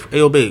your wife, "Hey,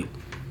 yo, babe,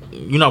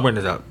 you're not wearing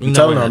this out." You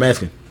telling her? I'm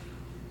asking.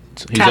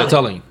 He's not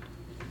telling you.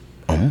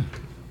 Oh.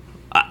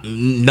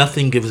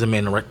 Nothing gives a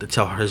man the right to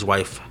tell his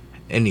wife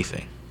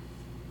anything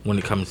when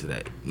it comes to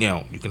that. You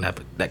know, you can have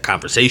that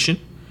conversation.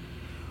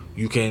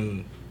 You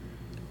can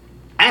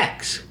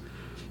ask.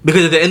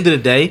 Because at the end of the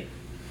day...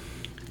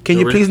 Can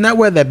you please not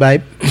wear that,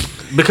 babe?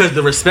 Because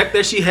the respect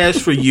that she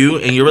has for you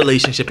and your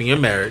relationship and your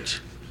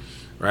marriage,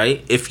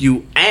 right? If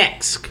you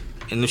ask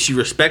and if she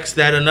respects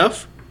that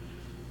enough,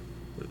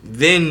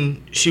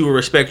 then she will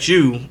respect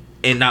you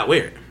and not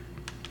wear it.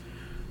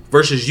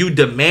 Versus you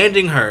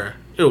demanding her,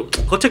 yo,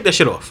 go take that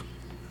shit off.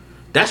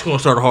 That's gonna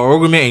start a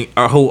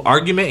whole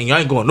argument, and y'all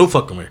ain't going no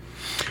fucking where.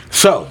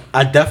 So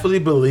I definitely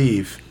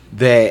believe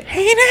that he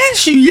ain't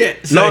asked you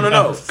yet.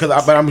 No. Because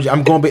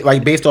I'm going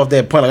based off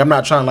that point. Like I'm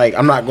not trying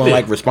I'm not going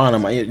to respond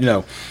on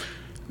my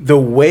the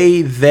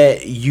way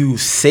that you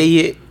say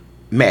it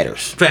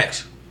matters.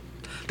 Facts.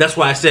 That's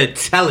why I said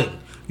telling.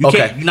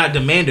 You're not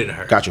demanding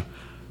her. Gotcha.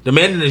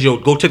 Demanding is, yo,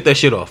 go take that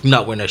shit off. You're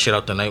not wearing that shit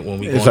out the night when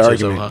we it's going an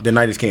to argument. The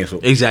night is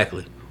canceled.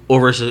 Exactly. Or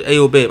versus, hey,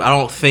 yo, babe, I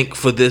don't think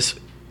for this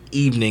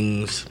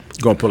evening's...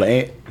 Gonna pull an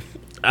ant?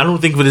 I don't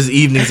think for this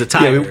evening's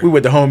attire. Yeah, we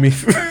with the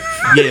homies.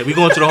 Yeah, we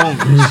going to the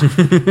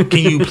homies. Can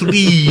you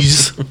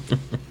please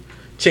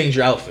change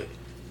your outfit?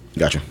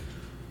 Gotcha.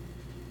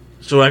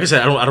 So, like I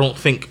said, I don't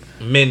think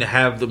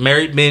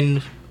married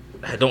men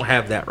don't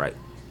have that right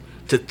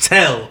to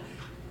tell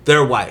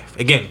their wife.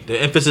 Again, the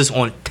emphasis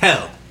on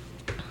tell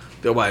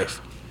their wife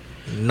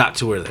not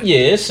to wear that.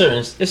 Yeah, it's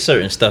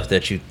certain stuff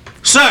that you...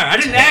 Sir, I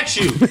didn't ask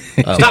you.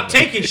 Stop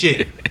taking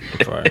shit.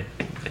 Right.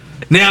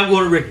 Now I'm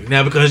going to Ricky.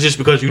 Now because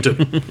you took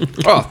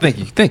it. Oh, thank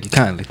you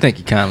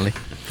kindly.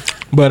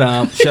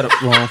 But shut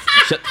up, Rome.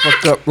 Shut the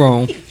fuck up,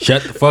 Rome.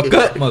 Shut the fuck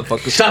up,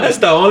 motherfucker. Stop. That's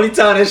the only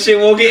time that shit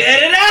won't get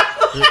edited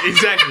out.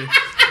 Exactly.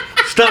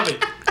 Stop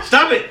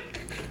it,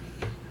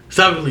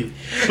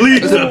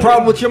 please. Is there a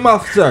problem with your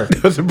mouth, sir?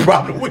 There's a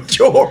problem with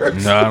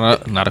yours.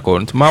 No, not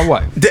according to my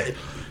wife.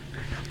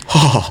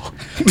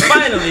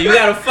 Finally, you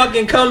got a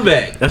fucking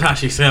comeback. That's how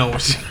she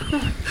sounds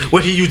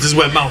when she uses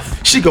wet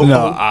mouth. She go.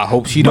 No, I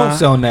hope she don't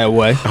sound that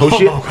way. I hope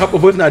her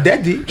voice not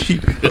that deep.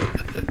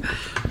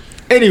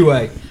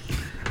 Anyway,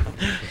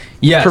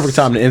 yes. Perfect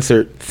time to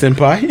insert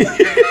senpai.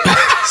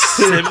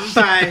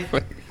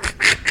 Senpai.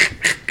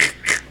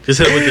 Just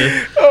hit with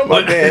the. Oh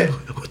my bad.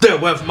 With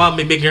that wet mouth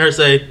making her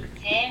say.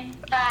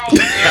 Senpai.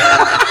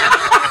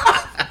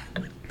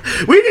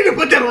 We need to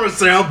put that on a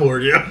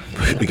soundboard, yeah.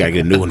 We gotta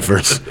get a new one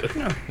first. You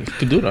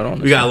can do that on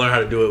We gotta learn how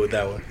to do it with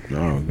that one.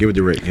 No, give it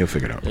to Rick. He'll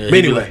figure it out. Yeah, but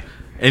anyway, like,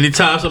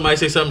 anytime somebody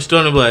say something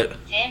stupid, I'm like,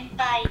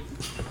 Senpai.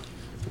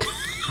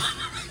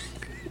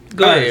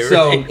 Go ahead.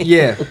 So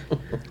yeah,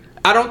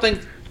 I don't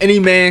think any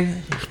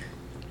man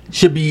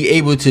should be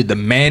able to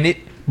demand it,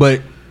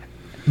 but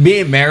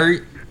being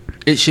married,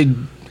 it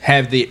should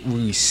have the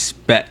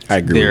respect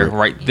there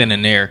right then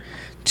and there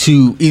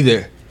to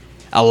either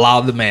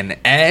allow the man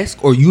to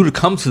ask or you to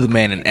come to the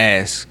man and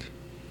ask,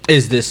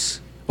 is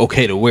this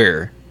okay to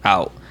wear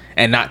out?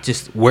 And not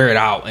just wear it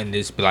out and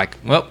just be like,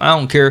 well, I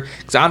don't care.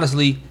 Because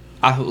honestly,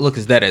 I look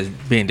at that as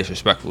being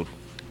disrespectful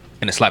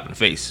and a slap in the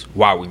face.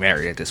 Why are we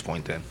married at this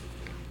point then?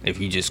 If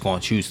you just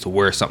going to choose to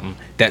wear something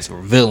that's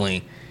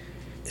revealing,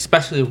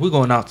 especially if we're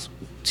going out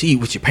to eat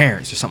with your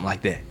parents or something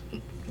like that.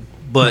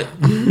 but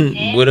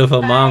What if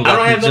her mom I got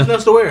don't have nothing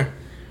else to wear.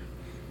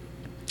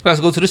 Let's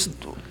go to this.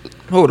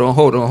 Hold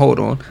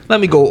on. Let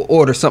me go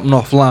order something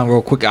offline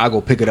real quick. I'll go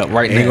pick it up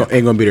right now.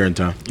 ain't gonna be there in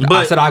time. But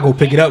I said I'll go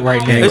pick it up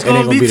right now. it's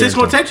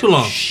gonna take too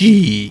long.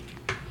 Shit.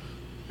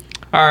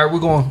 All right, we're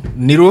going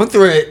needle and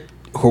thread,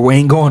 or we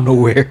ain't going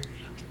nowhere.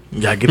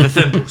 You gotta get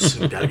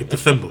the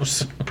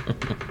thimbles.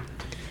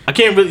 I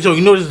can't really. So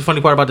you know, this is the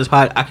funny part about this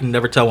pod. I can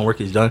never tell when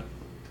work is done.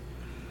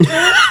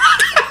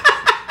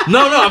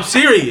 No, I'm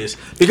serious.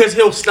 Because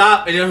he'll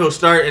stop and then he'll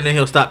start and then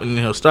he'll stop and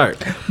then he'll start.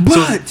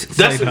 But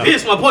So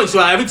that's my point. So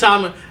every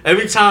time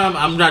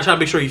I'm not trying to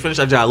make sure he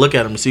finishes, I try to look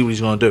at him and see what he's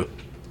gonna do.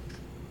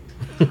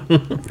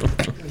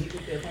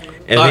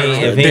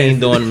 If he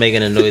ain't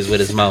making a noise with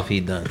his mouth, he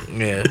done.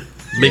 Yeah,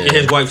 making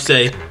his wife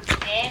say.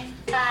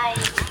 Senpai.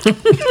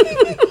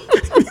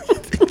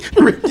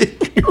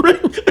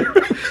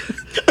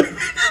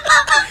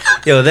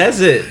 Yo, that's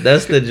it.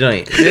 That's the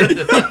joint.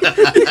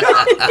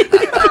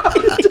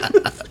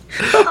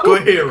 Go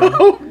ahead, Ron.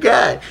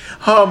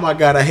 Oh my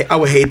god! I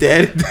would hate to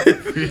edit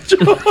this.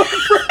 Oh,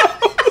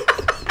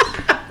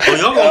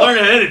 y'all gonna learn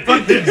how to edit.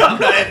 Fuck this. I'm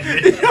not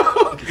editing.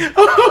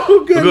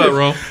 Oh goodness. Go ahead,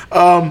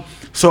 Ron.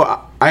 So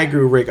I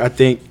agree with Rick. I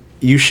think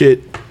you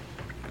should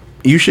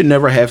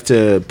never have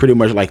to pretty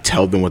much like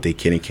tell them what they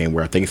can and can't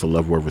wear. I think it's a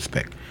level of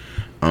respect.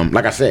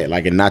 Like I said,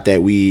 like, and not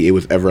that it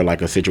was ever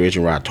like a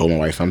situation where I told my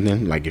wife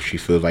something. Like if she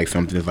feels like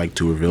something is like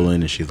too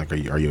revealing and she's like, are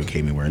you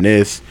okay me wearing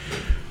this?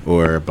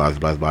 Or blah,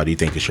 blah, blah, do you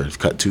think the shirt is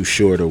cut too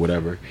short or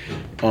whatever?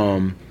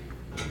 And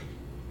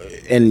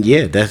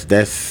yeah, that's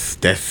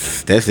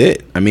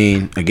it. I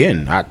mean,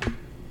 again, I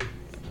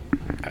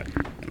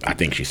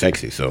think she's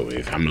sexy, so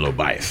I'm a little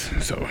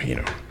biased. So, you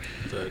know.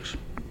 Facts.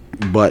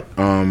 But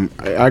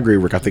I agree,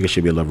 Rick. I think it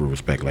should be a level of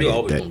respect. Like We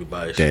always gonna be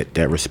biased.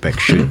 that respect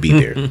should be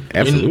there.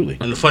 Absolutely.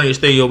 And the funniest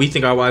thing, yo, we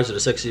think our wives are the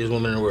sexiest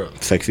women in the world.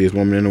 Sexiest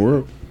woman in the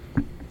world.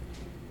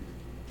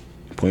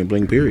 Point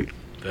blank. Period.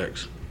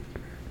 Facts.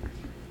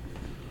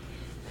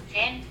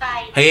 10-5.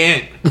 Hey,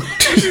 Aunt.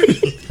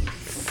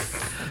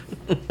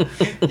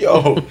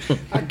 Yo,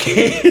 I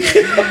can't.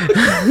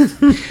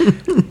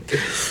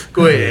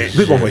 Go ahead.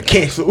 We gonna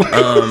cancel.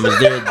 Is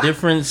there a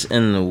difference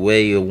in the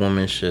way a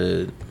woman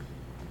should?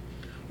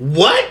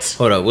 What?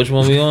 Hold up, which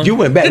one we on? You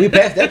went back. We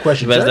passed that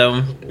question. That's sir. that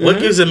one. What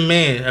gives a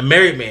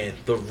married man,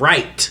 the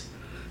right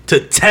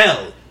to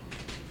tell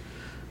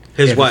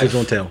his wife Emphasis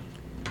on tell.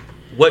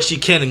 what she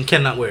can and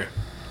cannot wear?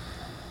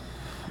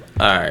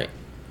 All right.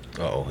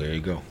 Oh, here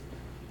you go.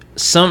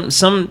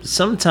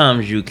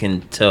 Sometimes you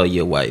can tell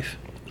your wife.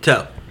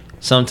 Tell.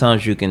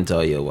 Sometimes you can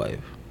tell your wife.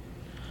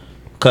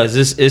 Cause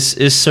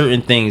it's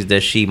certain things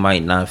that she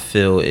might not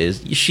feel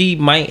is she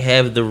might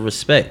have the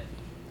respect,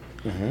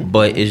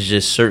 but it's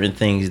just certain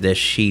things that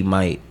she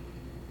might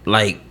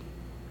like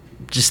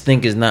just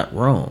think is not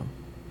wrong.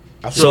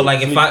 So like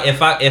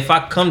if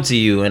I come to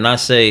you and I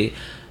say,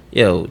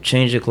 yo,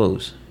 change your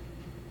clothes,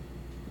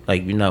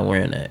 like you're not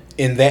wearing that.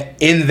 In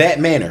that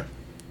manner.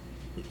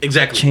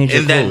 Exactly. Change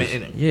your in that clothes.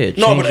 minute. Yeah.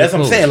 No, change but that's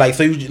your what I'm saying. clothes. Like,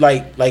 so you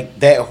like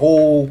that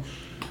whole,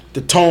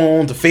 the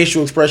tone, the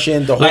facial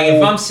expression, the whole. Like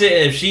if I'm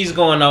sitting, if she's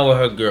going out with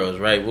her girls,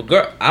 right? Well,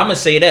 girl, I'm gonna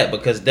say that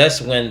because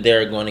that's when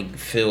they're going to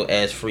feel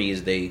as free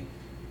as they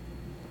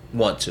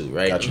want to,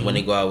 right? Gotcha. When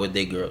they go out with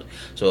their girls.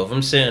 So if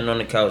I'm sitting on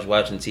the couch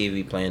watching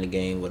TV, playing the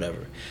game,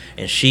 whatever,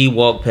 and she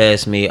walked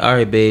past me, all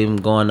right, babe, I'm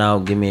going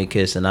out, give me a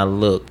kiss, and I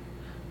look,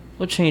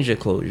 well, change your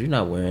clothes. You're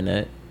not wearing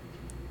that.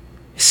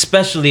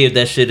 Especially if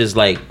that shit is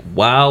like,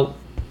 wow.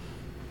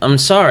 I'm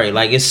sorry.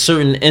 Like it's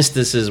certain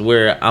instances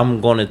where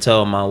I'm gonna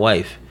tell my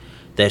wife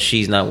that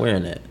she's not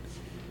wearing that.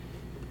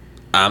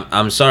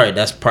 I'm sorry.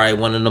 That's probably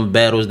one of them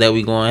battles that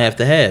we gonna have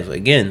to have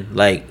again.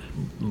 Like,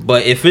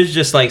 but if it's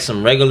just like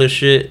some regular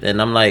shit,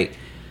 and I'm like,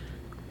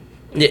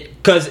 yeah,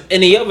 cause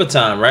any other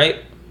time, right?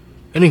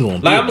 It ain't gonna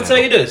be. Like I'm gonna tell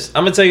you this.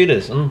 I'm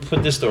gonna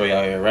put this story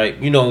out here, right?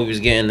 You know, we was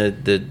getting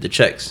the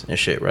checks and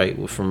shit,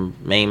 right? From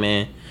Main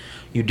Man.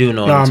 You do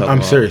know. No, what I'm talking I'm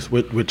about. serious.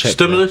 With checks.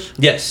 Stimulus.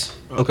 Yes.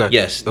 Okay.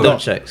 Yes. Okay. Them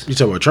checks. You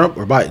talking about Trump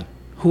or Biden?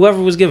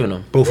 Whoever was giving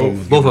them. Both of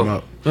them. Both of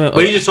them. Yeah,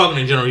 But you're just talking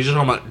in general. You're just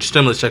talking about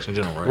stimulus checks in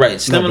general, right? Right. No,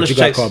 but Stimulus you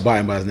gotta checks. call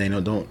Biden by his name.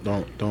 No,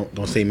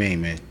 don't say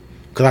main man.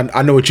 Cause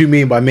I know what you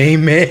mean by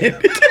main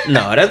man.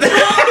 No, that's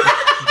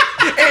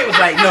And it was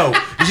like no.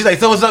 And she's like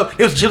so and so.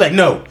 She's like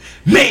no,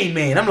 main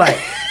man. I'm like,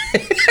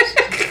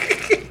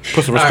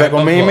 put some respect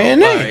on main man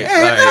name.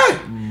 All right.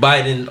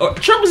 Biden or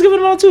Trump was giving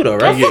them all too, though,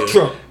 right? Oh, yeah.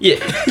 Trump. Yeah.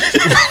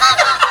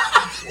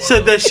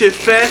 Said that shit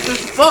fast as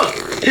fuck.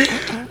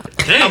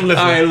 Damn. All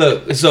right,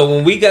 look. So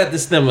when we got the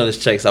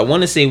stimulus checks, I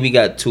want to say we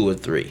got 2 or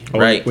 3,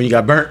 right? When you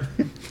got burnt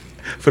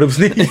for them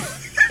sneakers.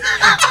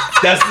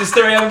 That's the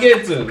story I'm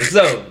getting to.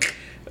 So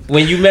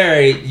when you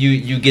married,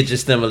 you get your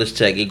stimulus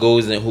check. It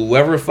goes in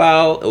whoever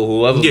file or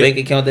whoever bank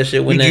account that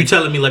shit went in. You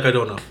telling me like I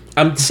don't know?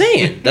 I'm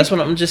saying. That's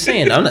what I'm just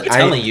saying. I'm not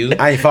telling you.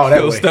 I ain't fall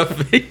that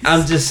way.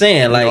 I'm just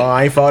saying, like, No,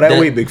 I ain't fall that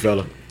way, big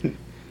fella.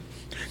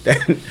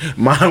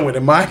 Mine went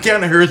in my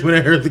account and hers went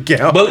in hers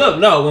account. But look,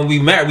 no, when we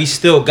married, we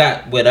still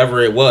got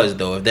whatever it was,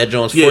 though. If that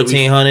joint's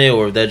 $1,400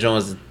 or if that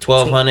joint's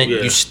 $1,200,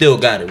 you still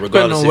got it,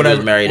 regardless if you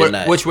was married or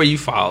not. Which way you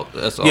filed?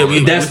 That's all. Yeah,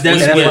 that's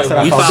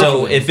we filed.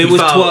 so if it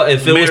was 12,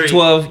 if it was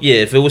 12, yeah,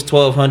 if it was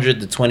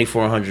 1,200, the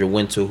 2,400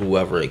 went to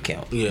whoever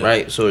account,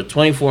 right? So the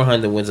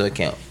 2,400 went to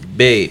account.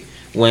 Babe,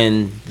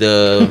 when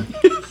the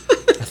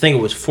I think it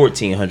was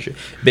 1,400.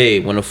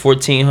 Babe, when the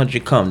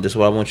 1,400 come, this is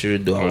what I want you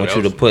to do. I want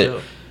you to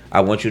put. I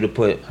want you to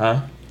put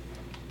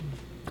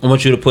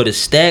a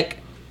stack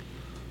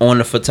on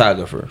the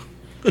photographer.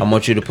 I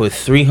want you to put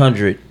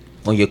 300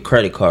 on your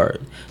credit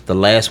card. The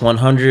last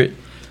 100,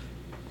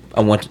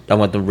 I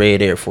want the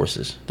Red Air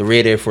Forces. The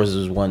Red Air Forces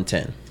was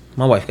 110.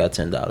 My wife got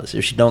 $10.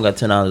 If she don't got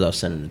 $10, I'll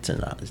send her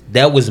the $10.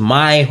 That was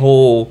my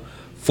whole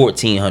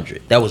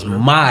 1,400. That was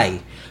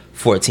my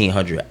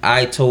 1,400.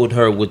 I told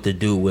her what to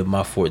do with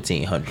my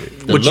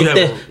 1,400.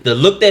 The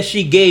look that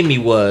she gave me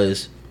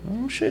was,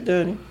 oh shit,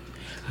 daddy.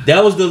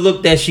 That was the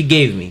look that she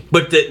gave me.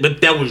 But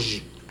that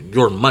was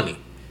your money.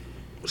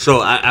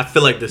 So I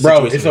feel like the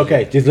situation. Bro, it's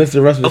okay. Just listen to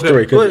the rest of the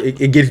story because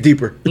it gets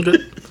deeper. Okay.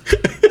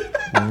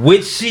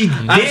 Which she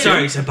did. I'm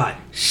sorry, senpai.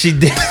 She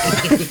did.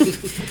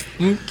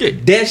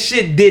 That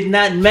shit did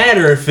not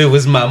matter if it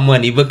was my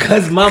money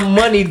because my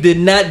money did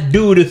not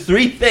do the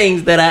 3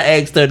 things that I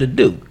asked her to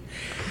do.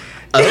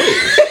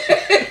 Oh.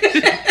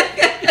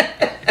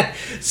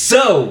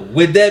 So,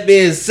 with that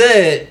being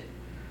said,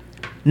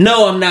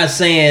 no, I'm not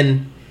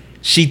saying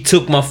she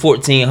took my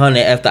 1,400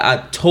 after I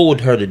told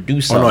her to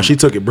do something. Oh no, she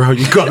took it, bro.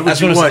 You got it what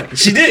you want.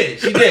 She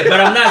did.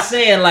 But I'm not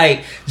saying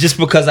like just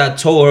because I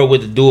told her what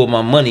to do with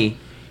my money.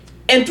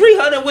 And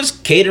 300 was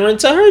catering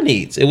to her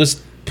needs. It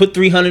was put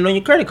 300 on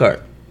your credit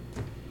card.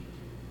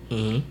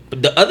 Mm-hmm.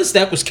 But the other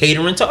stack was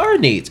catering to our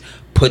needs.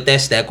 Put that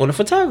stack on the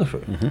photographer.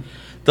 Mm-hmm.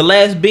 The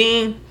last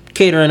bean,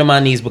 catering to my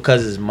needs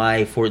because it's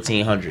my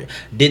 1400.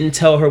 Didn't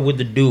tell her what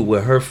to do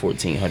with her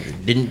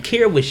 1400. Didn't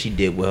care what she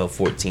did with her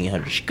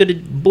 1400. She could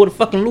have bought a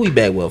fucking Louis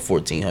bag with her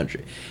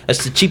 1400.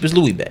 That's the cheapest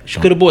Louis bag. She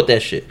could have bought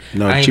that shit.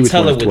 No, I ain't cheapest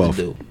tell her one is what 12.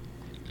 to do.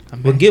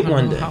 But get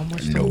one day. How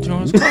much No. them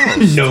Jones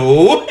cost?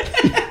 No.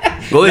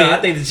 Go ahead. No,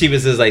 I think the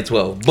cheapest is like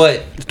 12.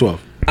 But It's 12.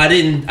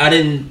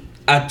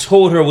 I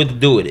told her what to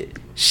do with it.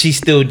 She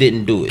still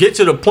didn't do it. Get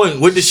to the point.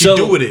 What did she So-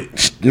 do with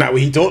it? Not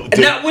what he told.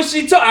 Not what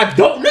she told. I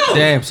don't know.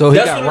 Damn, so he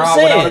That's got what I'm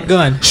robbed saying. without a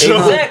gun.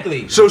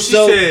 Exactly. So she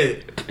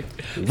said,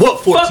 "What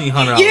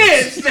 $1,400?"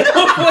 Yes,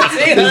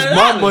 $1,400. It's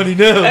my money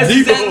now. That's Debo.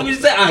 exactly what she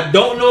said. I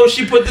don't know if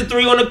she put the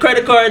 3 on the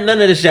credit card.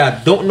 None of the shit.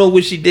 I don't know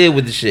what she did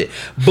with the shit.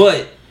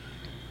 But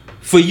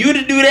for you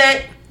to do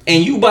that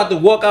and you about to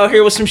walk out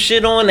here with some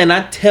shit on, and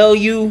I tell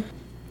you,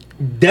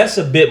 that's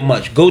a bit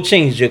much. Go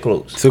change your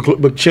clothes. So,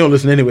 but she don't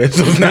listen anyway,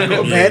 so it's not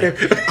gonna matter.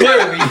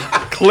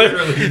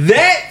 Clearly,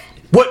 that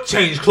What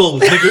changed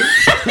clothes,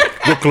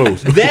 nigga? Get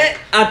close. that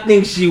I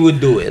think she would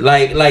do it.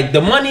 Like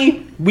the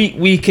money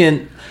we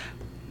can.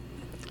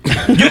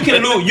 You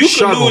can lose. You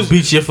Shark can gonna lose.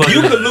 beat your fucking-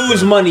 You can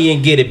lose money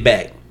and get it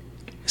back.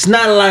 It's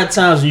not a lot of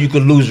times when you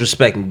can lose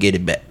respect and get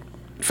it back.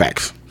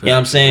 Facts. You know what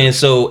I'm saying?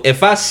 So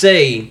if I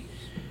say,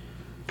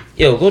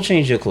 "Yo, go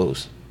change your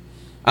clothes,"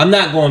 I'm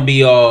not gonna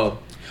be all,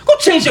 "Go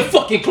change your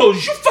fucking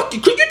clothes." You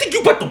think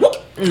you about to walk?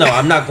 No,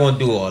 I'm not gonna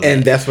do all that.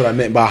 And that's what I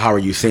meant by how are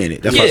you saying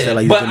it. That's what I said,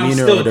 like your but I'm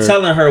demeanor still or the,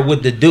 telling her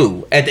what to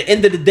do. At the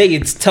end of the day,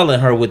 it's telling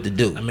her what to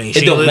do. I mean, it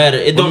she don't li- matter.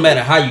 It don't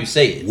matter how you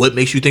say it. What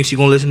makes you think she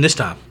gonna listen this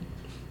time?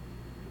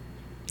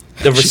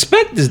 The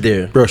respect is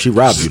there. bro. She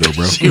robbed you though,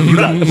 bro.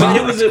 But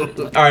it was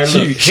all right.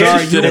 Look,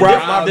 Sorry, you the,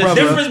 robbed my the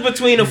brother. difference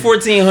between a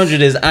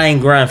 1400 is I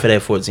ain't grind for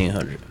that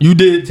 1400. You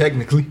did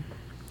technically.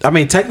 I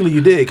mean, technically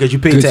you did because you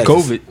paid It's taxes.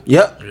 COVID.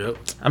 Yep.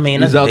 I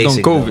mean, He's that's out on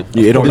basic. COVID.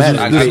 though. Yeah, it don't matter.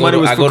 I This go money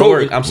to, was I for go to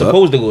work. COVID. I'm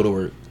supposed to go to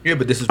work. Yeah,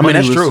 but this is I mean,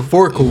 that's was true.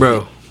 for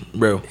COVID.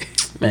 Bro.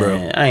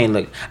 Man, I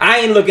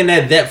ain't looking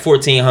at that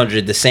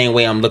 1400 the same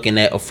way I'm looking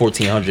at a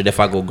 1400 if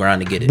I go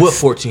grind to get it. What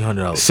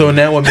 $1,400? So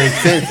now it makes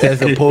sense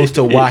as opposed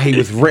to why he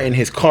was renting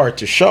his car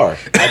to Shar.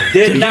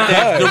 Did not.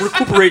 To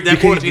recuperate that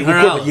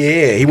 $1,400.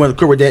 Yeah, he wanted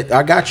to recuperate that.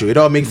 I got you. It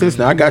all makes sense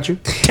now. I got you.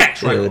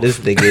 Tax Yo, write-off. this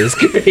nigga is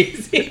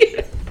crazy.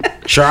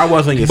 Sure, I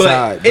was on your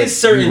side. But it's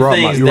certain you robbed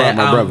things you robbed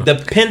that, my brother.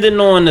 depending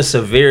on the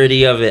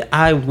severity of it,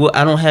 I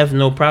don't have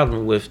no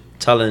problem with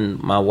telling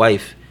my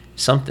wife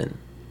something.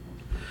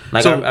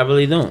 Like So- I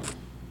really don't.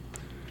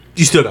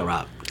 You still got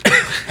robbed.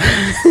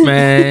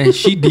 Man,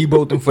 she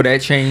deboed him for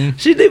that chain.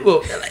 She did,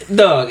 but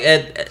dog.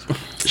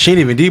 She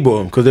didn't even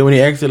debo him because then when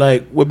he asked her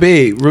like, "Well,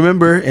 babe,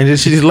 remember?" and then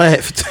she just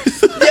laughed.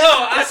 Yo,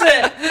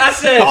 I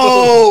said,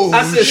 Oh,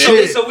 I said,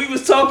 shit. so we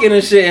was talking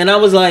and shit, and I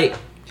was like,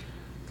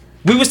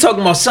 we was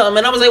talking about something,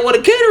 and I was like, what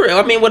a caterer,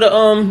 I mean, what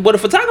a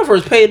photographer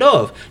is paid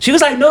off. She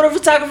was like, no, the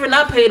photographer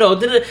not paid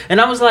off.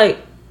 And I was like,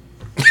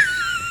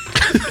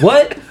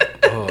 what?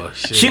 Oh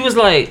shit. She was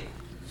like,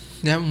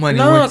 that money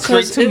No, went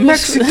straight 'cause to it was-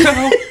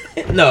 Mexico.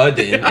 No, it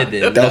didn't. It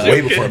didn't. That was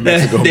way before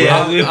Mexico, bro.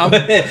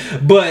 Yeah,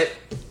 but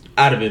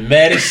I'd have been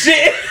mad as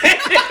shit.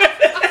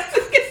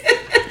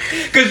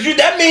 Cause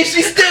that means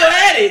she still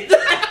had it.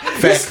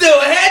 You still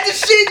had the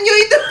shit and you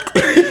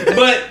ain't do.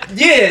 But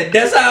yeah,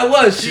 that's how it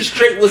was. She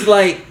straight was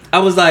like, I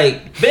was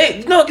like,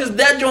 babe, no, cause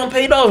that joint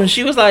paid off, and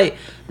she was like,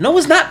 no,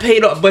 it's not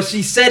paid off. But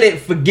she said it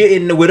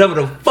forgetting whatever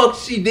the fuck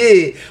she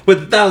did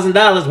with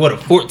 $1,000, what,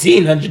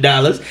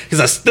 $1,400? Cause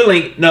I still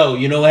ain't. No,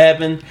 you know what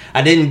happened?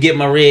 I didn't get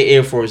my red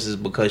Air Forces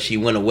because she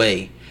went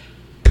away.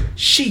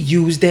 She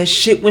used that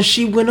shit when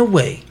she went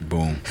away.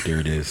 Boom, there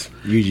it is.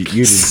 You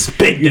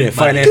didn't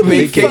finance the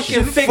We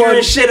vacation. fucking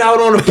figuring shit out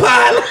on the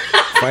pilot.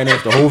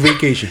 Finance the whole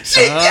vacation.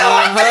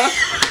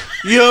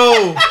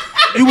 Yo,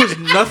 you was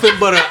nothing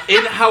but an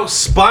in-house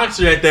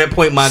sponsor at that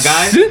point, my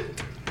guy.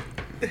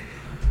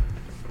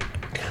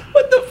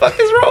 What the fuck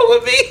is wrong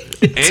with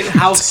me?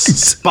 In-house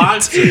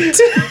sponsor.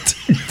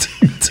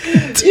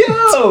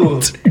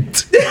 Yo.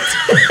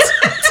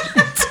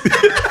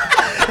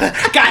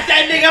 Got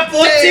that nigga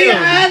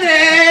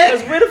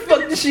 1400. Where the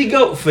fuck did she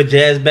go? For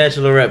Jazz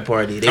Bachelorette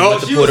party. They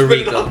went to she Puerto was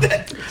spending Rico. all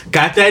that.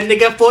 Got that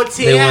nigga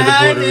 14. They went to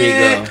Puerto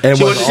Rico. And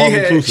it was She all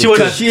had- inclusive. she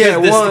was- She had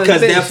one.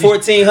 Because that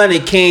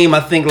 1400 came, I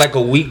think, like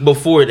a week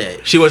before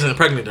that. She wasn't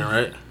pregnant then,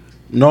 right?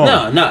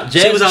 No, No,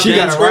 Jazz, She was out She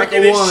there got a rack twerking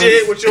of and ones.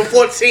 shit with your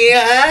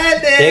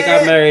 1400. They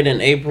got married in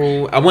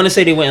April. I want to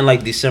say they went in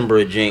like December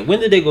or January. When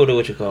did they go to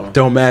what you call them?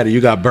 don't matter. You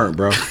got burnt,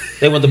 bro.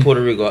 They went to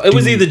Puerto Rico. It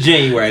was either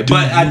January,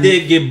 but I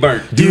did get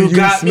burnt. You you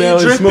got me smell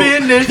and smoke?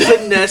 dripping and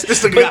finesse.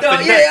 This nigga But got dog,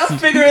 finesse. yeah, I'm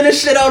figuring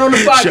this shit out on the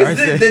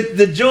podcast. Sure,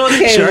 The joint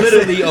came Sure,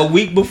 literally a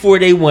week before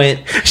they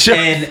went, Sure.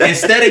 and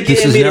instead of This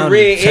getting is me the Yanni.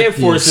 red Check Air these.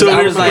 Forces, So I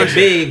here's was the like,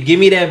 question. babe, give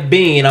me that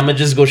bean. I'ma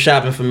just go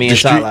shopping for me and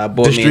Tyler. I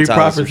bought The me and street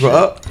Tyler some profits were shit.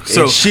 up.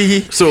 So- and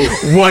she so-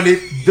 wanted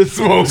the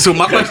smoke. So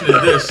my question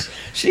is this.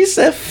 She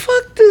said,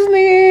 "Fuck this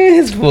nigga,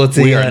 his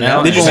 14." We are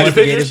now Did you see the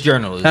investigative pictures?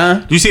 journalists. Huh?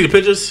 Do you see the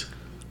pictures?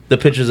 The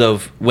pictures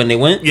of when they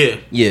went? Yeah.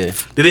 Yeah.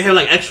 Did they have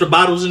like extra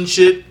bottles and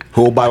shit?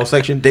 Whole Bible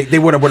section. They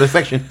went up with a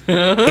section.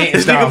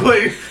 This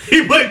nigga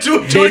he put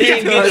two.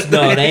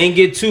 They ain't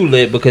get too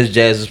lit because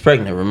Jazz was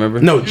pregnant. Remember?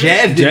 No,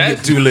 Jazz didn't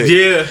get too lit.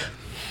 Yeah.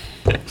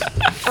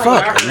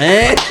 Fuck,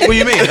 man. What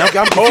you mean? I'm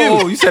confused.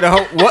 Oh, you said a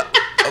whole what?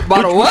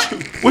 About a what?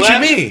 What you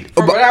mean?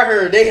 From what I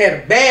heard, they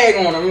had a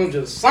bag on them. It was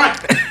just signed.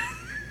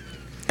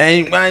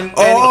 And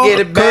get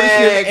a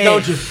bag,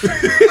 don't you?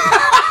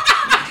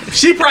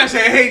 She probably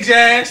said, "Hey,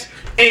 Jazz,"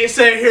 ain't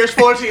saying here's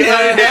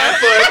 1,400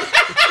 but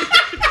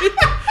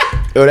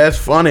Yo, that's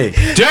funny.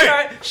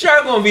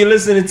 Shark gonna be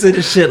listening to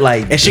this shit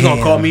like, And she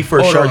gonna call me for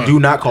Hold sure. on. Do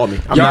not call me.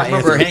 I'm Y'all not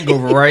remember answering.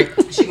 Hangover, right?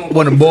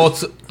 When the ball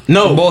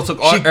took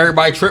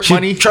everybody trip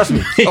money. Trust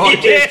me.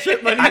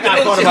 I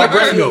got caught about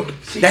breast milk.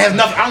 That has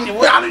nothing. I don't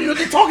even know what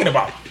they're talking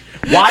about.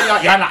 Why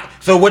y'all not?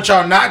 So what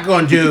y'all not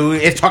gonna do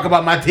is talk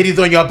about my titties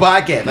on your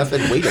podcast? I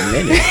said, wait a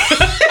minute.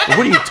 What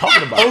are you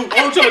talking about?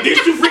 oh, so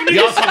these two freak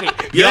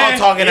niggas. Y'all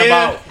talking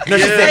about? No,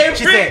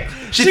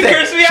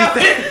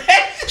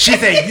 she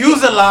said,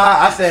 use a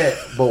lie. I said,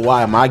 but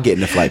why am I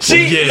getting the flight?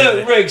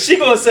 Look, Rick, she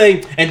gonna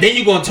say, and then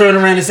you gonna turn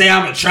around and say,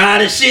 I'm gonna try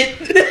this shit.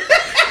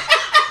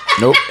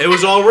 Nope. It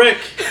was all Rick.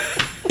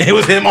 It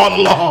was him all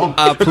along.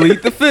 I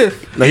plead the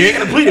fifth. No, you ain't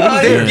gonna plead it. It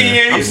was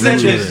there. You said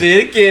that shit.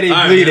 It can't even All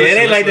right, bleed it. man, It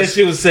ain't like that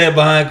shit was said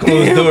behind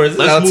closed doors.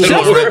 Let's move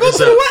on. Wrap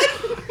this up.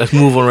 Let's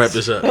move on. Wrap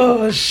this up.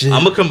 Oh shit.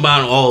 I'm gonna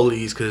combine all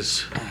these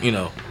because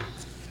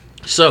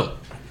So,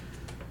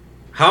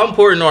 how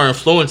important are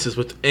influences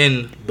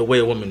within the way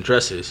a woman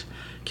dresses?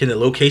 Can the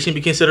location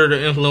be considered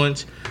an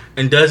influence?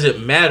 And does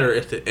it matter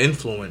if the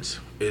influence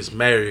is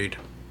married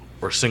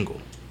or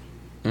single?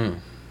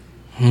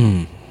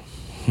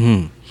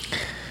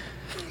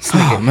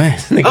 Oh man,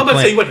 I'm about to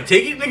say you want to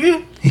take it,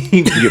 nigga.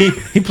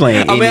 He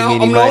playing. I mean,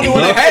 I'm the only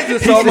one that has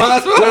this song. Might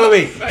as well.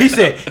 Wait. He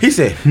said,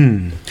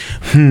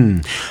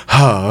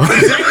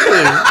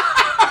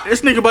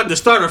 This nigga about to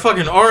start a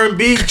fucking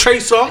R&B Trey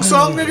Songz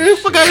song, nigga.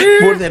 Fuck out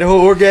here. What was that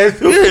whole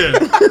orgasm? Yeah.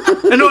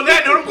 And on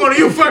that note, I'm going to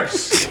you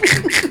first.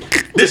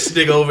 This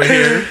nigga over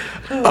here.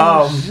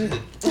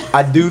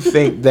 I do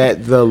think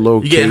that the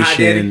getting hot,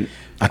 location.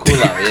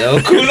 Cool out, yo.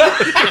 Cool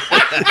out.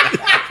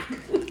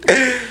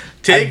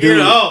 Take it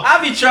off. I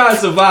be trying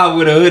to survive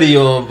with a hoodie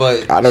on,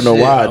 but I don't know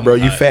shit, why, I'm bro.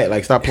 You not. fat.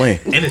 Like, stop playing.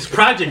 And it's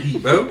Project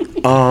Heat, bro.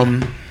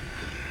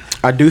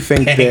 I do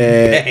think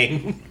that.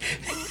 Bang.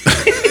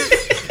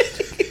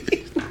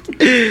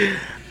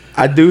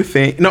 I do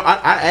think. No,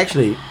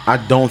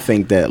 I don't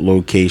think that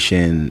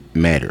location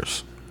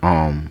matters.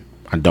 I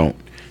don't.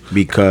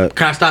 Because.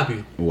 Can I stop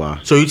you? Why?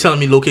 So you telling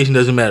me location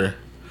doesn't matter?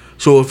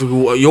 So if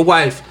your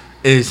wife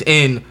is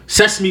in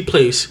Sesame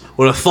Place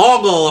with a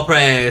thong all up her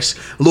ass,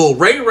 little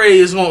Ray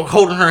is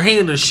holding her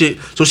hand and shit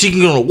so she can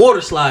get on a water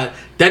slide,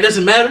 that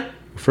doesn't matter?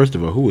 First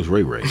of all, who is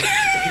Ray Ray?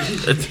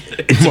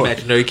 It's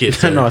imaginary kid.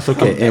 Sir. No, it's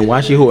okay. And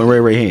why she holding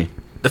Ray hand?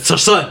 That's her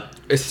son.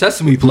 It's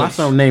Sesame My Place.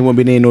 son's name won't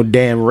be named no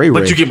damn Ray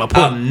Ray. But you get my point.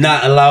 I'm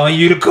not allowing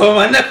you to call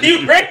my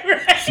nephew Ray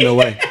Ray. No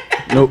way.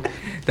 Nope.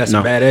 That's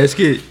No. a badass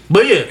kid.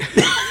 But yeah.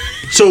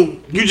 So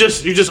you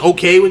just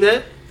okay with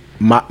that?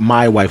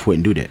 My wife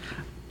wouldn't do that.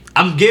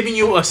 I'm giving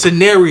you a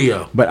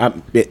scenario. But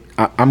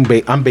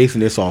I'm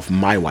basing this off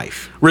my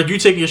wife. Rick, you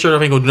taking your shirt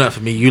off ain't gonna do nothing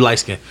for me. You light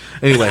skin.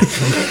 Anyway.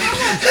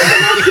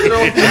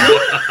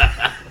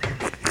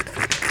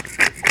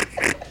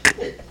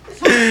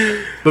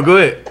 But go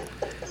ahead.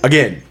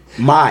 Again,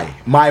 my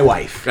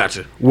wife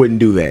Gotcha. wouldn't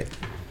do that.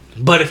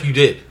 But if you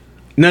did.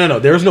 No.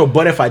 There's no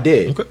but if I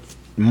did. Okay.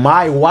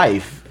 My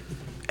wife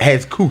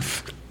has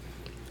couth.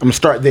 I'm gonna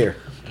start there.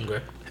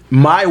 Okay.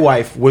 My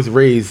wife was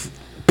raised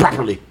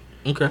properly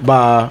Okay.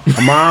 by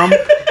her mom,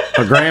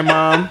 her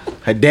grandmom,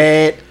 her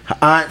dad, her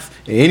aunts,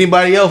 and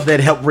anybody else that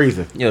helped raise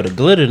her. Yo, the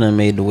glitter done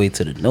made the way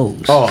to the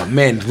nose. Oh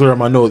man, it's glitter on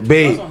my nose,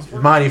 babe.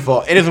 My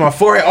fault. It is on my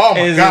forehead. Oh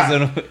my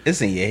god.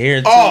 It's in your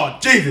hair too. Oh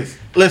Jesus!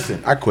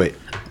 Listen, I quit.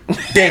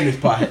 Damn this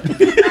pot.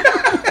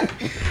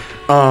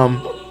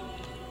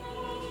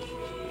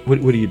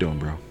 What are you doing,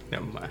 bro?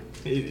 Never mind.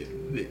 It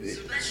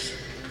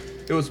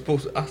was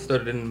supposed to. I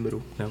started in the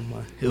middle. Never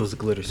mind. It was a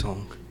glitter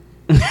song.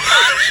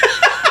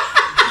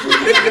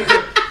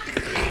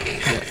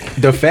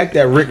 The fact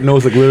that Rick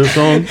knows a glitter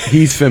song,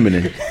 he's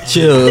feminine.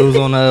 Chill. It was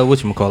on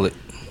whatchamacallit.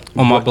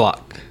 On my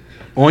block.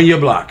 On your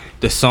block.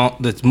 The song.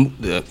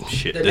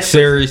 The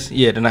series.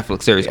 Yeah, the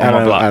Netflix series on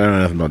my block. I don't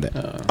know nothing about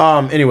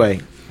that.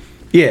 Anyway,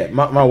 yeah,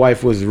 my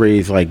wife was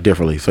raised like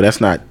differently, so that's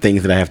not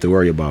things that I have to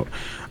worry about.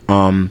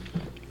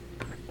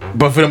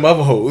 But for them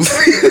other hoes,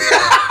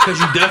 Because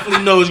you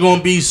definitely know it's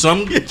gonna be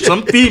some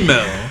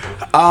female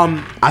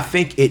I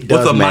think it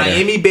does with a matter.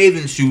 Miami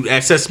bathing suit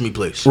at Sesame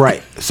Place.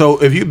 Right.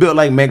 So if you built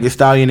like Meg Thee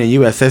Stallion and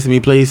you at Sesame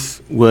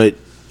Place with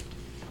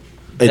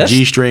a That's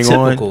G-string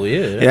typical, on,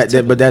 yeah,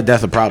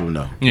 that's a problem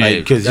though. Yeah, Like,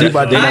 because that's you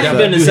about to I ain't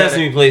been to you had-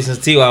 Sesame Place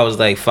since I was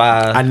like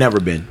 5. I never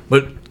been.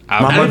 But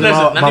My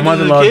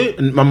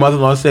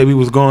mother-in-law said we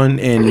was going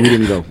and we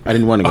didn't go. I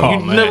didn't want to go. Oh,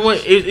 you never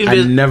went.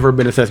 I've never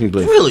been to Sesame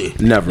Place. Really?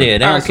 Never. Yeah,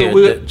 they All don't right, so care.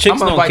 we- The chicks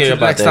I'ma don't invite care you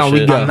about next that time we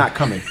shit. go. I'm not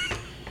coming.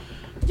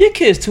 Your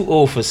kid's too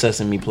old for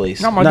Sesame Place.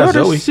 No, my Not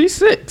daughter. Zoe. She's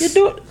 6. You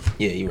do it.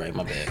 Yeah, you're right.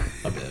 My bad.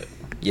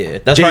 Yeah,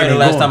 that's Jaden probably the ain't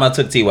last going. time I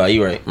took Ty.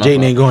 You right? My Jaden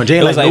fault. ain't going.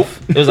 Jaden It was like, like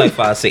nope. it was like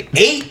 5, 6,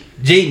 8.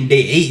 Jaden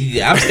dead.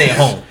 8. I'm staying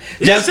home.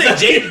 Just say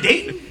Jaden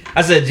Dayton.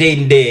 I said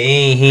Jaden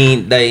dead. He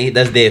ain't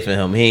that's dead for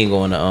him. He ain't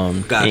going to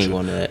Gotcha. He ain't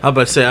going to that. I'm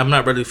about to say I'm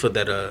not ready for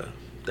that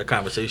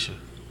conversation.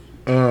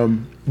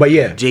 But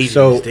yeah, Jaden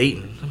so is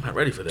dating. I'm not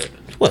ready for that.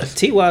 What?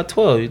 Ty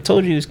 12. You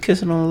told you he was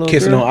kissing on a little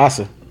kissing girl. on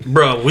Asa.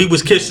 Bro, we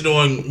was kissing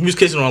on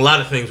a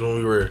lot of things when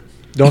we were.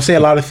 Don't say a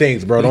lot of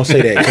things, bro. Don't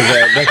say that because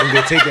that can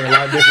get taken a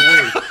lot of different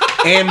ways.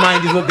 And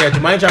mine just looked at you.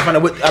 Mine trying to find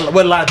out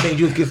what a lot of things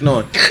you was kissing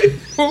on.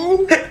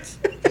 Oh,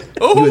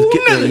 You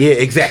was yeah,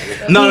 exactly.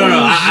 No.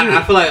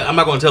 I feel like I'm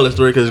not gonna tell this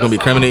story because it's gonna be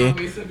incriminating.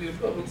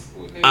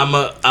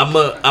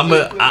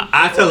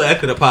 I tell it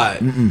after the pod.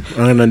 I'm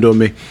gonna do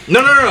me.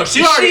 No.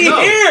 She already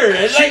knows.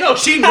 here. She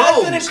How's it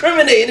knows.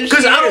 incriminating?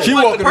 Because I don't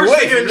want the person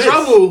to get in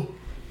trouble.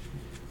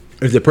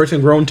 Is the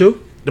person grown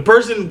too? The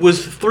person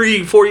was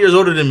 3-4 years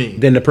older than me.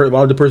 Then why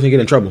would the person get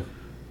in trouble?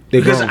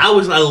 They're Because grown. I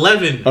was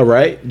 11. All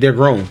right, they're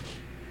grown.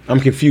 I'm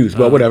confused,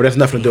 but whatever. That's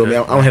nothing to do with me.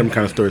 I don't have them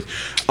kind of stories.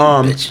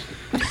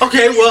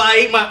 Okay, well I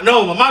ate my.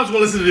 No, my mom's gonna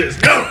listen to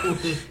this. No.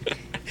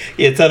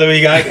 Yeah, tell her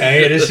we got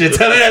hear this shit.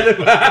 Tell her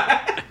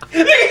that.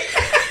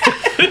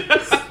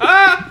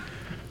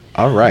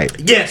 All right.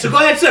 Yeah. So go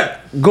ahead, sir.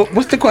 Go.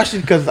 What's the question?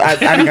 Because I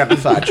didn't got the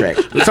sidetrack.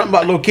 Something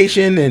about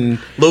location and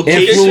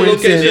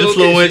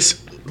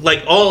Influence.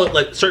 Like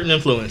certain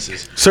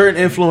influences. Certain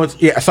influence,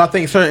 yeah. So I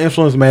think certain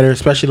influence matter,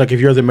 especially like if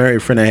you're the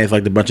married friend that has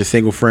like a bunch of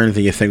single friends,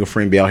 and your single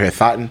friend be out here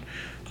thotting,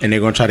 and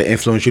they're gonna try to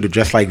influence you to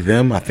dress like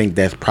them. I think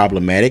that's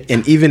problematic.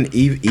 And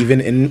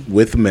even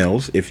with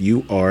males, if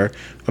you are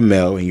a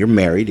male and you're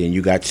married and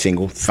you got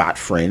single thought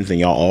friends and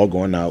y'all all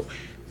going out,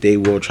 they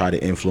will try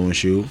to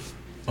influence you.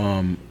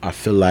 I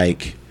feel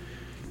like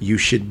you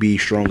should be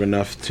strong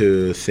enough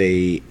to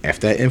say F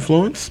that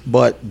influence,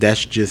 but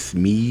that's just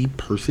me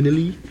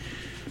personally.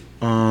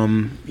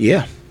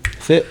 Yeah,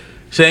 that's it.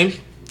 Same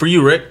for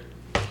you, Rick.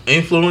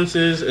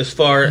 Influences as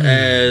far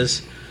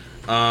as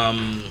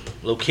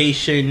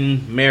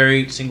location,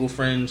 married, single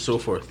friends, so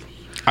forth.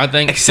 I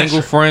think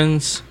single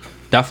friends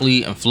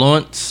definitely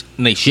influence,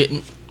 and they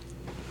shouldn't.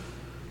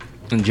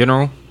 In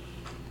general,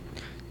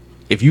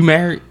 if you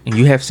married and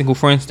you have single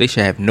friends, they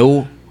should have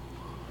no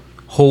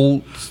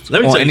holds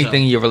Let me on tell you anything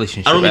something. in your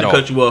relationship. I don't mean at to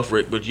all. cut you off,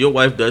 Rick, but your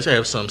wife does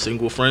have some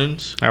single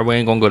friends All right, we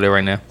ain't gonna go there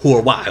right now. who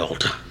are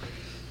wild.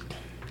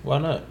 Why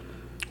not?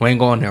 We ain't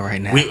going there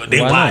right now.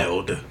 They Why not?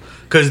 wild.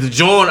 Cause the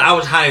Joan, I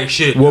was high as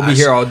shit. We'll be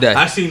here all day.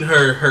 I seen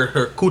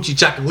her coochie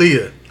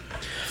chocolate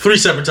 3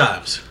 separate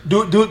times.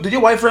 Do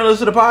your white friend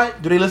listen to the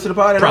pod? Do they listen to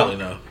the pod? Probably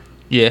no.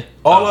 Yeah,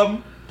 All of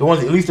them? The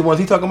ones, at least the ones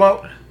he talking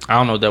about? I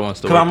don't know if that one's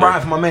still. Because work I'm there.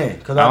 riding for my man.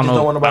 Because I I don't just know.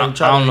 don't want nobody to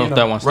try I don't to, know if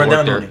that one's still run work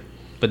down there. on him.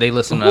 But they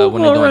listen Who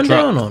when they're gonna doing run truck.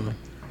 down on them?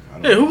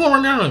 Yeah, who gonna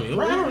run down on me?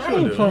 What you I gonna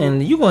ain't do?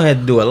 playing. You gonna have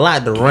to do a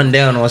lot to run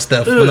down on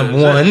stuff. For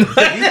number one.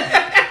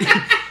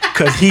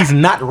 Because he's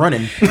not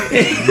running.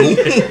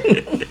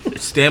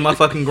 Stand my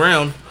fucking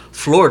ground,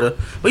 Florida.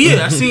 But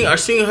yeah, I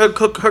seen her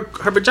cook her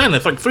vagina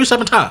like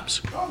 3-7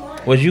 times.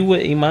 Was you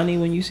with Imani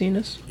when you seen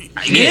this?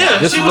 Yeah,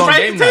 this she was was on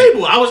right game at the night.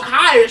 table. I was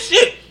high as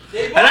shit.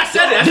 And I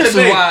said it. I This said,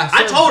 is babe, why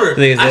I I told her. Look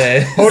at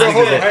that. Hold on.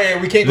 Hey,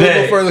 we can't go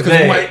no further because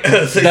we might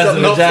say That's a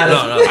something else.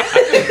 vagina.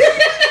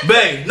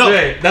 Babe, no.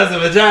 That's a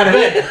vagina.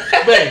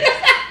 Babe.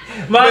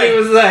 Monty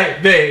was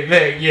like, babe,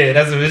 yeah,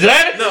 that's a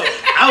vagina. No,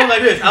 I was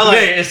like this. I was like,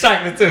 Babe, it's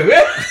chocolate too. I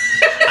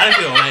didn't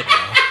feel like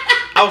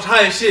that. I was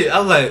high as shit. I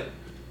was like,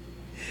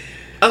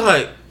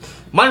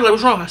 Monty, like,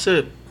 what's wrong? I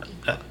said,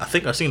 I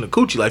think I seen the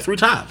coochie like 3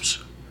 times.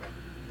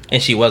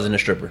 And she wasn't a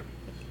stripper.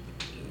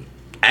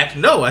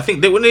 No, I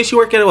think when did she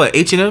work at what,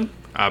 H&M?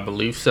 I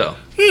believe so.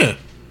 Yeah,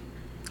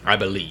 I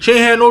believe. she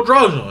ain't had no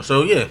drawers on,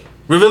 so yeah,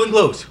 revealing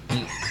clothes.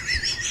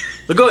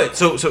 But go ahead.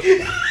 So,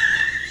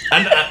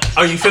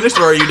 are you finished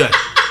or are you done?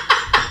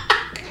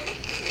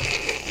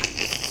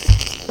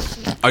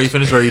 Are you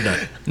finished or are you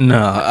done?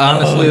 No,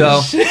 honestly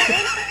though,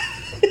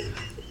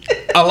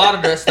 a lot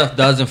of that stuff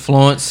does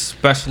influence.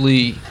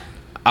 Especially,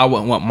 I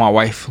wouldn't want my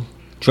wife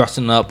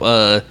dressing up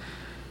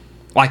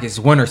like it's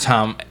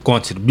wintertime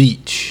going to the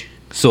beach.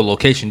 So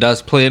location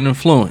does play an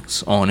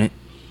influence on it.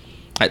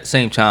 At the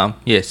same time,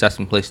 yes, that's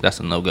some place that's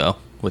a no-go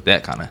with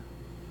that kind of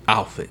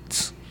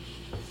outfits.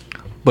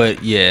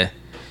 But yeah,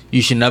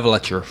 you should never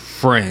let your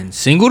friends,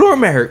 single or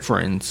married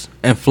friends,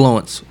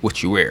 influence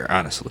what you wear.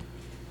 Honestly,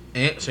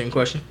 And same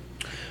question.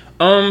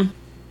 I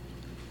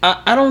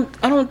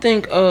don't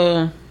think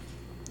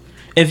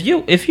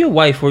if your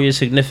wife or your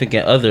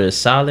significant other is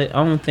solid,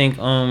 I don't think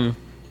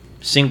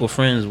single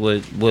friends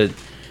would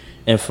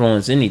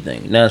influence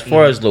anything. Now as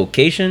far as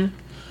location,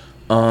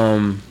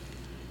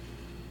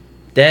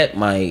 that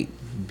might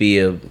be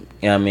a, you know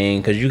what I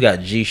mean, because you got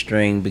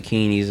G-string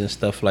bikinis and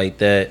stuff like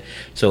that.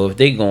 So if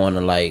they going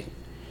to like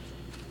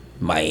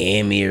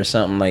Miami or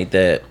something like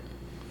that,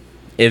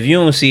 if you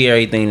don't see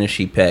everything that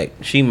she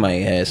packed, she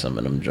might have some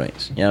of them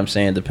joints. You know what I'm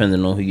saying?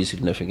 Depending on who your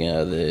significant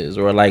other is,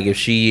 or like if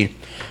she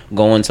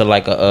going to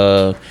like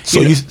a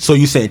So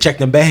you saying check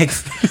them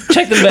bags?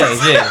 check the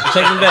bags, yeah,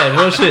 check the bags,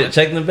 real shit,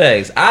 check the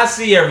bags. I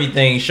see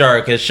everything,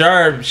 Char, cause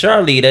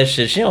Char leave that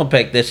shit. She don't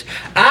pack that shit.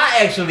 I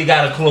actually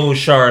gotta close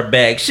Char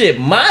bag. Shit,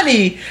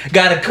 Monty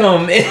gotta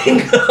come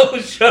and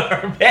close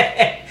Char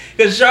bag.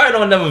 Cause Char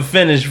don't never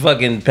finish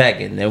fucking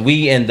packing, and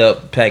we end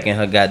up packing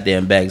her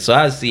goddamn bag. So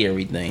I see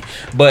everything,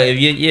 but if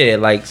you,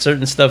 like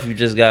certain stuff, you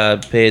just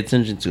gotta pay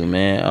attention to,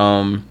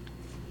 man.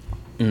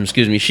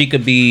 Excuse me. She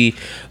could be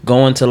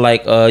going to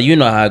like, you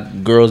know how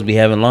girls be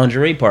having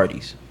lingerie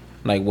parties,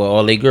 like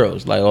all they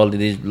girls, like all of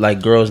these,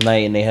 like girls'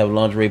 night, and they have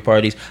lingerie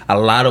parties. A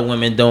lot of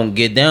women don't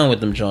get down with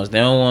them joints. They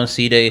don't want to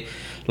see they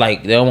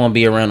don't want to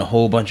be around a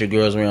whole bunch of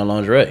girls wearing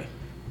lingerie.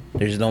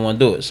 They just don't want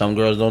to do it. Some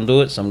girls don't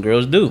do it. Some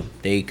girls do.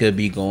 They could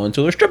be going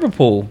to a stripper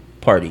pole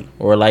party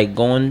or like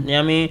going, you know what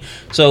I mean?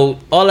 So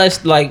all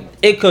that's like,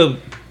 it could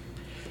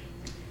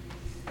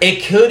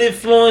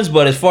influence,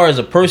 but as far as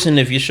a person,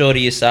 if you're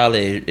shorty is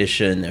solid, it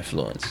shouldn't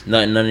influence.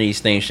 None of these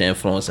things should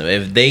influence them.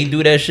 If they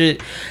do that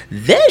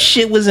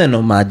shit was in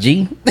on my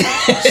G.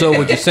 So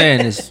what you're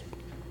saying is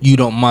you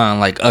don't mind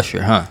like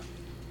Usher, huh?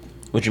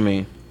 What you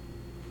mean?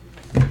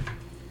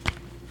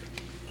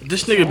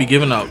 This nigga be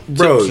giving out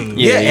Bro, tips and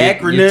yeah, your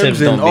tips acronyms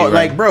don't and be all. right.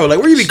 Like, bro, like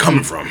where you be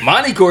coming from?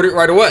 Monty caught it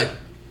right away.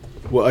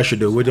 What Usher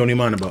do? What don't he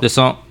mind about? The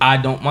song I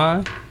Don't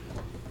Mind.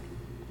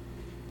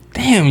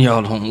 Damn,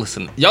 y'all don't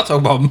listen. Y'all talk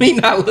about me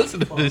not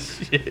listening to this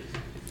shit.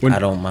 I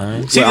don't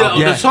mind. See, Well,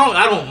 the song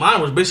 "I Don't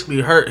Mind" was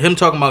basically him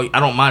talking about "I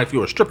don't mind if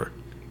you're a stripper."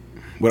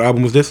 What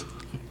album was this?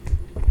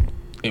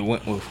 It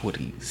went with what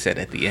he said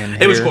at the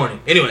end. It was here. corny.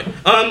 Anyway,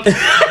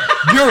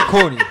 You're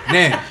corny.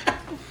 Now.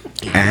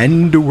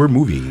 And we're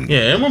moving.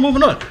 yeah, and we're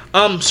moving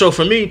on. So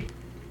for me,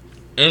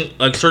 and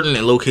like certain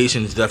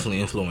locations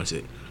definitely influence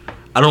it.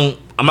 I'm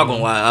not gonna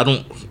lie. I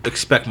don't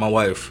expect my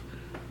wife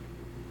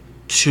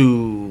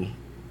to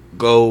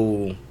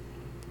go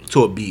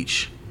to a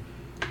beach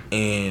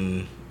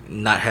and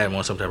not have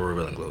on some type of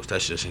revealing clothes.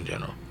 That's just in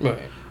general. Right.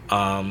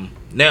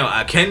 Now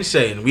I can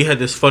say, and we had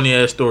this funny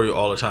ass story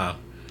all the time.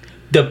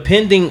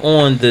 Depending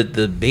on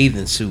the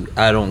bathing suit,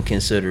 I don't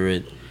consider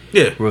it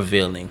Yeah.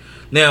 revealing.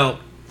 Now,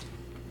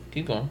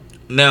 Keep going.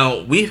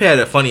 Now we've had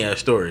a funny ass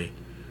story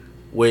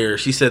where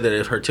she said that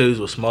if her titties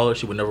were smaller,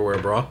 she would never wear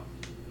a bra.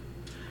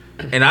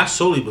 And I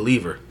solely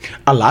believe her.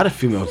 A lot of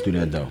females do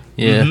that though.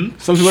 Yeah. Mhm.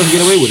 Some females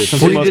get away with it. Some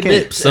Free females the can't.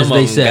 nips, Some as of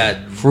they them say.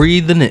 got Free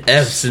the nips.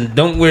 F's and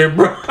don't wear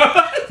bra.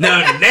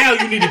 Now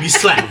you need to be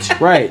slapped.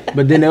 Right,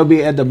 but then they'll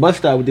be at the bus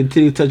stop with the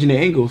titties touching their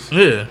ankles.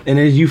 Yeah. And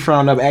then you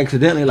frowned up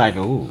accidentally, like,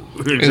 oh,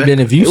 And then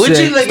if you What you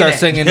sing, looking start at?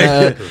 singing,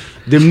 them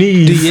do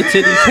knees. your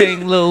titties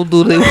hang low?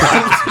 Do they?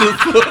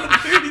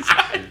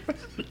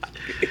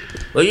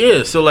 But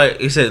yeah, so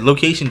like I said,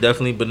 location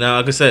definitely. But now,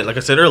 like I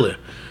said earlier,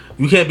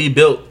 you can't be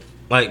built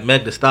like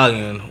Meg Thee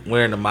Stallion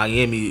wearing a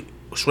Miami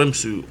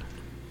swimsuit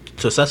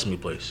to Sesame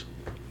Place.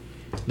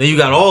 Then you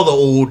got all the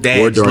old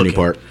dads Or Dorney looking.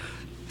 Park.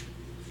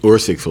 Or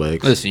Six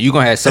Flags. Listen, you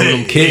gonna have some of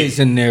them kids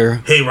in there.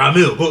 Hey,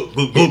 Ramil, go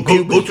to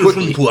the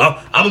swimming pool.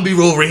 I'm gonna be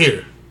over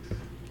here.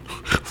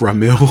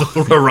 Ramil.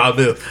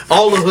 Ramil.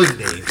 All the hood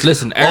names.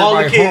 Listen, All the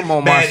everybody's kids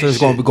hormone bad monster as is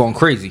gonna shit. be going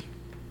crazy.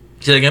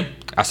 Say that again.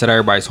 I said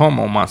everybody's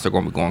hormone monster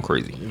gonna be going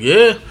crazy.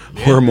 Yeah.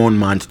 Hormone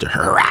monster.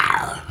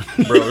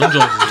 Bro, them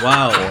joints is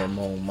wild.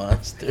 Hormone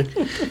monster.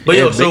 But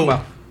Yeah, yo, big so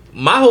mouth.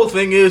 my whole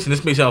thing is, and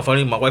this may sound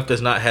funny, my wife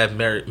does not have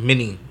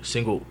many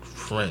single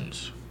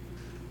friends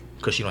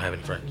because she don't have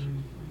any friends.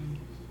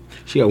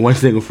 She got one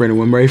single friend and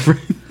one married friend.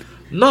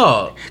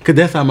 No. Cause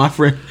that's how my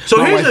friend. So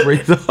my here's wife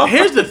friends the, are.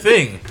 here's the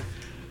thing.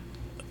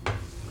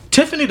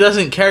 Tiffany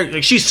doesn't carry,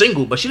 like, she's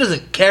single, but she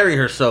doesn't carry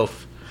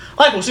herself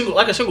like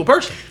a single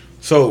person.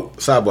 So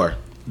sidebar,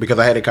 because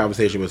I had a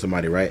conversation with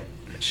somebody, right?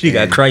 She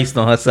got Christ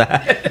on her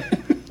side.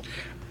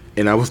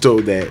 And I was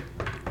told that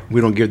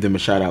we don't give them a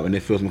shout out and it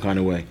feels some kind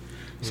of way.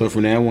 So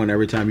from now on,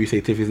 every time you say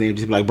Tiffany's name,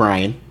 just be like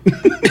Brian.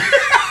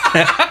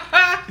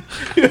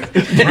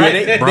 They've been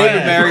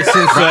married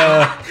since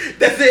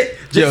That's it.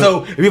 Just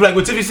so if you be like,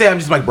 when Tiffany say, I'm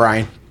just like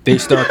Brian. they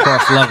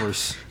star-crossed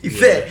lovers. He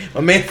said,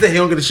 my man said he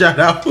don't get a shout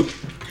out.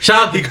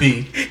 Shout out to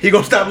B. He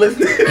gonna stop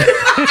listening.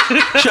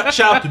 Shout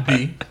out to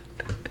B.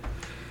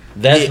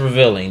 That's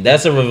revealing.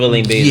 That's a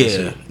revealing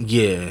bathing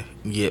Yeah, suit.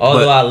 yeah. Although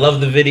but I love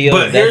the video,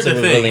 but here's that's the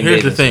a thing. revealing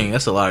Here's the bathing thing.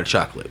 That's a lot of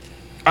chocolate.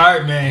 All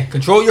right, man.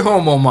 Control your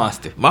hormone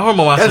monster. My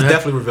hormone monster. That's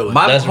definitely revealing.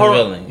 That's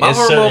revealing. My It's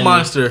hormone certain-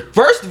 monster.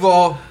 First of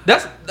all,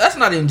 that's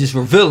not even just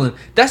revealing.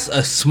 That's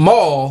a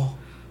small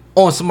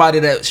on somebody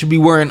that should be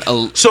wearing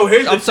a. So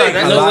here's the I'm sorry,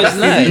 thing. that's- No, it's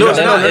not. No, it's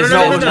not. It's No,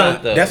 not. it's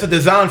not. though. That's a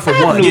design for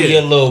I one. knew Yeah.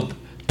 your little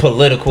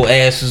political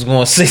ass was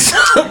going to say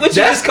something. What you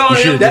just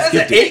calling him? That's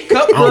an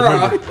 8-cup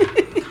bra.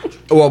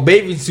 Well,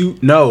 bathing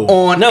suit. No.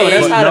 On No,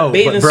 that's a- how the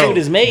bathing bro, suit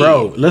is made.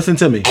 Bro, listen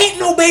to me. Ain't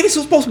no bathing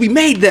suit supposed to be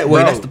made that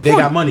way. Bro, That's the they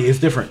point. got money. It's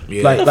different.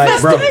 Yeah.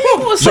 Like,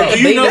 bro. So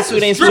do you know?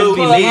 suit ain't So supposed to do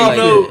be you made like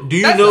know? that. Do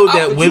you That's know the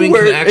that outfit women you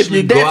wear can if actually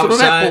you go dance on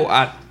that outside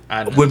pole.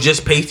 I know. with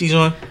just pasties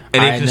on?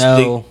 And I they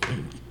know.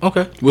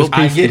 okay.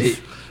 I get it.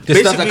 The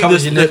stuff that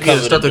covers your nipples. Yeah,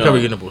 stuff that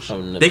covers your nipples.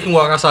 They can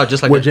walk outside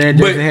just like What that. Janet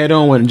Jackson had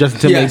on when Justin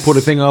Timberlake pulled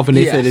the thing off and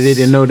they said that they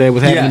didn't know that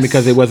was happening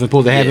because it wasn't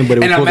supposed to happen, but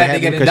it was supposed to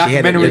happen because she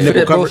had the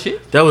nipple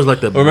covered. That was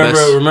like the remember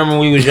best. Remember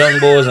when we was young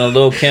boys and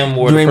Lil Kim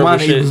wore the purple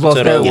shit to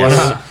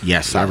the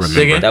Yes, I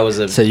remember. That was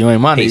a So you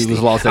ain't money. He was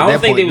lost at I that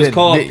don't think point. they was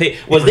called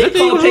was they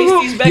called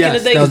pasties back in the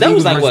day? Because that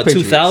was like what,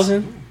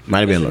 2000? Might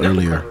have been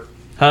earlier.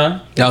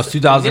 Huh? That was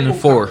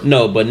 2004.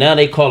 No, but now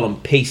they call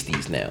them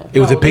pasties now. It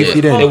was a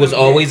pasty then. It was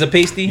always a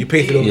pasty? You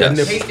pasted on your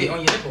nipple. Paste it on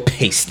your nipple.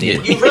 Pasty.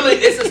 You really,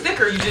 it's a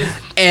sticker. You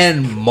just.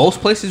 And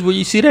most places where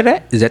you see that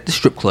at is at the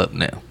strip club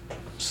now.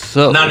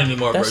 So Not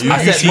anymore, bro. That's You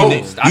not- see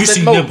most. I you said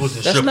see most. nipples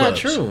in That's strip not clubs.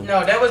 true.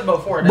 No, that was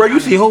before. Bro, you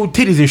see whole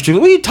titties in strip.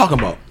 What are you talking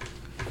about?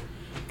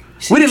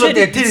 We didn't look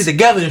at titties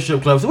together in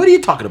strip clubs. What are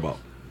you talking about?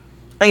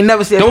 I ain't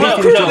never seen a No,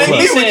 titty in a strip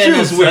he's club. saying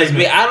this was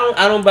me. I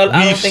don't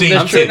think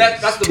that's true.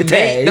 that's the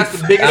Today. that's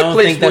the biggest I don't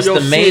place think that's where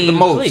the you'll see it the main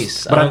most.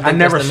 place. But don't I think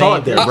never that's the saw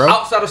main it there, place. bro.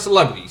 Outside of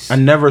celebrities. I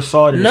never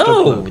saw it in a strip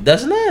No, club.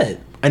 that's not.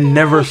 I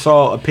never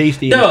saw a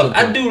pasty in a Dog, strip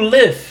club. I do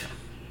lift.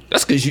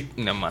 That's because you.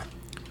 Never mind.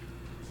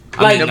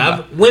 Like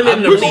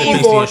women I've seen leave.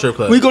 pasty in strip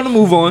clubs. We're gonna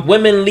move on.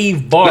 Women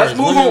leave bars. Let's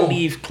move Women on.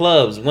 leave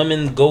clubs.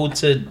 Women go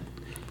to.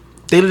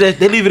 They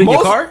leave it in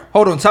your car?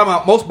 Hold on, time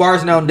out. Most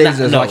bars nowadays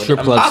is No, like strip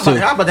I'm clubs too.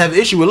 I'm about to have an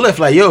issue with Lyft.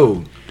 Like,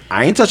 yo,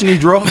 I ain't touching these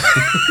drawers.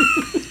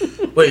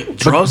 Wait,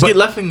 draws get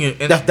left in your.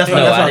 That's No,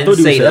 what I I thought didn't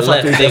you say said. That's what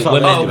I left. think. That's what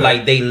Women I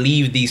like they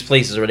leave these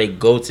places or they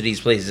go to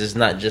these places. It's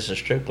not just a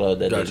strip club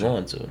that they're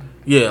going to.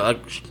 Yeah, like,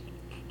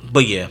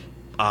 but yeah.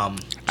 I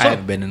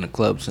haven't been in a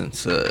club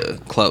since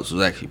clubs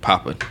was actually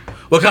popping.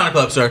 What kind of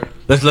club, sir?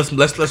 Let's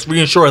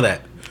reinsure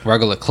that.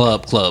 Regular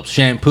clubs,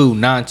 Shampoo,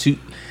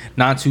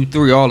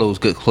 923, all those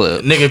good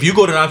clubs. Nigga, if you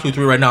go to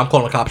 923 right now, I'm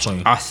calling the cops on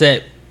you. I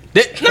said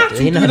that They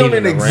 923 not don't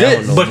even even around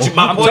exist. no But more.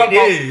 my I'm point talking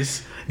about-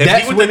 is, if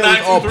that's you went to when it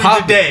was all 923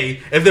 popping. today,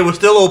 if they were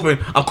still open,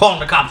 I'm calling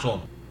the cops on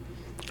them.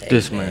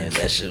 This Man, man.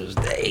 that shit was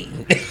day.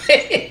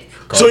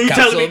 So you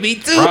telling me?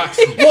 too?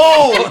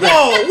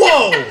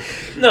 Whoa!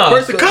 No,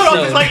 First, the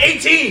cutoff is like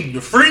 18.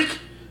 You freak.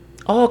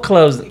 all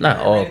clubs, not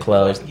all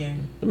clubs.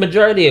 The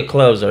majority of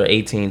clubs are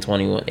 18,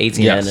 21,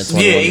 18 Yes. and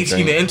 21. Yeah,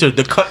 18 to enter.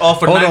 The cutoff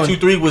for Hold on.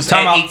 923 was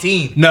Time at out.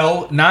 18.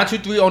 No,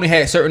 923 only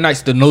had certain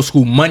nights. The No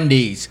School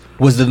Mondays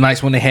was the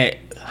nights when they had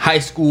high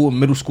school and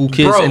middle school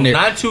kids Bro, in there.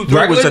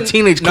 923 was a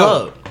teenage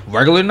club.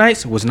 Regular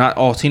nights was not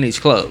all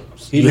teenage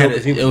clubs. He You knew had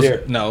if he was it was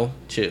there. no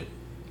chill.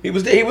 He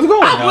was there. He was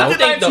going. I went to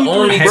think the 923,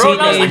 only bro.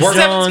 and I was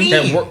like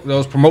teenage 17.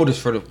 Those promoters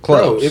for the Bro,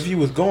 clubs. if you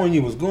was going,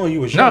 you was going.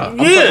 You was No. young. I'm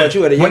talking about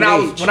you at a young when I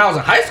age. was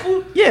in high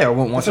school, yeah, I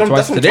went once That's or what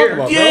twice I'm to talking there.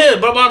 about. Yeah,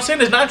 but what I'm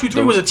saying is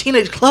 923 was a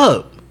teenage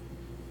club.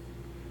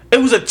 It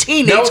was a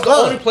teenage That was the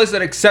only club. place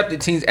that accepted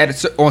teens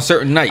at on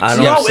certain nights. I You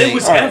know don't what I'm No, saying? it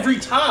was All right. every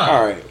time.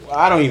 All right, well,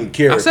 I don't even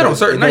care. I said on because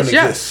certain it don't nights,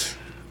 exist.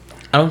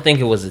 I don't think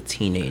it was a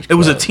teenage. It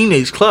was a club.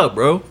 teenage club,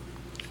 bro.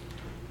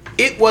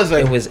 It was a.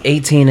 It was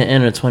 18 to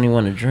enter,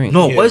 21 to drink.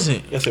 No, it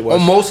wasn't. Yes, it was.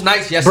 On most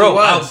nights, yes, Bro, it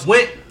was. I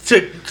went to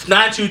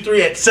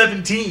 923 at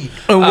 17.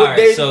 And All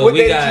right, so what we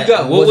day got. did you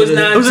go? What was it a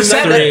 923?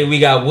 Saturday? We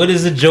got what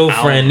is a Joe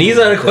friend? These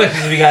are the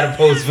questions we got to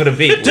pose for the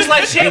people. Just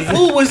like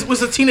Shampoo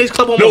was a teenage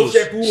club No, almost.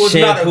 Shampoo was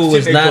Shampoo not a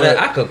is not a.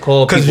 I could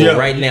call 'Cause, people yeah,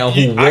 right now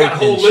who I got a worked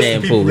whole in list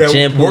of people Shampoo. that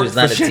Shampoo worked is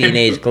not for a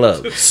teenage Shampoo.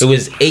 club. It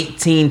was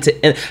 18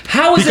 to.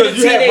 How is Because it a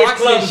you had teenage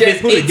Roxy club and if it's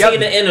Shampoo 18 together.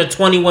 to enter,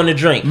 21 to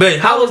drink? Man,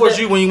 how old is was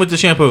that? you when you went to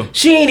Shampoo?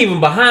 She ain't even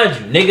behind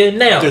you, nigga.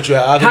 Now, Thought you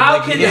had other how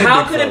black could men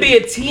how in could the it be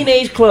a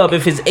teenage club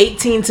if it's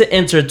 18 to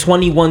enter,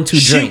 21 to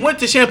She drink? went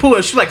to Shampoo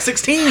and she was like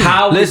 16.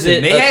 How is Listen,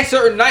 it? they had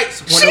certain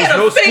nights when She there had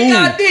was a no fake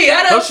school. ID. How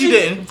the No, hell she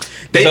didn't.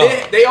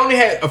 They only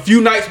had a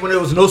few nights when there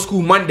was no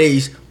school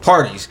Mondays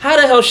parties. How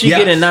the hell she Yes.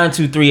 get a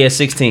 923 at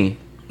 16?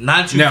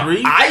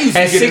 923. I used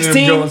At to get in them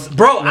 16? Jones.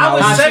 Bro, I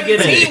was how'd she get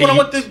 17 in?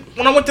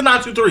 when I went to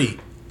 923.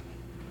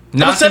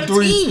 I was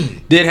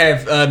 17. Did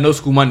have no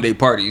school Monday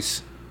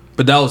parties,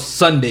 but that was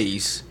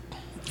Sundays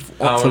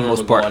for the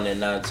most part. Going at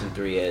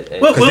 923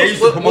 at Well, they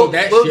used to promote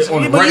that shit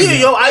on the but radio. yeah,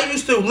 yo, I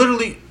used to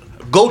literally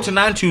go to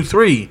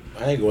 923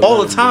 I ain't going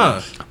all to the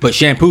time. But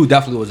Shampoo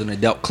definitely was an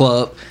adult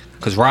club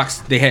because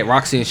they had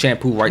Roxy and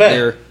Shampoo right Man,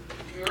 there.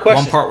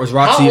 question. One part was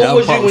Roxy, How the old other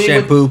was you part was when you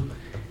went- Shampoo.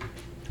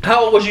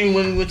 How old was you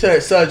when we went to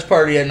that Suds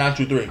party at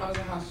 923? I was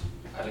in high school.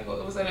 I didn't go.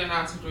 It was at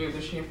 923 of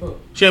the Shampoo.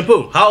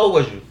 Shampoo, how old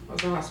was you? I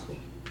was in high school.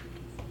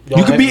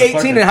 You could be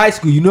 18 in high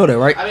school, you know that,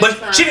 right? I didn't But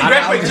turn- she didn't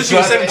graduate until she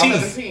was 17.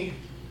 17.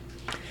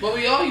 But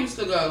we all used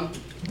to go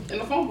in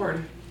the phone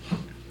party.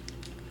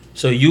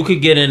 So you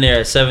could get in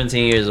there at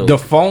 17 years old. The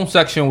phone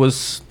section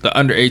was the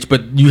underage,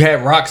 but you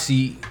had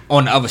Roxy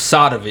on the other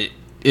side of it.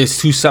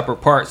 It's two separate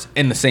parts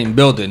in the same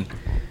building.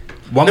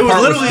 One It was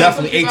part was literally-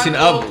 definitely You got 18 to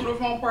go of through the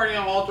phone party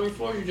on all 3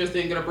 floors. You just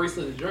didn't get a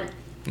bracelet to drink.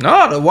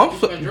 No, the one. You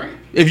couldn't drink.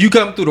 If you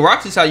come through the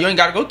Roxy side, you ain't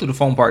got to go through the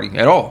phone party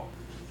at all.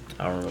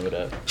 I don't remember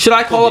that. Should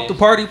I call up the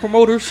party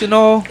promoters and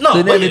all? No,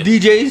 the, but the yeah.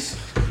 DJs?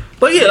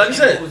 But yeah, like I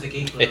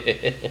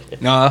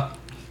said, Nah.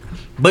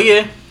 but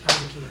yeah,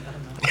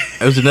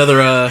 it was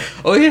another.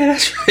 Oh yeah,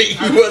 that's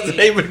right. You wasn't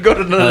able to go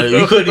to none.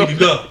 You couldn't even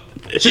go.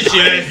 Shit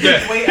your ass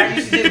down. Wait, I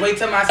used to just wait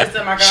till my sister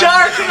and my Sure,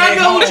 can I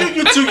go with you?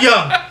 You're too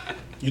young.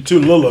 You too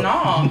Lilla.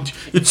 No.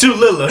 You're too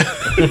Lilla.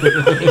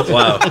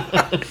 Wow.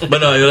 But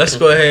no, yo, let's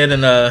go ahead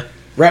and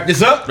Wrap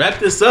this up. wrap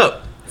this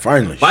up.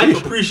 Finally.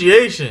 Wife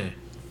appreciation.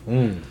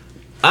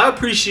 I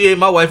appreciate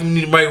my wife. You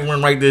need to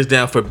write this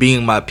down for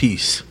being my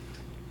peace.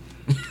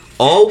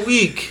 All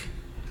week,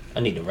 I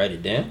need to write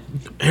it down.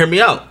 hear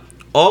me out.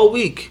 All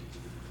week,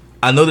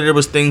 I know that there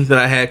was things that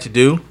I had to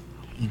do,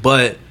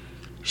 but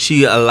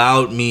she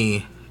allowed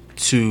me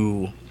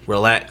to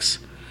relax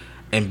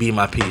and be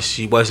my peace.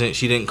 She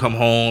didn't come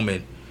home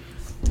and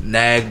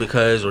nag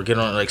because or get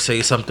on like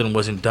say something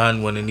wasn't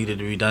done when it needed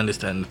to be done, this,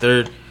 that, and the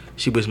third.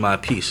 She was my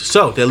peace.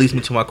 So that leads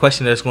me to my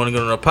question that's going to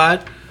go on the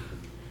pod.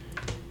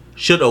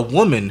 Should a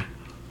woman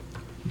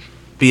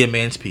be a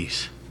man's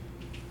peace?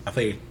 I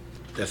think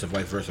that's a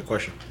vice versa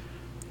question.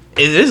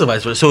 It is a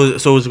vice versa.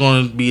 So it's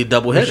going to be a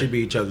double We header. should be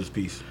each other's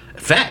piece.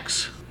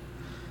 Facts.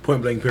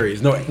 Point blank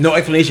period. No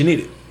explanation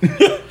needed.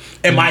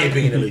 In my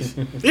opinion, at least.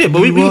 Yeah,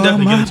 but we can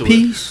definitely get into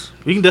peace.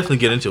 it. We can definitely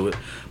get into it.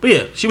 But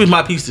yeah, she was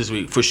my piece this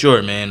week for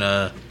sure,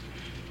 man.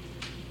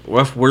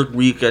 Rough work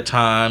week at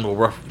time, or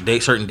rough day,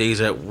 certain days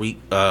at week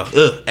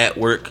at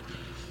work,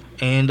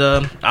 and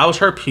I was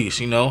her piece.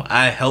 You know,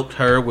 I helped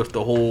her with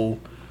the whole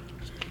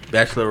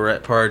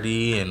bachelorette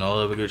party and all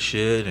of the good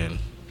shit. And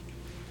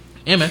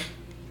yeah, man,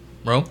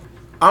 bro.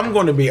 I'm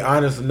going to be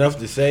honest enough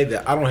to say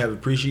that I don't have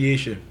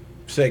appreciation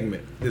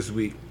segment this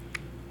week.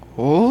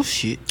 Oh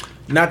shit.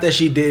 Not that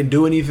she didn't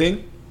do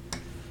anything,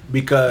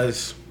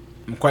 because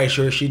I'm quite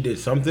sure she did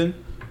something.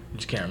 You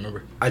just can't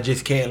remember. I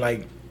just can't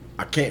I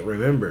can't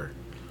remember.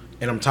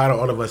 And I'm tired of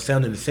all of us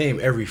sounding the same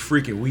every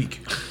freaking week.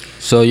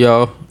 So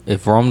y'all,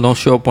 if Rome don't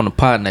show up on the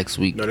pod next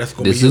week, No, that's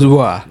gonna this be is you.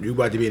 why. You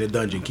about to be in a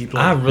dungeon. Keep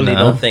I playing. really No.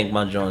 don't think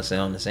my joints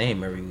sound the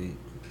same every week.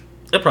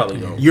 It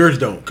probably don't. Yours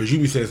don't, because you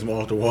be saying some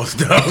off the wall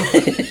stuff.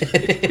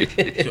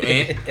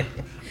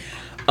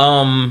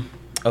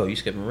 Oh, you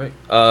skipping Rick?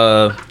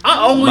 I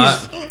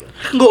always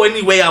can go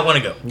any way I want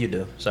to go. You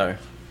do. Sorry.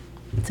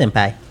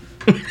 Senpai.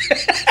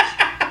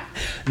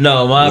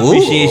 No, my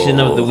appreciation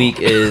of the week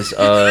is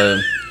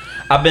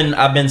I've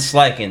been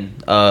slacking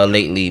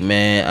lately,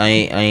 man. I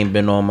ain't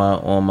been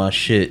on my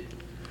shit.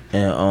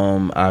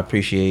 And I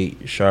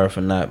appreciate Shar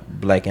for not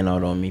blacking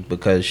out on me,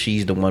 because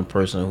she's the one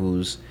person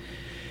who's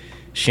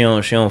she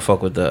don't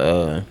fuck with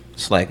the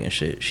slacking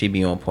shit. She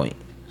be on point.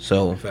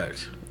 So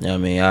Facts. you know what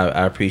I mean,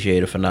 I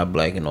appreciate her for not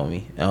blacking on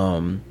me.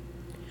 And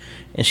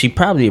she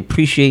probably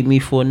appreciate me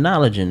for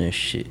acknowledging this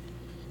shit.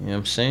 You know what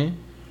I'm saying?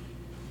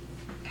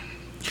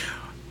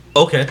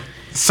 Okay.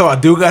 So I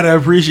do got an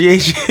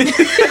appreciation.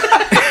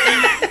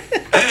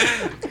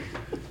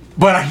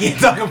 But I can't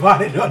talk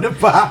about it on the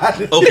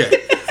pod.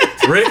 Okay.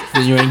 Rick.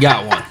 Then you ain't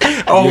got one.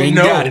 Oh, You ain't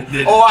no. got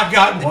it. Oh, I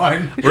got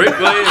one. Rick,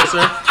 go ahead, sir.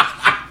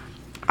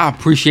 I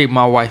appreciate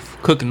my wife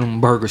cooking them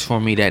burgers for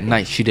me that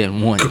night she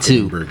didn't want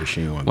to. Burger,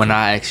 she ain't want When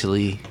I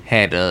actually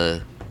had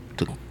to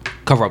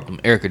cover up them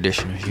air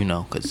conditioners, you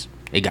know, because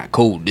it got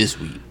cold this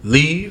week.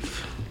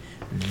 Leave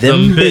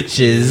Them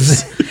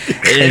bitches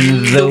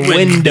in the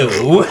window.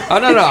 Oh,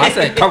 no, I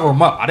said cover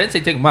them up. I didn't say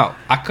take them out.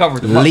 I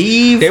covered them up.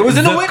 Leave They was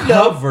in the window.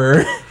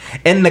 cover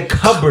in the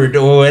cupboard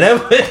or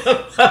whatever.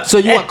 So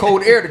you want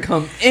cold air to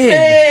come in.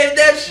 Man,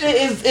 that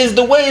shit is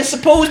the way it's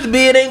supposed to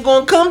be. It ain't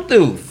gonna come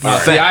through. See,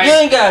 I You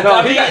ain't got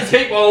no, he got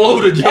tape all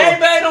over the joint.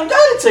 Everybody don't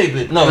gotta tape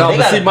it. No, No, they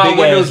but got see, a my big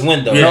windows, ass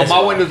window. no, That's my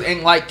why. windows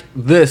ain't like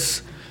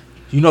this.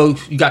 You know,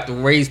 you got the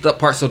raised up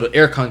part so the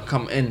air can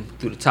come in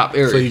through the top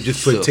area. So you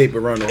just put tape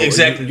around the whole.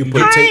 Exactly. You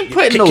put I tape. ain't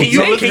putting no Can you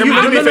tape. do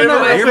me a favor?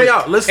 No, hear me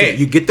out. Listen, Hey.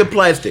 you get the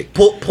plastic.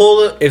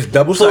 Pull it. It's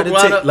double-sided Pull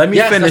it tape. up. Let me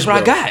Yes, finish. that's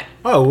what bro. I got.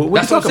 Oh, what That's you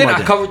what I'm talking saying.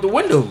 about? I covered the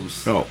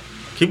windows. Oh,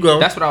 Keep going.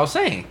 That's what I was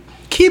saying.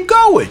 keep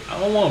going. I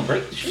don't want to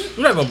break the shit.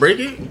 You're not gonna break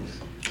it.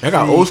 I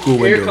got old school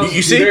Air windows. comes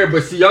You through see? there,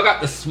 but see, y'all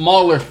got the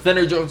smaller,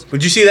 thinner joints.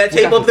 But you see that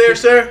tape got up the there,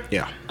 sir?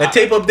 Yeah. That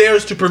tape up there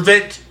is to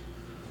prevent.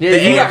 Yeah, The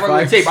you air got regular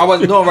fights. tape. I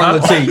wasn't doing regular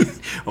tape.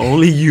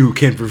 Only you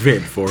can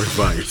prevent forest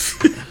fires.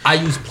 I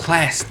use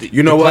plastic.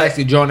 You know the what?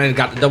 Plastic joint and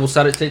got the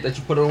double-sided tape that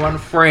you put around the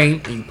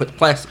frame and you put the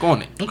plastic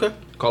on it. Okay.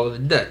 Call it a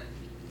day.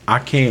 I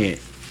can't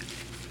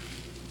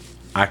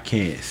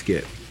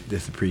skip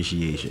this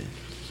appreciation.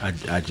 I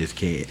just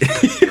can't.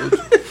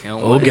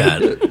 Oh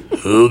God.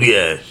 Oh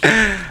God.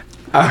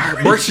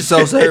 Brace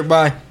yourselves,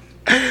 everybody.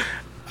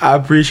 I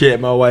appreciate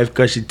my wife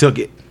because she took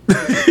it.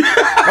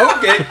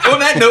 Okay. On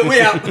that note, we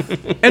out.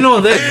 And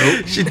on that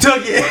note, She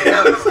took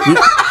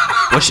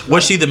it.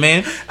 was she the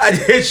man? I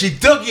did. She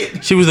took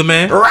it. She was the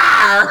man.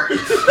 Rawr.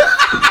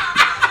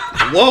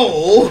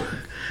 Whoa.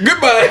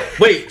 Goodbye.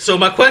 Wait. So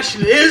my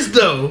question is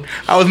though,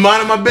 I was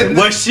minding my business.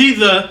 was she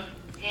the?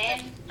 10,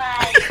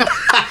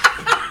 5.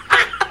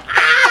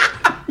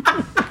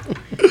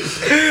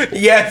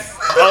 Yes.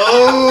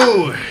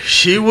 Oh,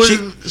 she was. She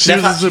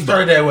That's how was she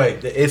started that way.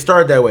 It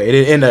started that way. It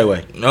didn't end that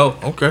way. No,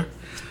 okay.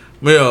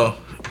 Well,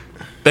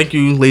 thank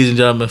you, ladies and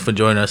gentlemen, for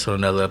joining us on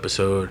another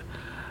episode.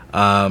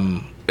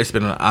 It's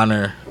been an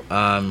honor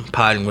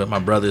podding with my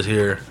brothers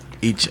here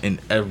each and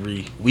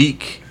every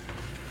week.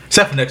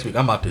 Except for next week.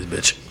 I'm out this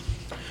bitch.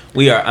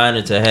 We are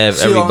honored to have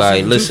See y'all everybody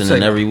soon, too, listening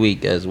segment. every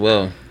week as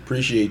well.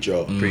 Appreciate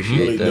y'all. Appreciate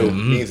really that. do.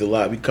 Means a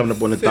lot. We coming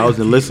up on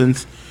 1,000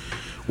 listens.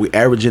 We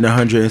averaging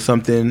 100 and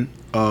something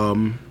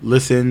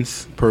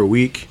listens per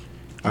week.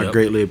 I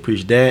greatly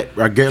appreciate that.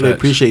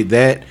 Appreciate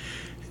that.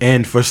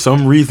 And for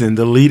some reason,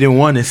 the leading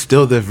one is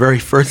still the very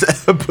first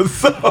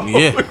episode.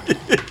 Yeah.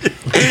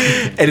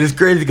 And it's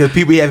crazy because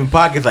people having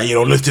pockets like, you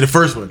don't listen to the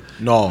first one.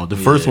 No, the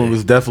first one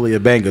was definitely a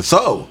banger.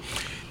 So,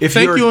 if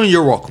Thank you and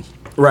you're welcome.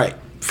 Right,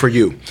 for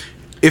you.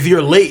 If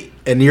you're late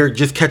and you're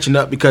just catching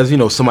up because,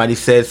 somebody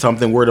said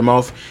something, word of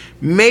mouth,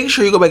 make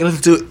sure you go back and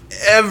listen to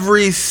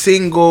every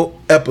single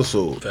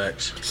episode.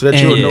 Facts. So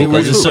that you'll know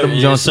because what's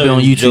there's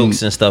certain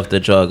jokes and stuff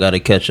that y'all got to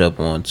catch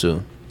up on,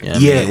 too. It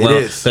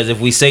is. Because if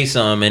we say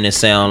something and it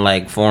sound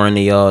like foreign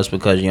to y'all, it's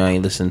because you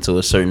ain't listened to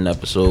a certain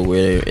episode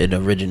where it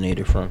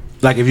originated from.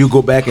 Like if you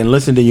go back and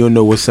listen, then you'll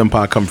know where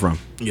Senpai come from.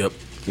 Yep.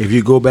 If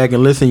you go back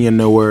and listen, you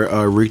know where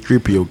Rick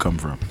Tripio come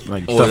from.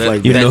 Like stuff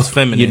like you that. know,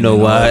 feminine. You know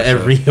why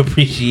every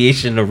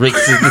appreciation of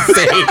Rick's is the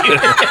same.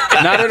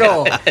 Not at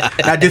all.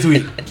 Not this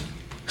week.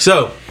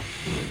 So,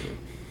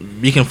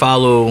 you can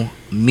follow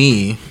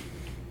me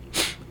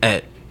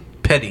at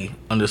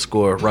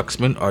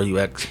Petty_Ruxpin,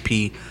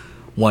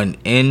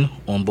 RUXP1N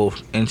on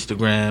both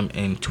Instagram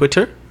and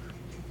Twitter.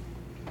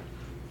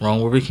 Ron,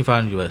 where we can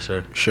find you at,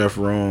 sir? Chef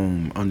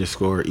Rome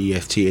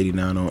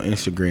 _EST89 on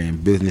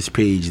Instagram. Business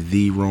page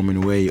The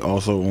Roman Way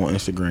also on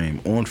Instagram.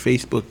 On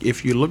Facebook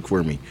if you look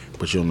for me,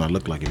 but you'll not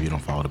look like if you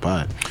don't follow the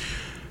pod.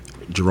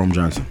 Jerome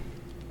Johnson.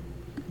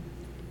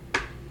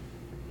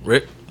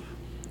 Rick.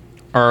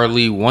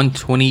 Early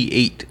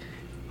 128.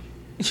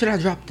 Should I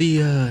drop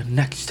the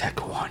next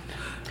tech one?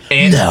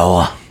 And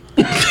no.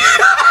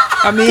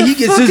 I mean, he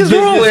gets his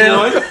business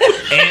one.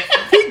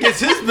 He gets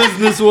his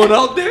business one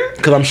out there.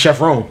 Because I'm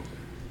Chef Rome.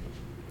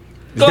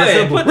 Go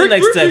ahead, put the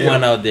next tech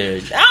one out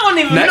there. I don't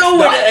even know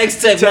where the X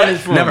Tech one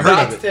is from. Never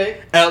heard of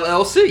it.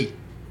 LLC.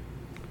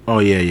 Oh,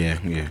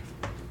 yeah.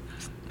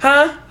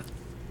 Huh?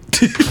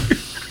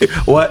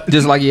 What?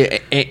 Just like your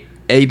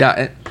a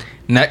dot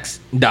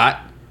next dot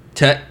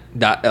tech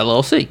dot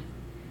LLC.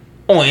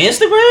 On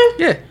Instagram?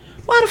 Yeah.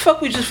 Why the fuck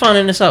we just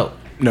finding this out?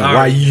 No,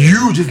 why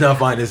you just not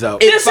find this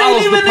out? It This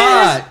follows ain't the even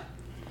pod.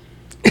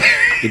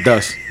 It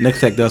does.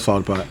 Next Tech does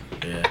follow the pod.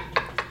 yeah.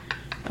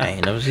 I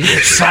ain't never seen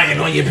it. Slacking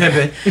on your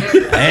pimping.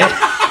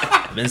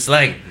 I've been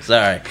slacking.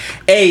 Sorry.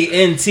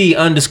 ANT_N.I.E.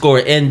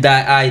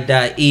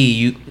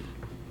 You.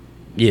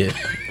 Yeah.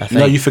 I think.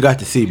 No, you forgot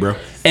to see, bro.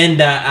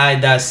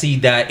 N.I.C.E.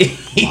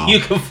 You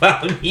can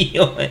follow me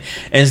on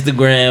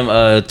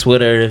Instagram,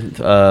 Twitter,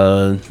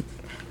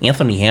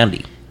 Anthony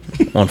Handy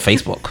on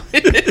Facebook.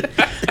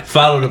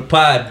 Follow the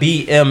pod,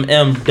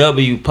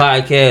 BMMW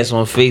Podcast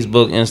on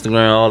Facebook,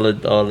 Instagram,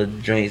 all the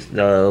joints. We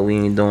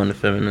ain't doing the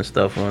feminine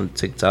stuff on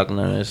TikTok and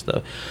all that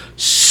stuff.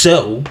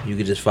 So you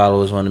can just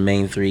follow us on the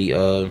main three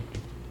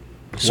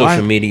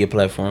social media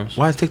platforms.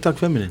 Why is TikTok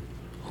feminine?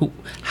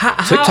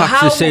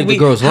 TikTok just saved the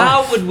girl's life.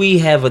 How would we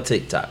have a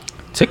TikTok?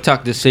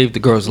 TikTok just saved the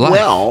girl's life.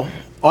 Well,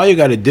 all you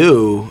got to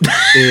do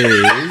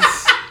is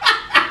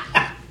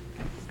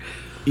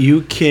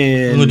you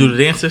can. You gonna do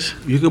the dances?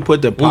 You can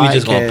put the podcast. What, we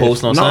just gonna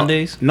post on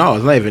Sundays? No,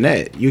 it's not even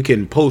that. You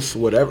can post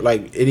whatever,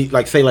 like the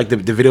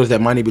videos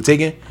that Money be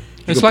taking. You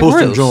It's can like post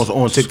them Reels. drones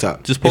on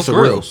TikTok. Just post It's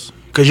a Reels.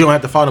 Because you don't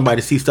have to follow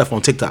nobody to see stuff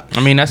on TikTok.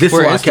 I mean, that's this is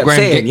where why I kept Instagram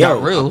saying, got yo,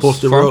 Reels I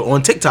posted from. Reel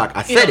on TikTok.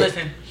 I said it.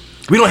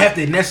 We don't have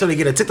to necessarily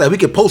get a TikTok. We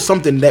could post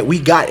something that we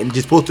got and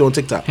just post it on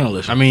TikTok.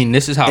 I mean,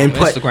 this is how And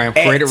put Instagram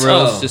created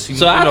Reels. Just,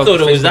 So I thought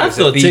Facebook is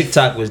a beef.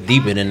 TikTok was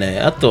deeper than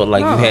that. I thought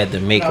like you had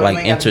to make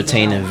like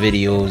entertaining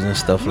videos and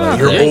stuff like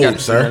You're that. old,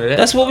 sir.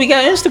 That's what we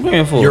got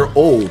Instagram for. You're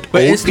old.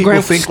 But Old people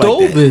Instagram think stole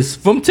like that. this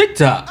from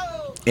TikTok.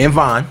 And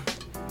Vaughn.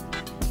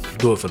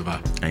 Do it for the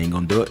vibe. I ain't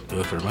gonna do it.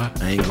 Do it for the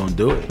vibe. I ain't gonna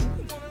do it.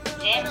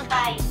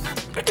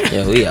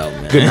 Yeah, we out,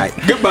 man. Good night.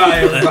 Goodbye,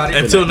 everybody.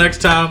 Until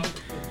next time,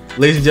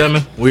 ladies and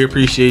gentlemen, we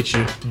appreciate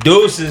you.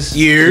 Deuces.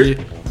 Year.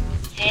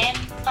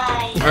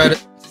 Bye. All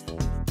right.